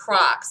 It could be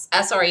Crocs,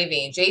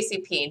 SREV,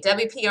 JCP,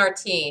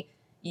 WPRT,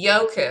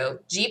 Yoku,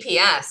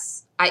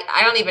 GPS.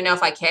 I don't even know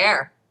if I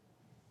care.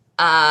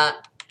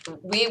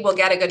 We will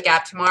get a good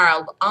gap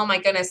tomorrow. Oh my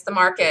goodness, the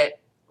market.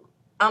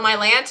 Oh my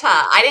Lanta.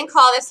 I didn't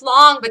call this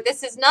long, but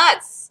this is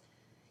nuts.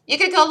 You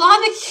could go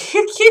long the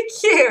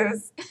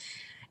QQQs.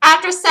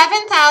 After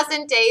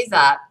 7,000 days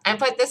up, and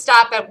put the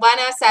stop at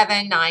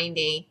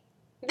 107.90.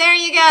 There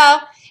you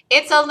go.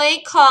 It's a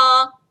late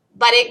call,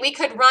 but we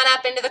could run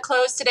up into the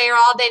close today or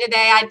all day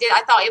today. I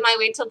thought you might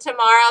wait till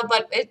tomorrow,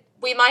 but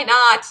we might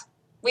not.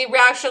 We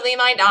actually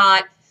might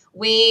not.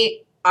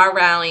 We are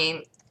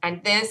rallying,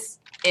 and this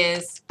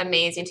is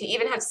amazing to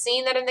even have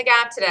seen that in the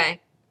gap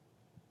today.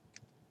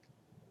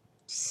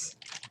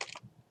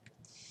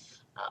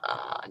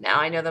 Now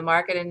I know the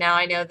market, and now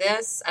I know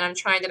this, and I'm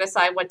trying to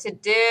decide what to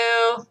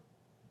do.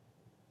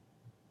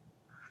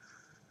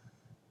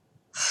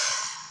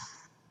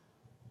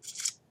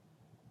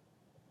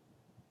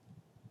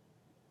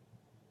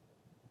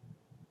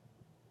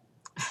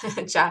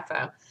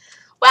 Jaffo.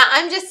 Well,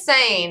 I'm just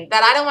saying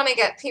that I don't want to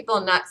get people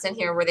nuts in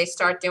here where they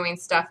start doing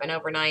stuff in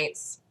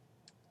overnights.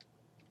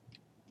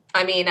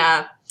 I mean,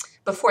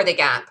 before the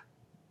gap.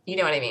 You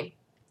know what I mean.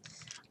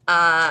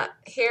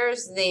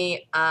 Here's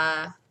the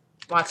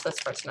watch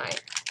list for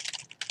tonight.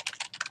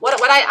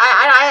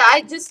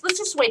 Let's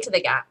just wait till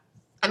the gap.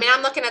 I mean,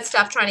 I'm looking at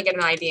stuff trying to get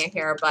an idea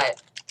here,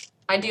 but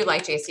I do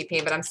like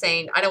JCP, but I'm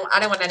saying I don't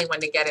want anyone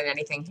to get in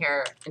anything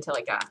here until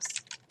it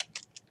gaps.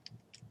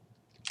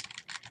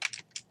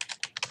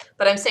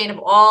 but I'm saying of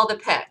all the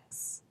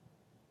picks.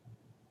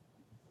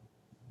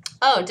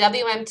 Oh,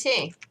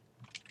 WMT.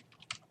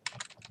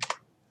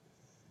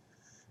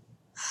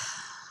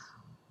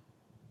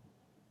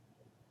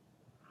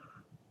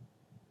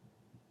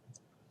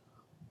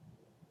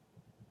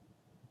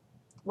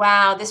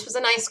 Wow, this was a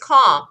nice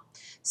call.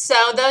 So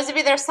those of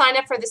you that are signed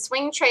up for the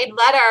swing trade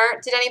letter,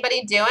 did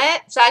anybody do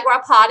it?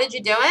 Jaguar Paw, did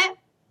you do it?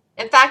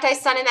 In fact, I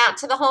sent it out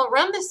to the whole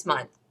room this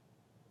month.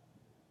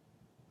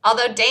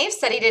 Although Dave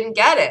said he didn't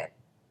get it.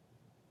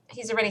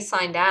 He's already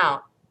signed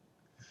out.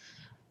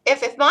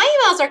 If my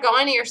emails are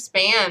going to your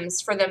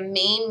spams for the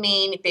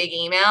main big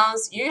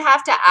emails, you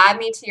have to add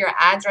me to your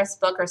address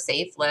book or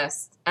safe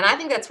list. And I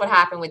think that's what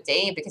happened with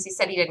Dave because he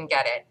said he didn't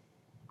get it.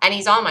 And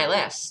he's on my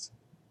list.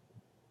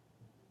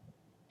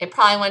 It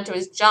probably went to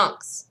his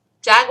junks.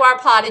 Jaguar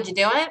Paw, did you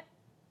do it?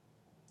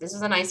 This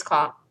was a nice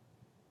call.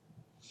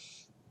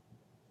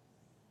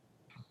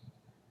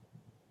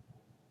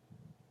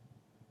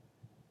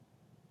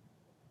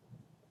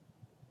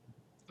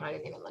 I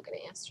didn't even look at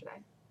it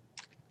yesterday.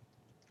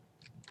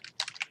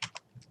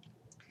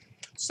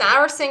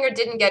 Shower Singer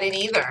didn't get it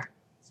either.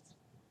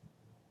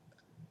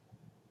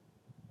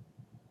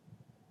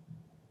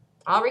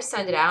 I'll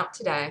resend it out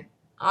today.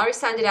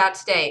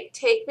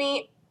 Take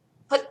me,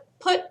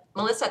 put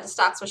Melissa at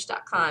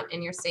thestockswoosh.com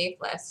in your safe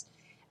list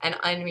and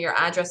on your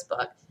address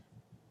book.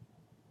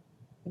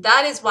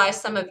 That is why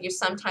some of you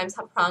sometimes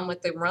have a problem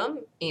with the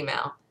room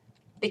email,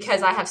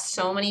 because I have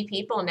so many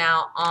people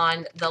now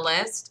on the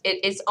list.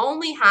 It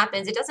only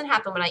happens, it doesn't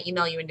happen when I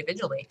email you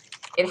individually.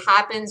 It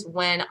happens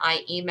when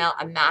I email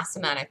a mass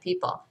amount of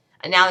people.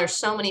 And now there's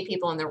so many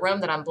people in the room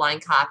that I'm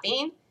blind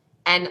copying.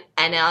 And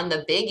on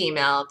the big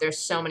email, there's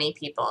so many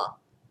people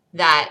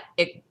that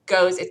it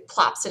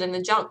plops it in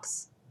the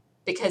junks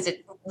because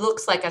it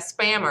looks like a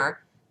spammer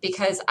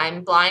because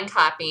I'm blind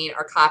copying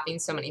or copying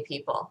so many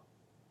people.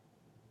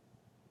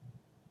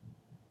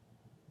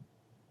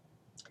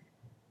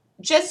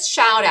 Just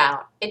shout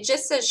out. It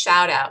just says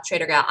shout out,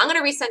 Trader Gal. I'm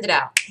going to resend it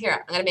out. Here,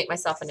 I'm going to make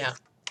myself a note.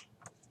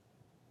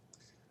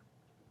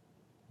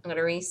 I'm going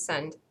to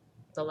resend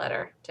the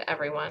letter to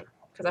everyone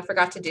because I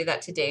forgot to do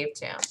that to Dave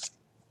too.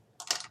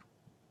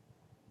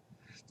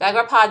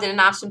 Jaguar Pod did an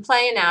option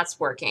play and now it's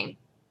working.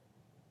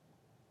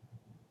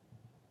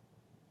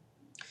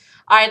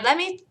 All right, let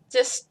me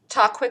just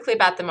talk quickly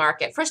about the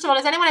market. First of all,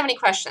 does anyone have any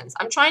questions?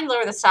 I'm trying to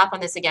lower the stop on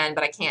this again,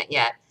 but I can't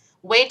yet.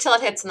 Wait till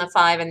it hits in the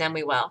 5 and then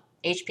we will.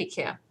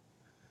 HPQ.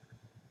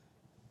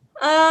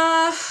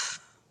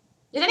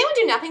 Did anyone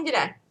do nothing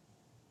today?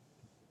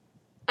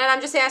 And I'm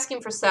just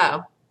asking for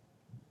so.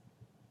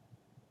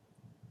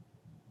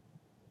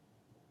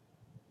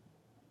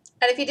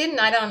 And if you didn't,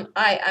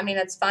 I mean,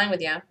 that's fine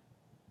with you.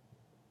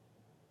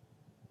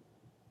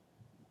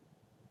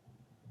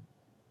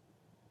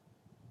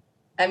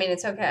 I mean,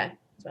 it's okay.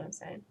 That's what I'm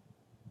saying.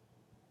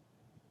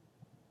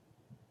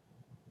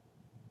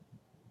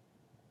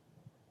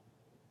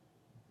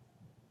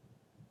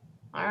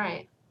 All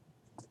right.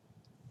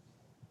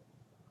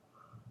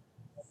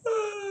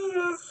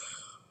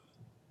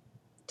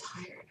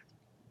 Tired.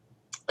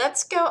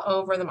 Let's go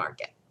over the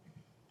market.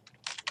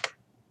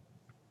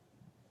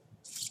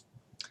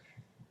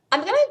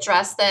 I'm going to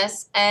address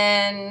this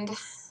and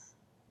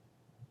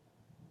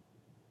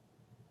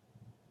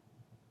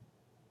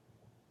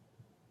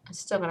I'm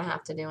still going to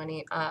have to do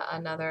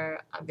another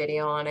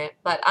video on it,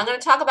 but I'm going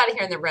to talk about it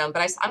here in the room,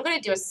 but I'm going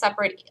to do a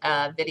separate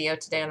video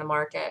today on the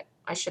market.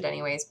 I should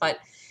anyways, but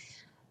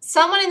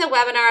someone in the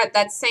webinar,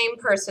 that same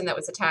person that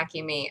was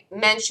attacking me,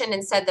 mentioned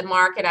and said the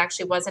market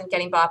actually wasn't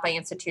getting bought by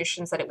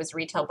institutions, that it was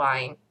retail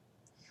buying.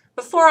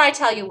 Before I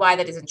tell you why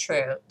that isn't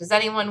true, does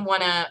anyone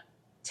want to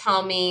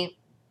tell me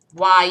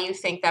why you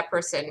think that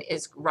person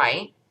is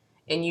right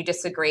and you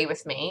disagree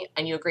with me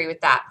and you agree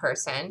with that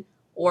person,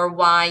 or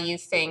why you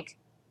think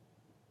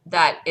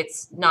that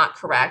it's not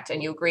correct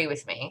and you agree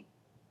with me?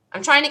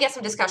 I'm trying to get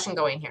some discussion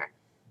going here.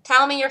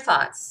 Tell me your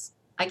thoughts.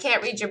 I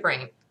can't read your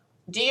brain.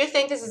 Do you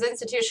think this is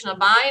institutional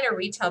buying or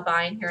retail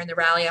buying here in the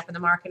rally up in the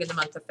market in the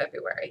month of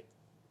February?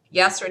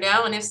 Yes or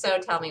no? And if so,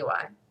 tell me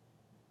why.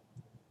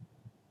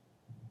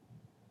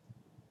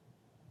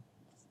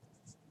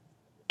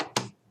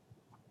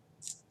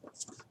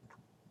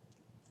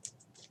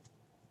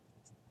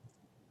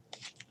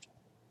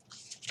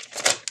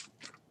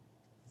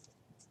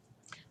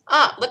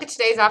 Ah, look at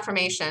today's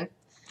affirmation.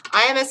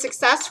 I am as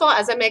successful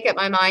as I make up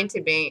my mind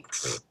to be.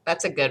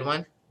 That's a good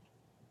one.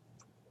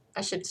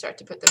 I should start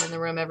to put them in the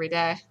room every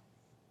day.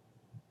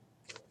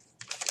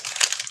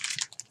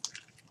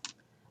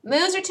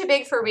 Moves are too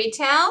big for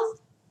retail.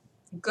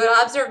 Good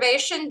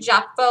observation,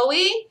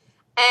 Jafoe.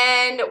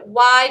 And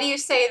why do you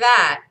say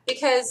that?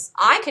 Because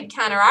I could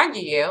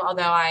counter-argue you,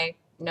 although I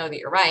know that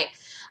you're right,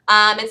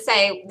 and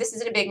say, this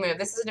isn't a big move,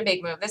 this isn't a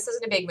big move, this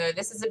isn't a big move,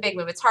 this is a big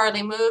move, it's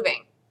hardly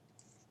moving.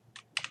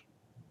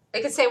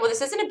 They could say, well,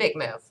 this isn't a big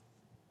move.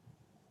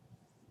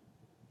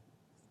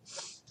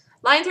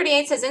 Line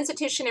 38 says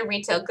institution and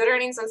retail, good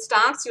earnings on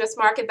stocks, U.S.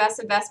 market,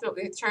 best investment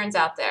returns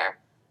out there.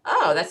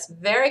 Oh, that's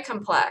very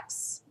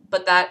complex,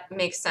 but that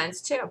makes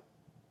sense too.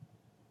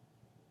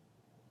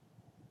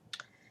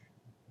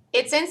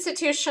 It's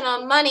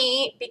institutional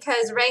money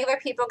because regular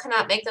people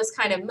cannot make those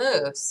kind of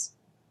moves.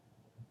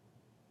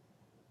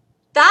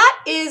 That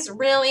is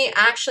really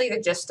actually the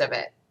gist of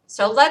it.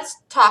 So let's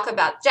talk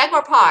about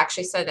Jaguar Paw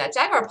actually said that.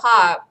 Jaguar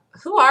Paw,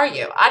 who are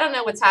you? I don't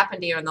know what's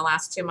happened to you in the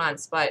last 2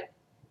 months, but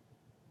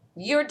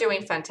you're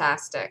doing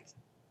fantastic.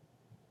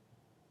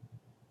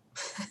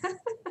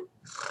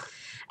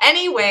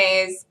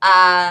 Anyways,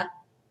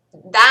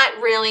 that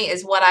really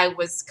is what I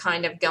was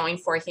kind of going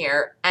for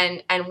here.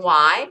 And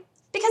why?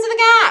 Because of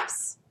the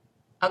gaps.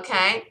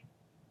 Okay?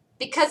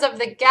 Because of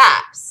the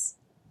gaps.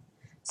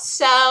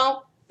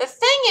 So the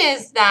thing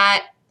is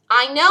that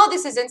I know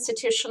this is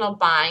institutional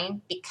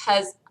buying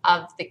because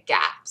of the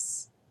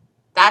gaps.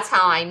 That's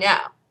how I know.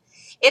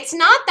 It's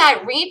not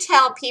that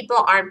retail people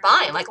aren't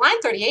buying. Like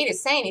line 38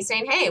 is saying, he's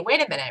saying, hey,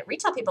 wait a minute,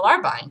 retail people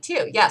are buying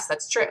too. Yes,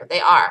 that's true. They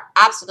are.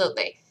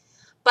 Absolutely.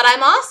 But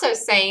I'm also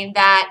saying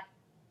that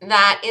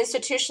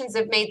institutions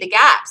have made the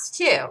gaps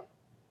too.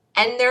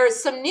 And there's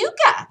some new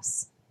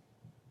gaps.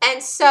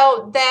 And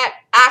so that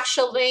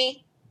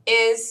actually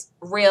is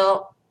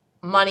real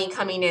money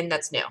coming in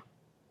that's new.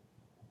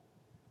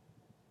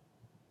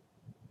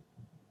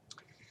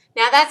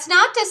 Now, that's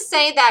not to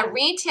say that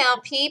retail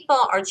people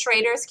or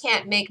traders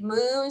can't make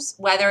moves,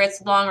 whether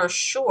it's long or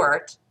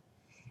short.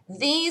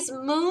 These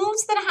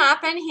moves that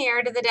happen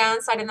here to the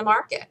downside in the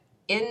market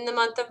in the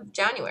month of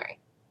January,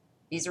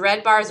 these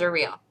red bars are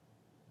real.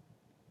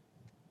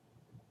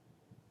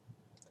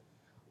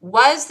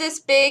 Was this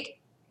big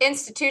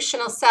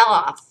institutional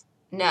sell-off?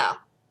 No.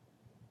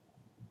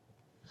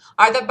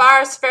 Are the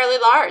bars fairly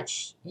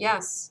large?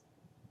 Yes.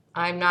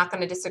 I'm not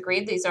going to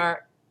disagree. These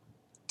are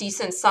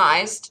decent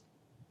sized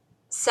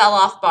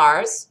sell-off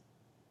bars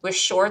with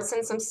shorts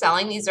and some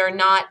selling. These are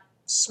not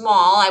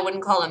small. I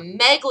wouldn't call them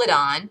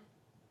megalodon.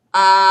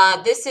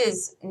 This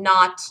is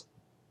not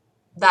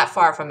that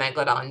far from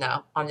megalodon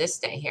though on this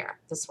day here.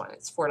 This one,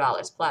 it's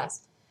 $4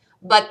 plus.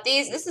 But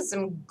this is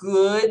some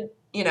good,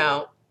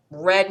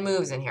 red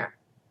moves in here.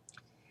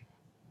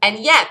 And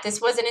yet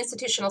this wasn't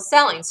institutional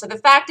selling. So the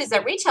fact is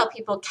that retail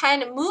people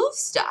can move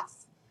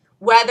stuff,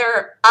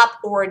 whether up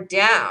or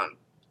down,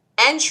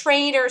 and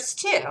traders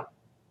too.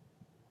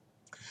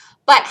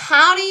 But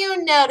how do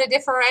you know to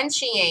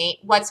differentiate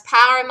what's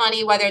power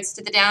money, whether it's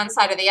to the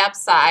downside or the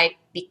upside,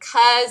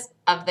 because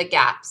of the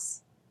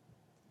gaps?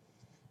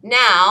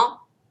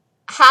 Now,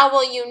 how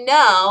will you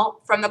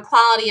know from the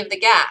quality of the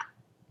gap?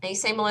 And you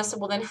say, Melissa,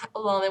 well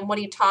then what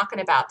are you talking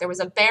about? There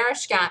was a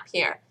bearish gap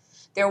here.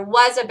 There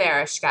was a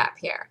bearish gap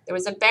here. There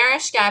was a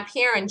bearish gap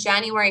here on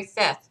January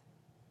 5th.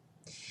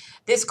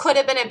 This could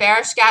have been a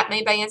bearish gap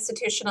made by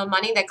institutional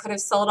money that could have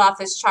sold off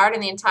this chart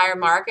in the entire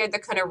market,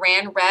 that could have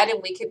ran red,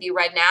 and we could be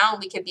red now, and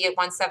we could be at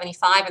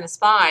 175 in the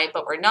SPY,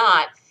 but we're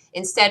not.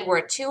 Instead, we're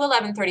at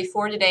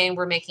 211.34 today, and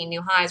we're making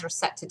new highs. We're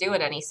set to do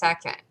it any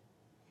second.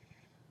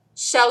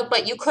 So,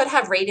 but you could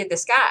have rated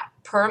this gap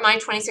per my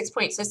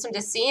 26-point system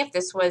to see if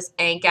this was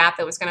a gap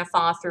that was going to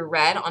follow through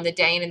red on the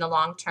day and in the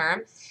long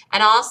term.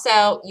 And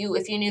also,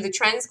 if you knew the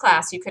trends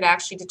class, you could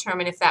actually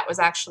determine if that was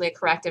actually a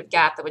corrective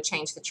gap that would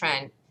change the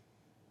trend.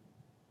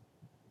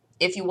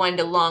 If you wanted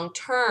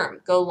to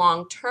go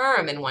long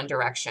term in one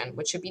direction,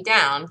 which would be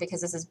down because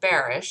this is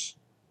bearish.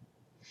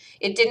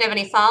 It didn't have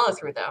any follow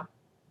through though.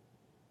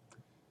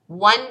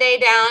 One day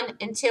down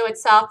into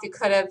itself, you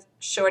could have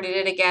shorted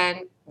it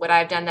again. Would I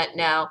have done that?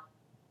 No.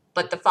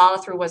 But the follow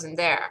through wasn't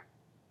there.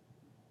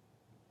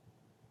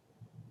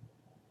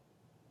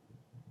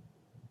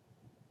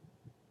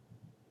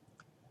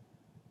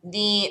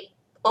 The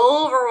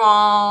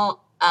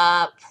overall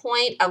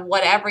point of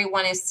what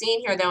everyone is seeing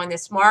here though in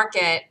this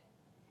market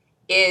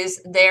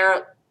is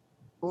they're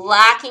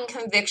lacking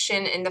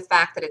conviction in the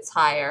fact that it's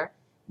higher.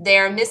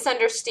 They're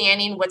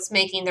misunderstanding what's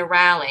making the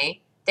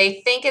rally.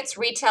 They think it's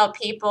retail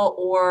people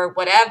or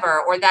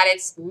whatever, or that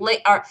it's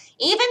or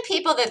even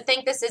people that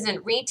think this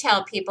isn't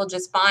retail people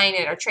just buying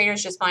it or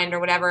traders just buying it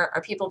or whatever,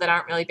 or people that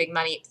aren't really big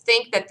money,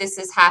 think that this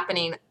is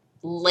happening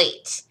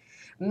late,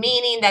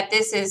 meaning that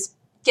this is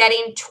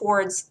getting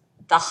towards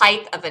the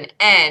height of an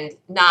end,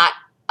 not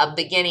a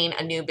beginning,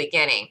 a new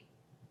beginning.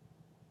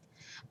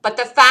 But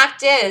the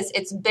fact is,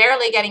 it's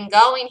barely getting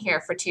going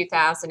here for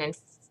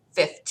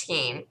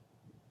 2015.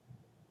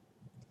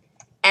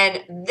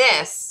 And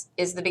this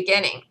is the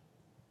beginning,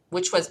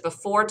 which was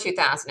before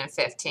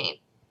 2015.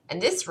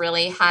 And this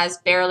really has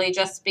barely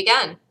just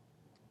begun.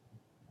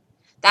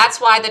 That's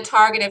why the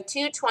target of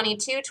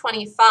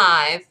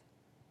 222.25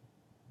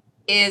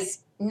 is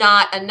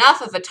not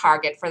enough of a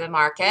target for the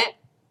market.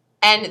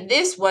 And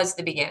this was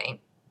the beginning,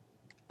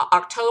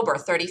 October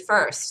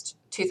 31st,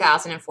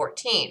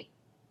 2014.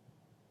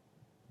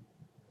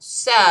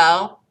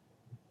 So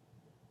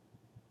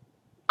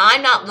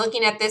I'm not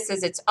looking at this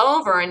as it's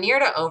over and near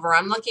to over.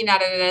 I'm looking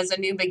at it as a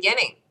new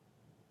beginning,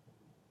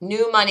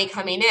 new money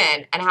coming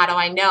in. And how do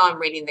I know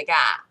I'm reading the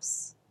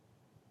gaps?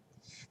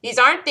 These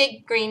aren't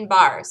big green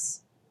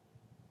bars.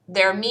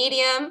 They're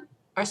medium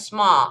or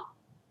small.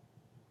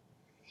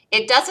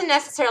 It doesn't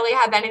necessarily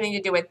have anything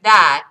to do with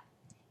that.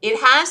 It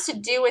has to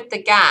do with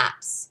the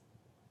gaps.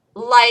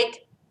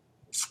 Like,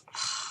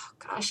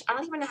 Gosh, I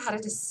don't even know how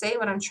to just say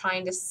what I'm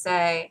trying to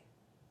say.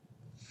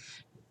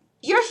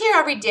 You're here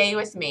every day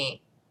with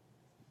me.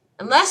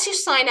 Unless you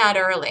sign out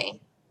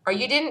early or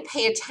you didn't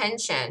pay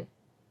attention.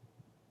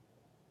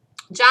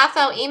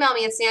 Jatho, email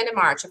me. It's the end of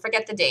March. I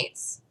forget the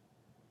dates.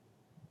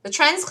 The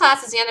trends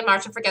class is the end of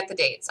March. I forget the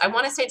dates. I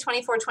want to say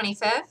 24,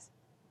 25th.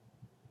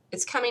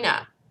 It's coming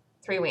up.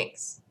 3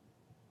 weeks.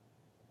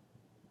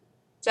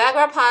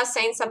 Jaguar Paw is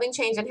saying something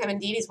changed in him.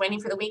 Indeed, he's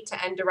waiting for the week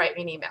to end to write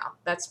me an email.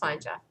 That's fine,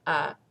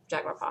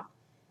 Jaguar Paw.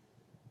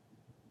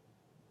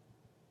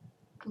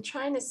 I'm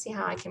trying to see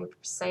how I can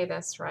say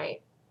this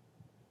right.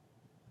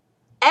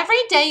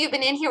 Every day you've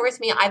been in here with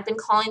me, I've been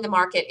calling the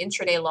market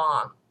intraday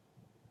long.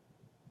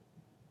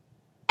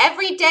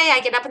 Every day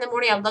I get up in the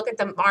morning, I look at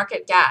the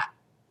market gap.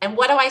 And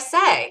what do I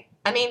say?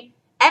 I mean,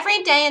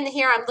 every day in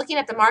here, I'm looking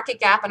at the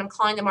market gap and I'm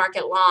calling the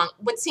market long.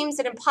 What seems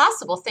an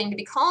impossible thing to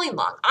be calling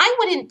long. I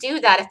wouldn't do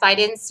that if I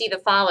didn't see the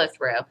follow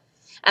through.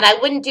 And I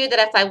wouldn't do that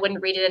if I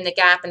wouldn't read it in the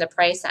gap and the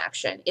price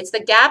action. It's the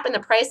gap and the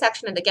price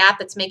action and the gap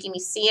that's making me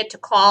see it to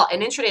call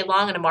an intraday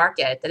long in a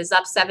market that is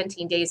up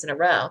 17 days in a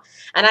row.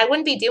 And I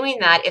wouldn't be doing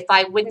that if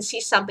I wouldn't see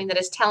something that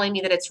is telling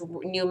me that it's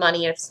new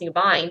money and it's new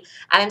buying.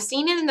 And I'm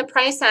seeing it in the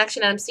price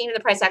action and I'm seeing it in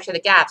the price action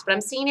of the gaps, but I'm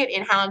seeing it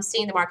in how I'm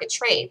seeing the market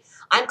trade.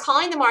 I'm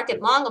calling the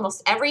market long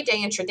almost every day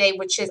intraday,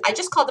 which is, I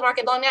just called the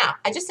market long now.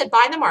 I just said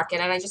buy the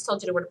market and I just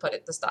told you where to put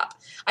it, the stop.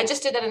 I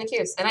just did that in the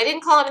Qs. And I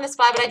didn't call it in the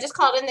SPY, but I just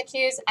called it in the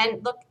Qs.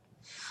 And look,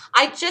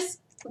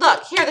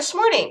 look here this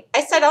morning,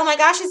 I said, oh my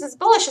gosh, this is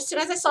bullish as soon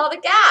as I saw the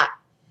gap.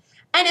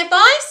 And if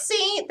I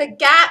see the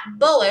gap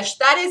bullish,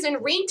 that is in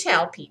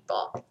retail,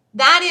 people.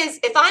 That is,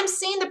 if I'm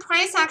seeing the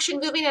price action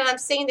moving and I'm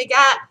seeing the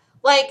gap,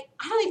 like,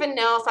 I don't even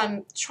know if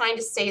I'm trying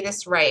to say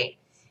this right.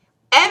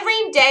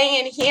 Every day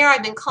in here,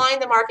 I've been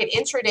calling the market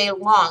intraday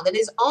long. That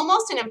is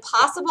almost an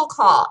impossible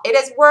call. It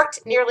has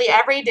worked nearly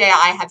every day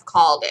I have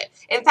called it.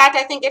 In fact,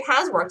 I think it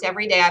has worked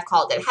every day I've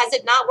called it. Has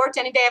it not worked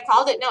any day I've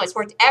called it? No, it's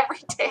worked every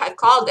day I've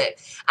called it.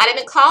 And I've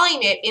been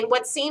calling it in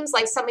what seems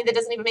like something that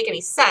doesn't even make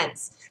any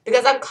sense.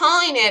 Because I've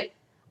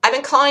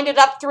been calling it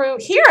up through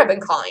here, I've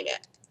been calling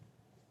it.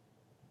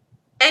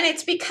 And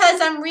it's because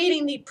I'm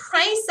reading the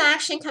price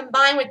action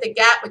combined with the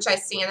gap, which I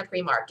see in the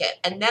pre-market.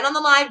 And then on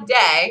the live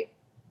day,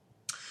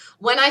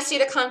 when I see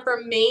the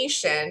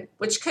confirmation,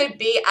 which could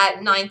be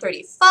at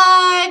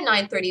 9:35,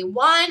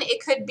 9:31,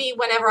 it could be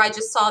whenever I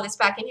just saw this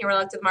back in here when I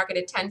looked at the market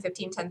at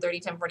 10:15, 10:30,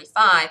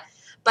 10:45.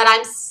 But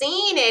I'm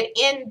seeing it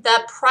in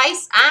the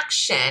price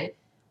action,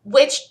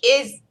 which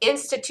is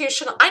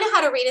institutional. I know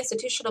how to read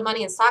institutional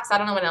money in stocks. I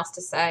don't know what else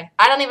to say.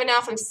 I don't even know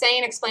if I'm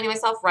explaining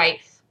myself right.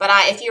 But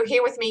if you're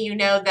here with me, you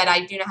know that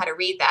I do know how to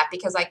read that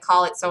because I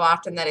call it so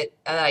often that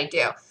I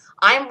do.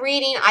 I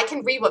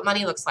can read what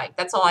money looks like.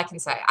 That's all I can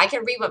say. I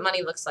can read what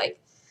money looks like.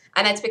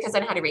 And that's because I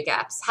know how to read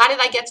gaps. How did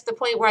I get to the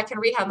point where I can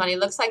read how money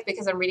looks like?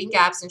 Because I'm reading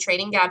gaps and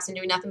trading gaps and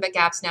doing nothing but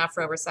gaps now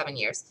for over 7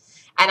 years.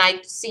 And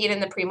I see it in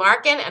the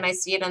pre-market, and I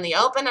see it on the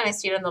open, and I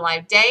see it on the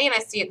live day, and I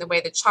see it in the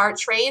way the chart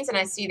trades, and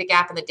I see the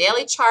gap in the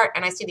daily chart,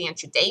 and I see the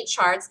intraday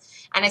charts,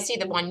 and I see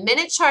the 1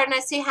 minute chart, and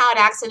I see how it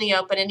acts in the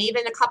open. And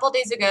even a couple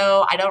days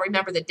ago, I don't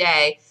remember the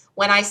day,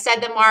 when I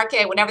said the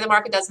market, whatever the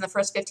market does in the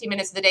first 15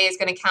 minutes of the day is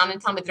going to count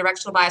and tell me the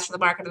directional bias for the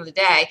market of the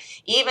day.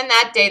 Even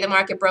that day, the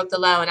market broke the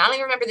low, and I don't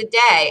even remember the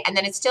day, and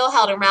then it still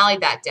held and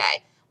rallied that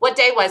day. What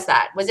day was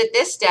that? Was it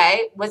this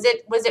day? Was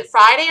it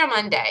Friday or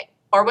Monday?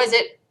 Or was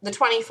it the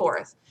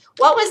 24th?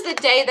 What was the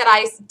day that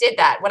I did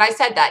that, when I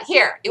said that?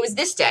 Here, it was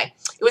this day.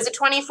 It was the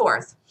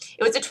 24th.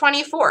 It was the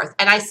 24th,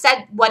 and I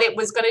said what it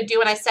was going to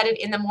do, and I said it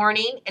in the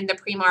morning in the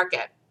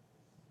pre-market.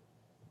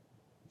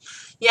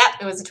 Yep,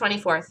 it was the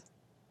 24th.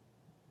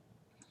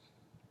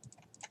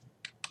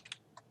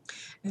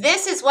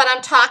 This is what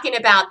I'm talking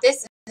about.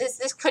 This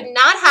could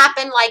not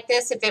happen like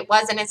this if it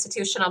was an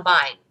institutional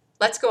buying.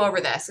 Let's go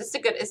over this. This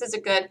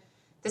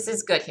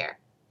is good here.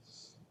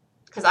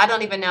 Because I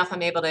don't even know if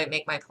I'm able to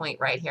make my point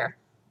right here.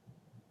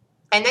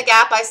 And the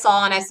gap I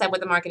saw, and I said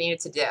what the market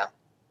needed to do.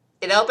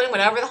 It opened,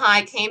 went over the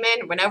high, came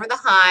in, went over the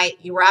high.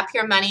 You were up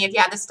your money. If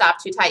you had the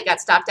stop too tight, you got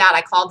stopped out.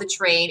 I called the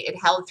trade. It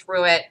held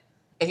through it.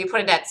 If you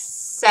put it at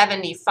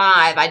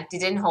 75, I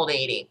didn't hold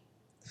 80.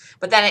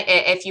 But then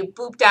if you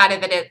booped out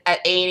of it at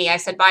 80, I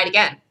said buy it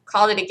again.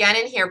 Called it again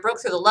in here,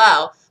 broke through the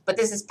low. But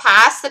this is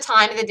past the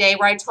time of the day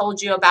where I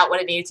told you about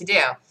what it needed to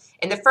do.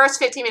 In the first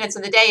 15 minutes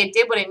of the day, it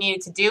did what it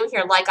needed to do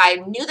here, like I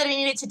knew that it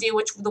needed to do,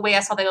 which the way I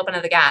saw the open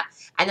of the gap.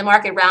 And the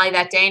market rallied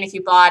that day, and if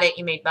you bought it,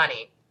 you made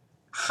money.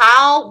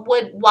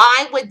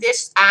 Why would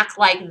this act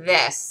like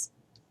this?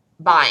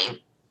 Buying.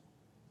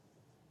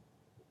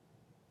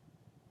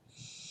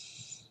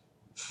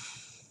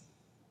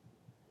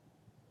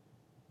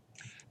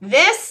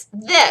 This,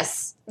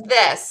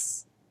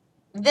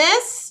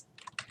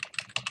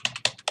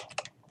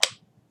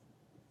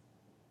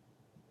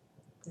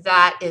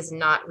 that is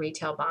not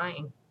retail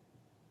buying.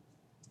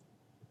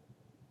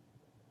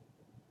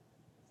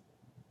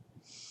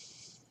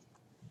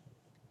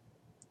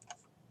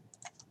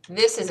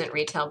 This isn't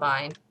retail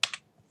buying.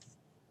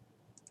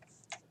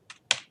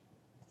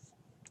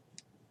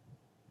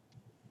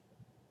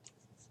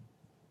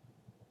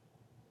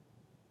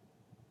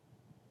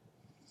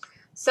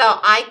 So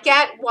I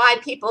get why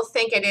people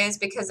think it is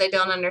because they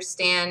don't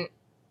understand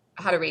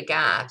how to read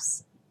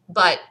gaps.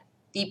 But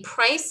the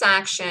price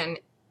action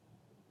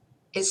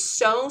is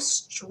so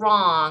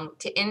strong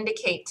to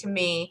indicate to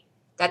me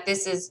that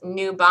this is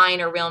new buying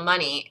or real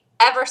money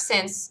ever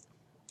since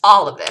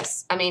all of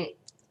this. I mean,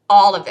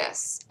 all of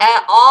this,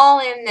 all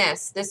in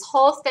this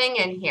whole thing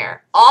in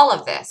here, all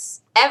of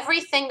this,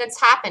 everything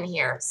that's happened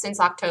here since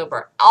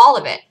October, all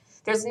of it.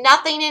 There's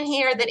nothing in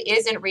here that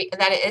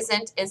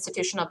isn't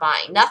institutional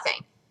buying.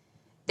 Nothing.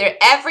 There,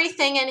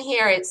 everything in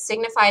here, it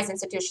signifies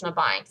institutional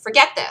buying.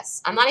 Forget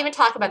this. I'm not even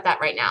talking about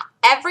that right now.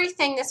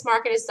 Everything this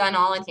market has done,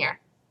 all in here.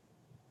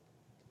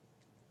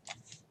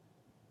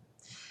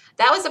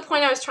 That was the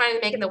point I was trying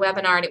to make in the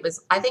webinar, and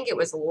I think it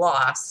was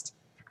lost.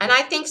 And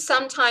I think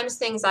sometimes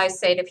things I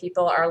say to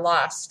people are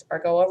lost or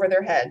go over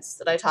their heads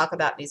that I talk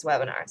about in these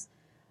webinars.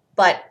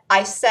 But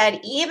I said,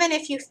 even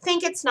if you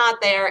think it's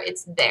not there,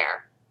 it's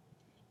there.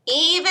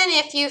 Even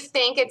if you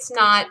think it's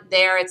not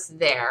there, it's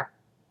there.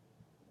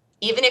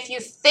 Even if you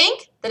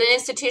think that an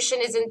institution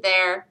isn't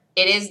there,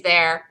 it is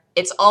there.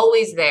 It's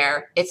always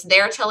there. It's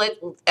there till it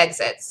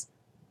exits.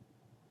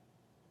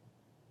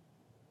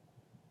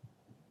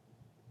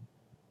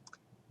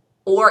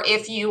 Or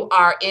if you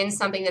are in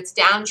something that's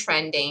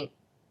downtrending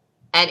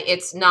and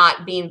it's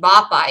not being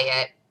bought by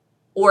it,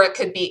 or it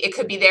could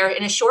be there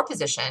in a short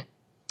position.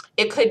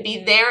 It could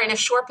be there in a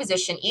short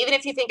position. Even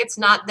if you think it's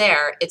not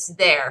there, it's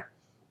there.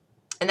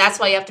 And that's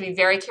why you have to be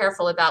very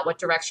careful about what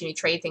direction you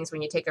trade things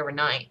when you take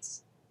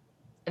overnights.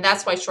 And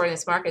that's why shorting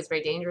this market is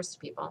very dangerous to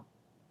people.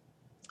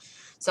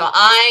 So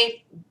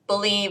I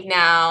believe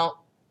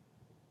now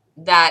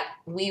that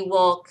we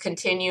will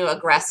continue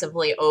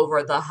aggressively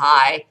over the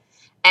high.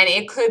 And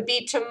it could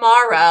be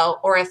tomorrow,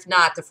 or if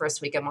not, the first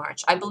week of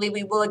March. I believe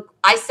we will.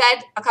 I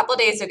said a couple of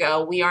days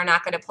ago, we are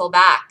not going to pull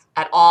back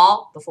at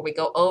all before we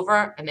go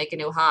over and make a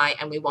new high,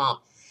 and we won't.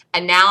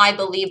 And now I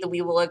believe that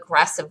we will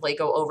aggressively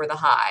go over the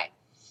high.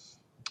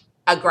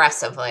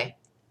 Aggressively.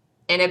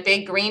 In a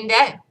big green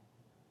day.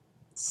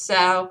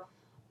 So,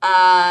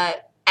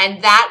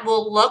 and that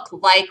will look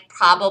like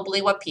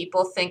probably what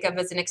people think of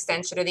as an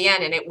extension of the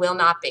end, and it will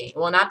not be. It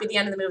will not be the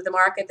end of the move of the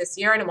market this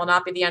year, and it will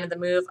not be the end of the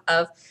move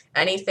of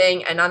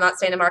anything. And I'm not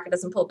saying the market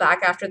doesn't pull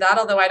back after that,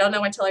 although I don't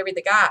know until I read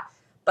the gap.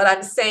 But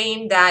I'm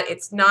saying that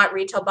it's not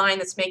retail buying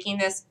that's making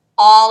this.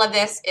 All of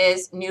this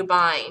is new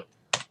buying.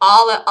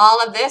 All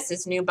of this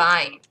is new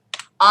buying.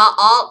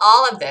 All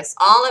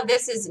of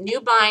this is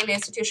new buying,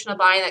 institutional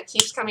buying that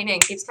keeps coming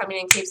in, keeps coming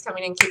in, keeps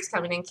coming in, keeps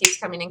coming in, keeps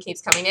coming in,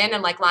 keeps coming in.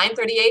 And like line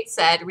 38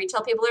 said,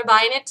 retail people are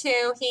buying it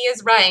too. He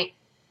is right.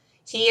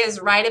 He is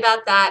right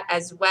about that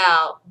as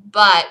well.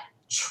 But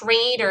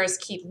traders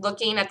keep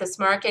looking at this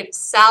market,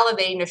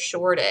 salivating to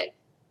short it.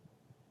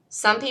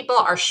 Some people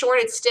are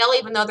shorted still,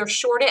 even though they're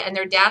shorted and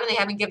they're down and they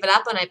haven't given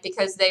up on it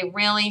because they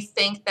really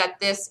think that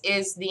this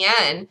is the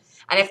end.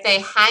 And if they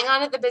hang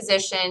on to the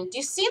position, do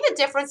you see the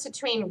difference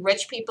between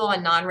rich people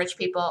and non-rich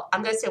people?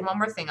 I'm going to say one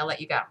more thing. I'll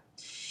let you go.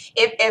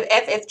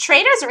 If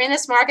traders are in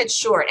this market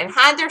short and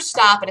had their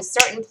stop at a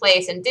certain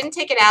place and didn't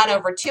take it out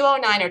over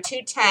 209 or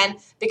 210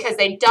 because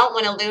they don't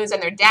want to lose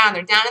and they're down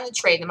in the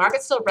trade, the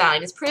market's still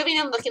rallying, it's proving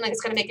and looking like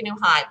it's going to make a new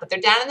high, but they're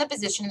down in the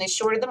position and they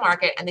shorted the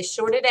market and they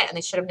shorted it and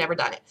they should have never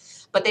done it.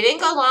 But they didn't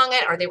go long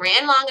it, or they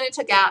ran long and it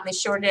took out and they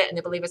shorted it and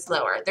they believe it's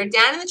lower. They're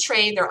down in the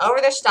trade, they're over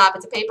their stop,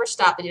 it's a paper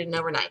stop, they did an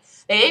overnight.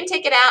 They didn't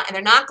take it out and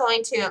they're not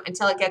going to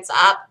until it gets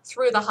up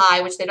through the high,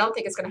 which they don't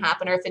think is going to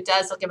happen, or if it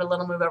does, they'll give it a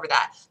little move over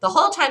that. The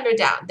whole time they're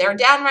down. They're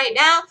down right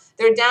now,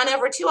 they're down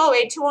over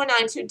 208,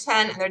 209,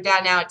 210, and they're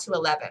down now at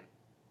 211.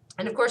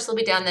 And of course, they'll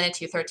be down then at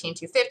 213,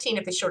 215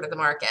 if they shorted the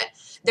market.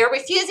 They're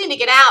refusing to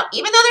get out,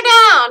 even though they're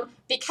down,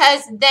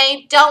 because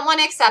they don't want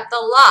to accept the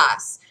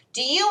loss.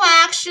 Do you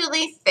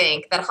actually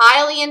think that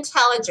highly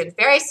intelligent,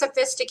 very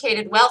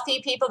sophisticated,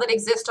 wealthy people that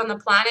exist on the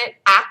planet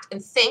act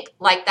and think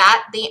like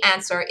that? The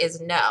answer is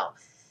no.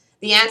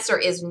 The answer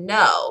is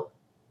no.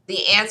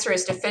 The answer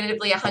is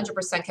definitively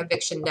 100%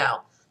 conviction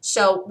no.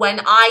 So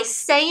when I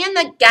say in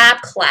the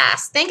gap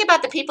class, think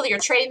about the people that you're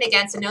trading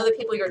against and know the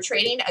people you're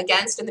trading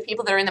against and the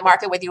people that are in the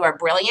market with you are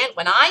brilliant.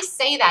 When I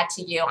say that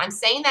to you, I'm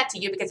saying that to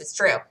you because it's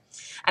true.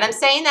 And I'm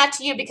saying that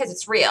to you because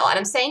it's real. And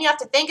I'm saying you have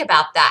to think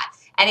about that.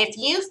 And if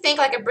you think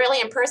like a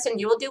brilliant person,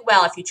 you will do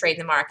well if you trade in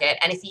the market.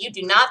 And if you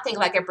do not think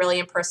like a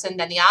brilliant person,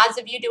 then the odds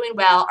of you doing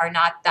well are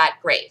not that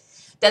great.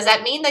 Does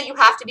that mean that you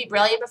have to be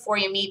brilliant before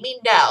you meet me?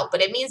 No,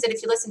 but it means that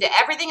if you listen to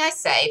everything I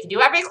say, if you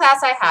do every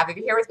class I have, if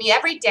you're here with me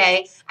every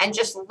day and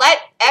just let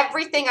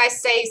everything I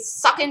say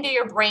suck into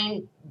your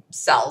brain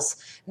cells,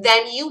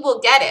 then you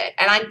will get it.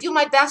 And I do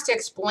my best to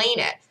explain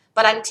it.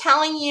 But I'm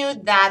telling you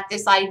that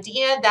this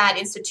idea that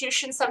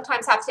institutions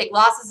sometimes have to take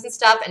losses and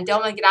stuff and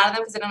don't want to get out of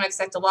them because they don't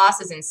accept the loss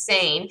is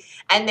insane.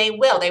 And they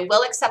will. They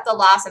will accept the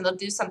loss and they'll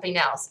do something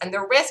else. And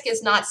the risk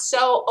is not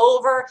so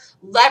over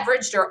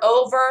leveraged or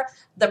over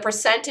the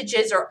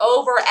percentages or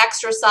over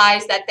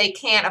exercised that they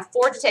can't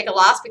afford to take a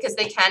loss because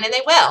they can and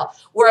they will.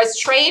 Whereas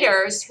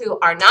traders who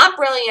are not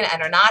brilliant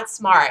and are not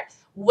smart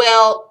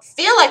will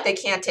feel like they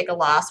can't take a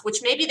loss, which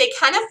maybe they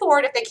can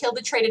afford if they kill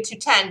the trade at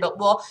 210, but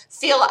will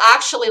feel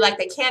actually like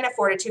they can't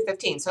afford at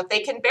 215. So if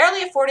they can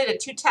barely afford it at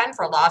 210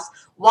 for a loss,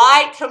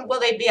 will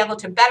they be able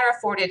to better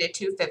afford it at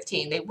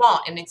 215? They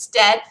won't, and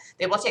instead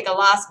they will take a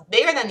loss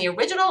bigger than the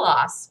original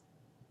loss,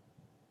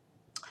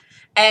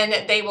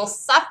 and they will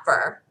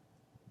suffer.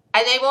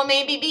 And they will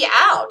maybe be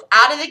out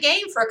of the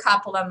game for a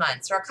couple of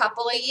months or a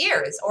couple of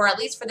years, or at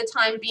least for the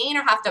time being,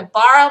 or have to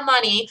borrow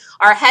money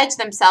or hedge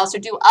themselves or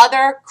do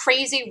other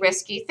crazy,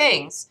 risky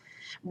things.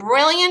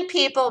 Brilliant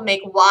people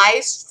make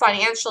wise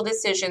financial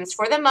decisions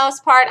for the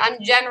most part.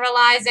 I'm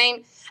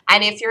generalizing.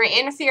 And if you're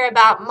in fear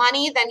about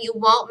money, then you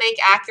won't make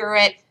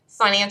accurate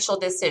financial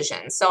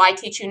decisions. So I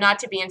teach you not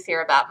to be in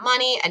fear about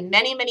money, and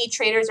many, many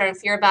traders are in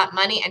fear about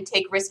money and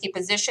take risky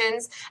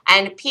positions.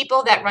 And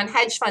people that run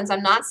hedge funds,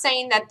 I'm not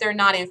saying that they're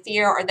not in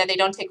fear or that they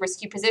don't take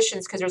risky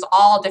positions, because there's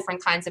all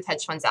different kinds of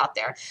hedge funds out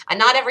there. And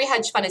not every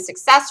hedge fund is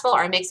successful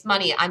or makes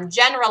money. I'm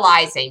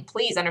generalizing.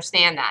 Please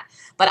understand that.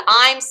 But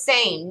I'm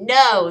saying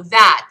know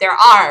that there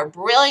are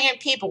brilliant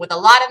people with a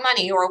lot of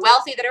money who are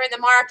wealthy that are in the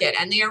market,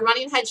 and they are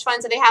running hedge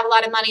funds, and they have a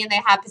lot of money, and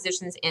they have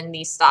positions in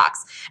these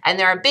stocks. And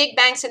there are big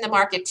banks in the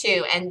market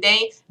too, and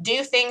they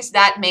do things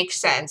that make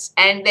sense,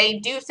 and they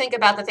do think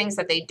about the things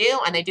that they do,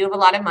 and they do have a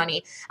lot of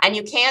money, and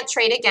you can't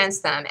trade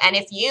against them. And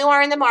if you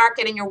are in the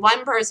market and you're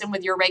one person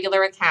with your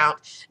regular account,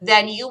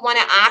 then you want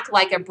to act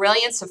like a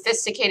brilliant,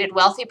 sophisticated,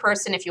 wealthy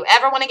person if you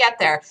ever want to get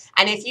there.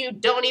 And if you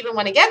don't even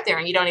want to get there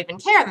and you don't even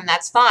care, then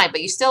that's fine,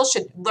 but you still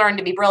should learn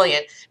to be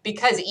brilliant,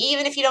 because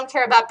even if you don't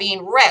care about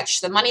being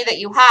rich, the money that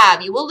you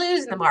have, you will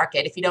lose in the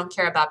market if you don't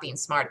care about being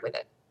smart with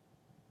it.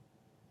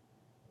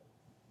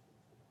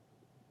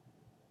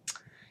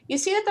 You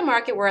see that the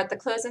market where at the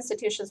close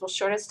institutions will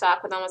short a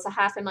stock with almost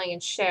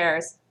 500,000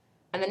 shares,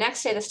 and the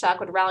next day the stock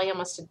would rally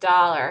almost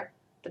 $1,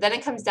 but then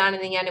it comes down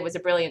in the end it was a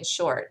brilliant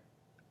short.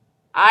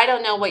 I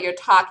don't know what you're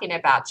talking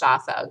about,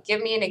 Jaffo.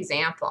 Give me an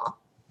example.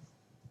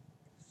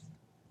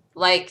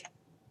 Like,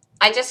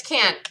 I just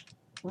can't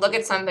look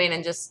at something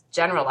and just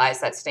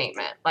generalize that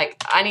statement.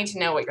 Like, I need to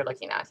know what you're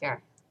looking at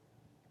here.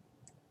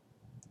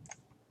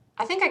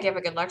 I think I gave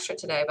a good lecture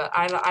today, but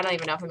I don't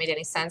even know if it made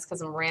any sense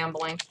because I'm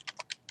rambling.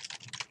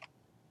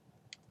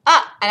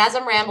 And as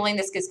I'm rambling,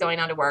 this is going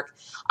on to work.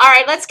 All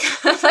right, let's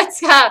go. Let's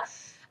go.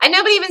 And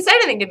nobody even said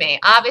anything to me.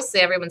 Obviously,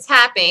 everyone's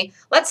happy.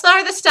 Let's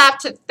lower the stop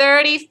to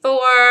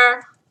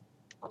 34.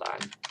 Hold on.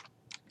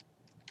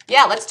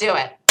 Yeah, let's do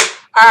it.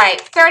 All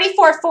right,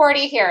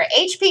 34.40 here.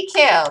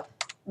 HPQ.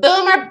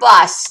 Boom or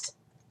bust.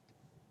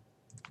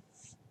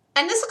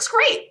 And this looks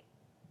great,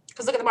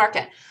 because look at the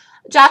market.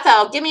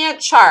 Jotho, give me a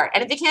chart.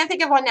 And if you can't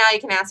think of one now,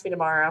 you can ask me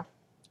tomorrow,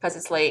 because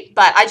it's late.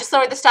 But I just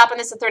lowered the stop on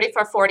this to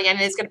 34.40, and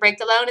it is going to break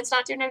the low, and it's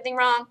not doing anything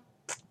wrong.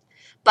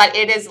 But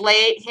it is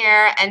late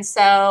here, and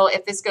so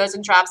if this goes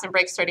and drops and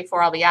breaks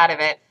 34, I'll be out of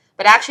it.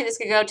 But actually, this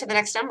could go to the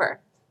next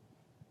number.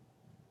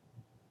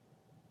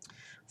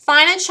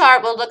 Find a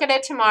chart. We'll look at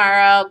it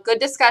tomorrow. Good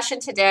discussion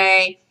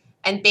today,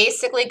 and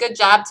basically good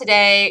job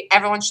today.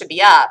 Everyone should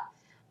be up.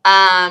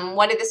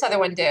 What did this other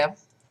one do?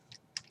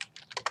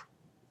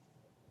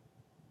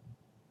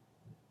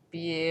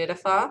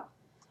 Beautiful.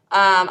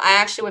 I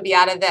actually would be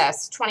out of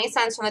this. 20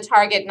 cents from the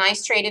target.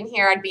 Nice trade in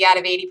here. I'd be out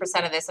of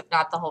 80% of this, if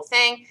not the whole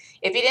thing.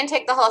 If you didn't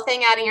take the whole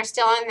thing out and you're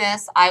still in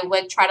this, I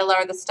would try to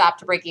lower the stop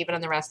to break even on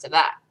the rest of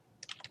that.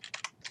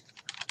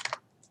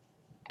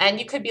 And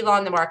you could be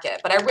long the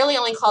market, but I really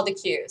only called the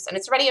Qs. And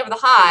it's already over the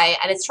high,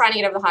 and it's trying to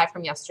get over the high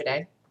from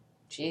yesterday.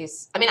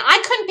 Jeez. I mean,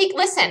 I couldn't be,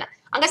 listen,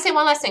 I'm going to say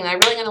one last thing, and I'm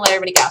really going to let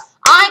everybody go.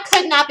 I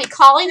could not be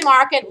calling the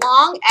market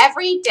long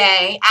every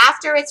day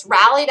after it's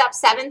rallied up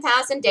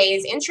 7,000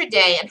 days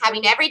intraday, and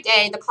having every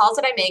day the calls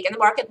that I make in the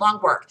market long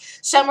work.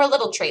 Some were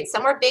little trades,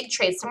 some were big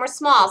trades, some were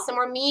small, some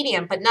were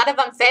medium, but none of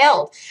them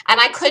failed. And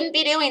I couldn't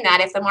be doing that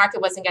if the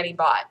market wasn't getting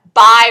bought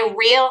by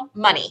real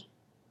money.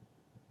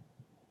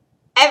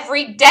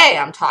 Every day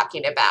I'm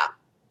talking about.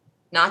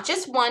 Not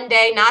just one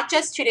day, not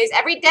just 2 days,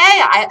 every day.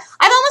 I've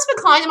almost been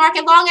calling the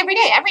market long every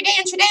day. Every day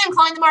intraday I'm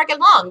calling the market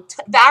long.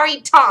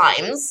 Varied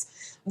times.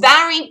 And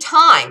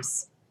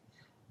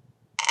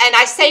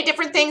I say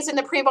different things in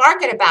the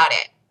pre-market about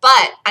it.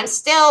 But I'm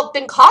still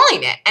been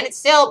calling it, and it's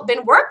still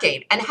been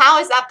working. And how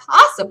is that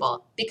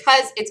possible?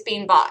 Because it's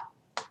being bought.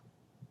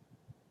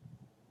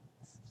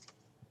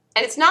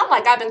 And it's not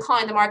like I've been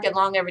calling the market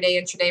long every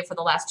day intraday for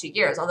the last 2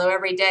 years, although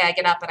every day I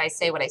get up and I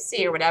say what I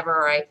see or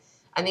whatever,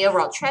 and the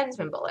overall trend's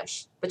been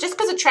bullish. But just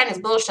because a trend is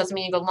bullish doesn't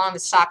mean you go long the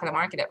stock in the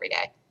market every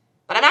day.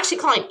 But I'm actually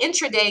calling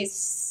intraday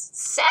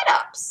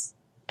setups.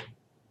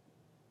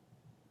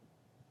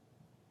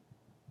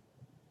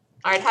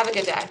 All right, have a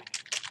good day.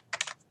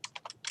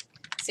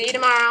 See you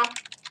tomorrow.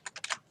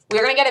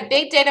 We're going to get a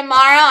big day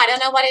tomorrow. I don't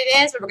know what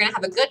it is, but we're going to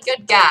have a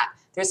good gap.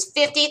 There's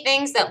 50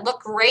 things that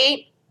look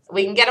great.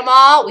 We can get them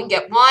all. We can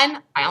get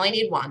one. I only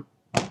need one.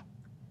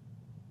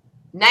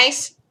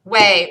 Nice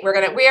way.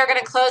 We are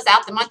gonna close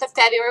out the month of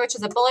February, which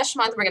is a bullish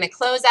month. We're gonna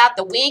close out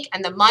the week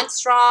and the month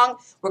strong.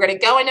 We're gonna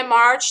go into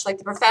March like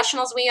the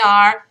professionals we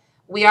are.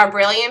 We are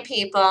brilliant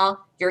people.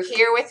 You're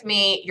here with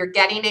me. You're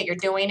getting it. You're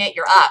doing it.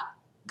 You're up.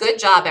 Good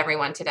job,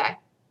 everyone, today.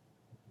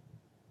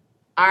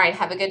 All right,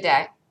 have a good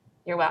day.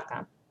 You're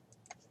welcome.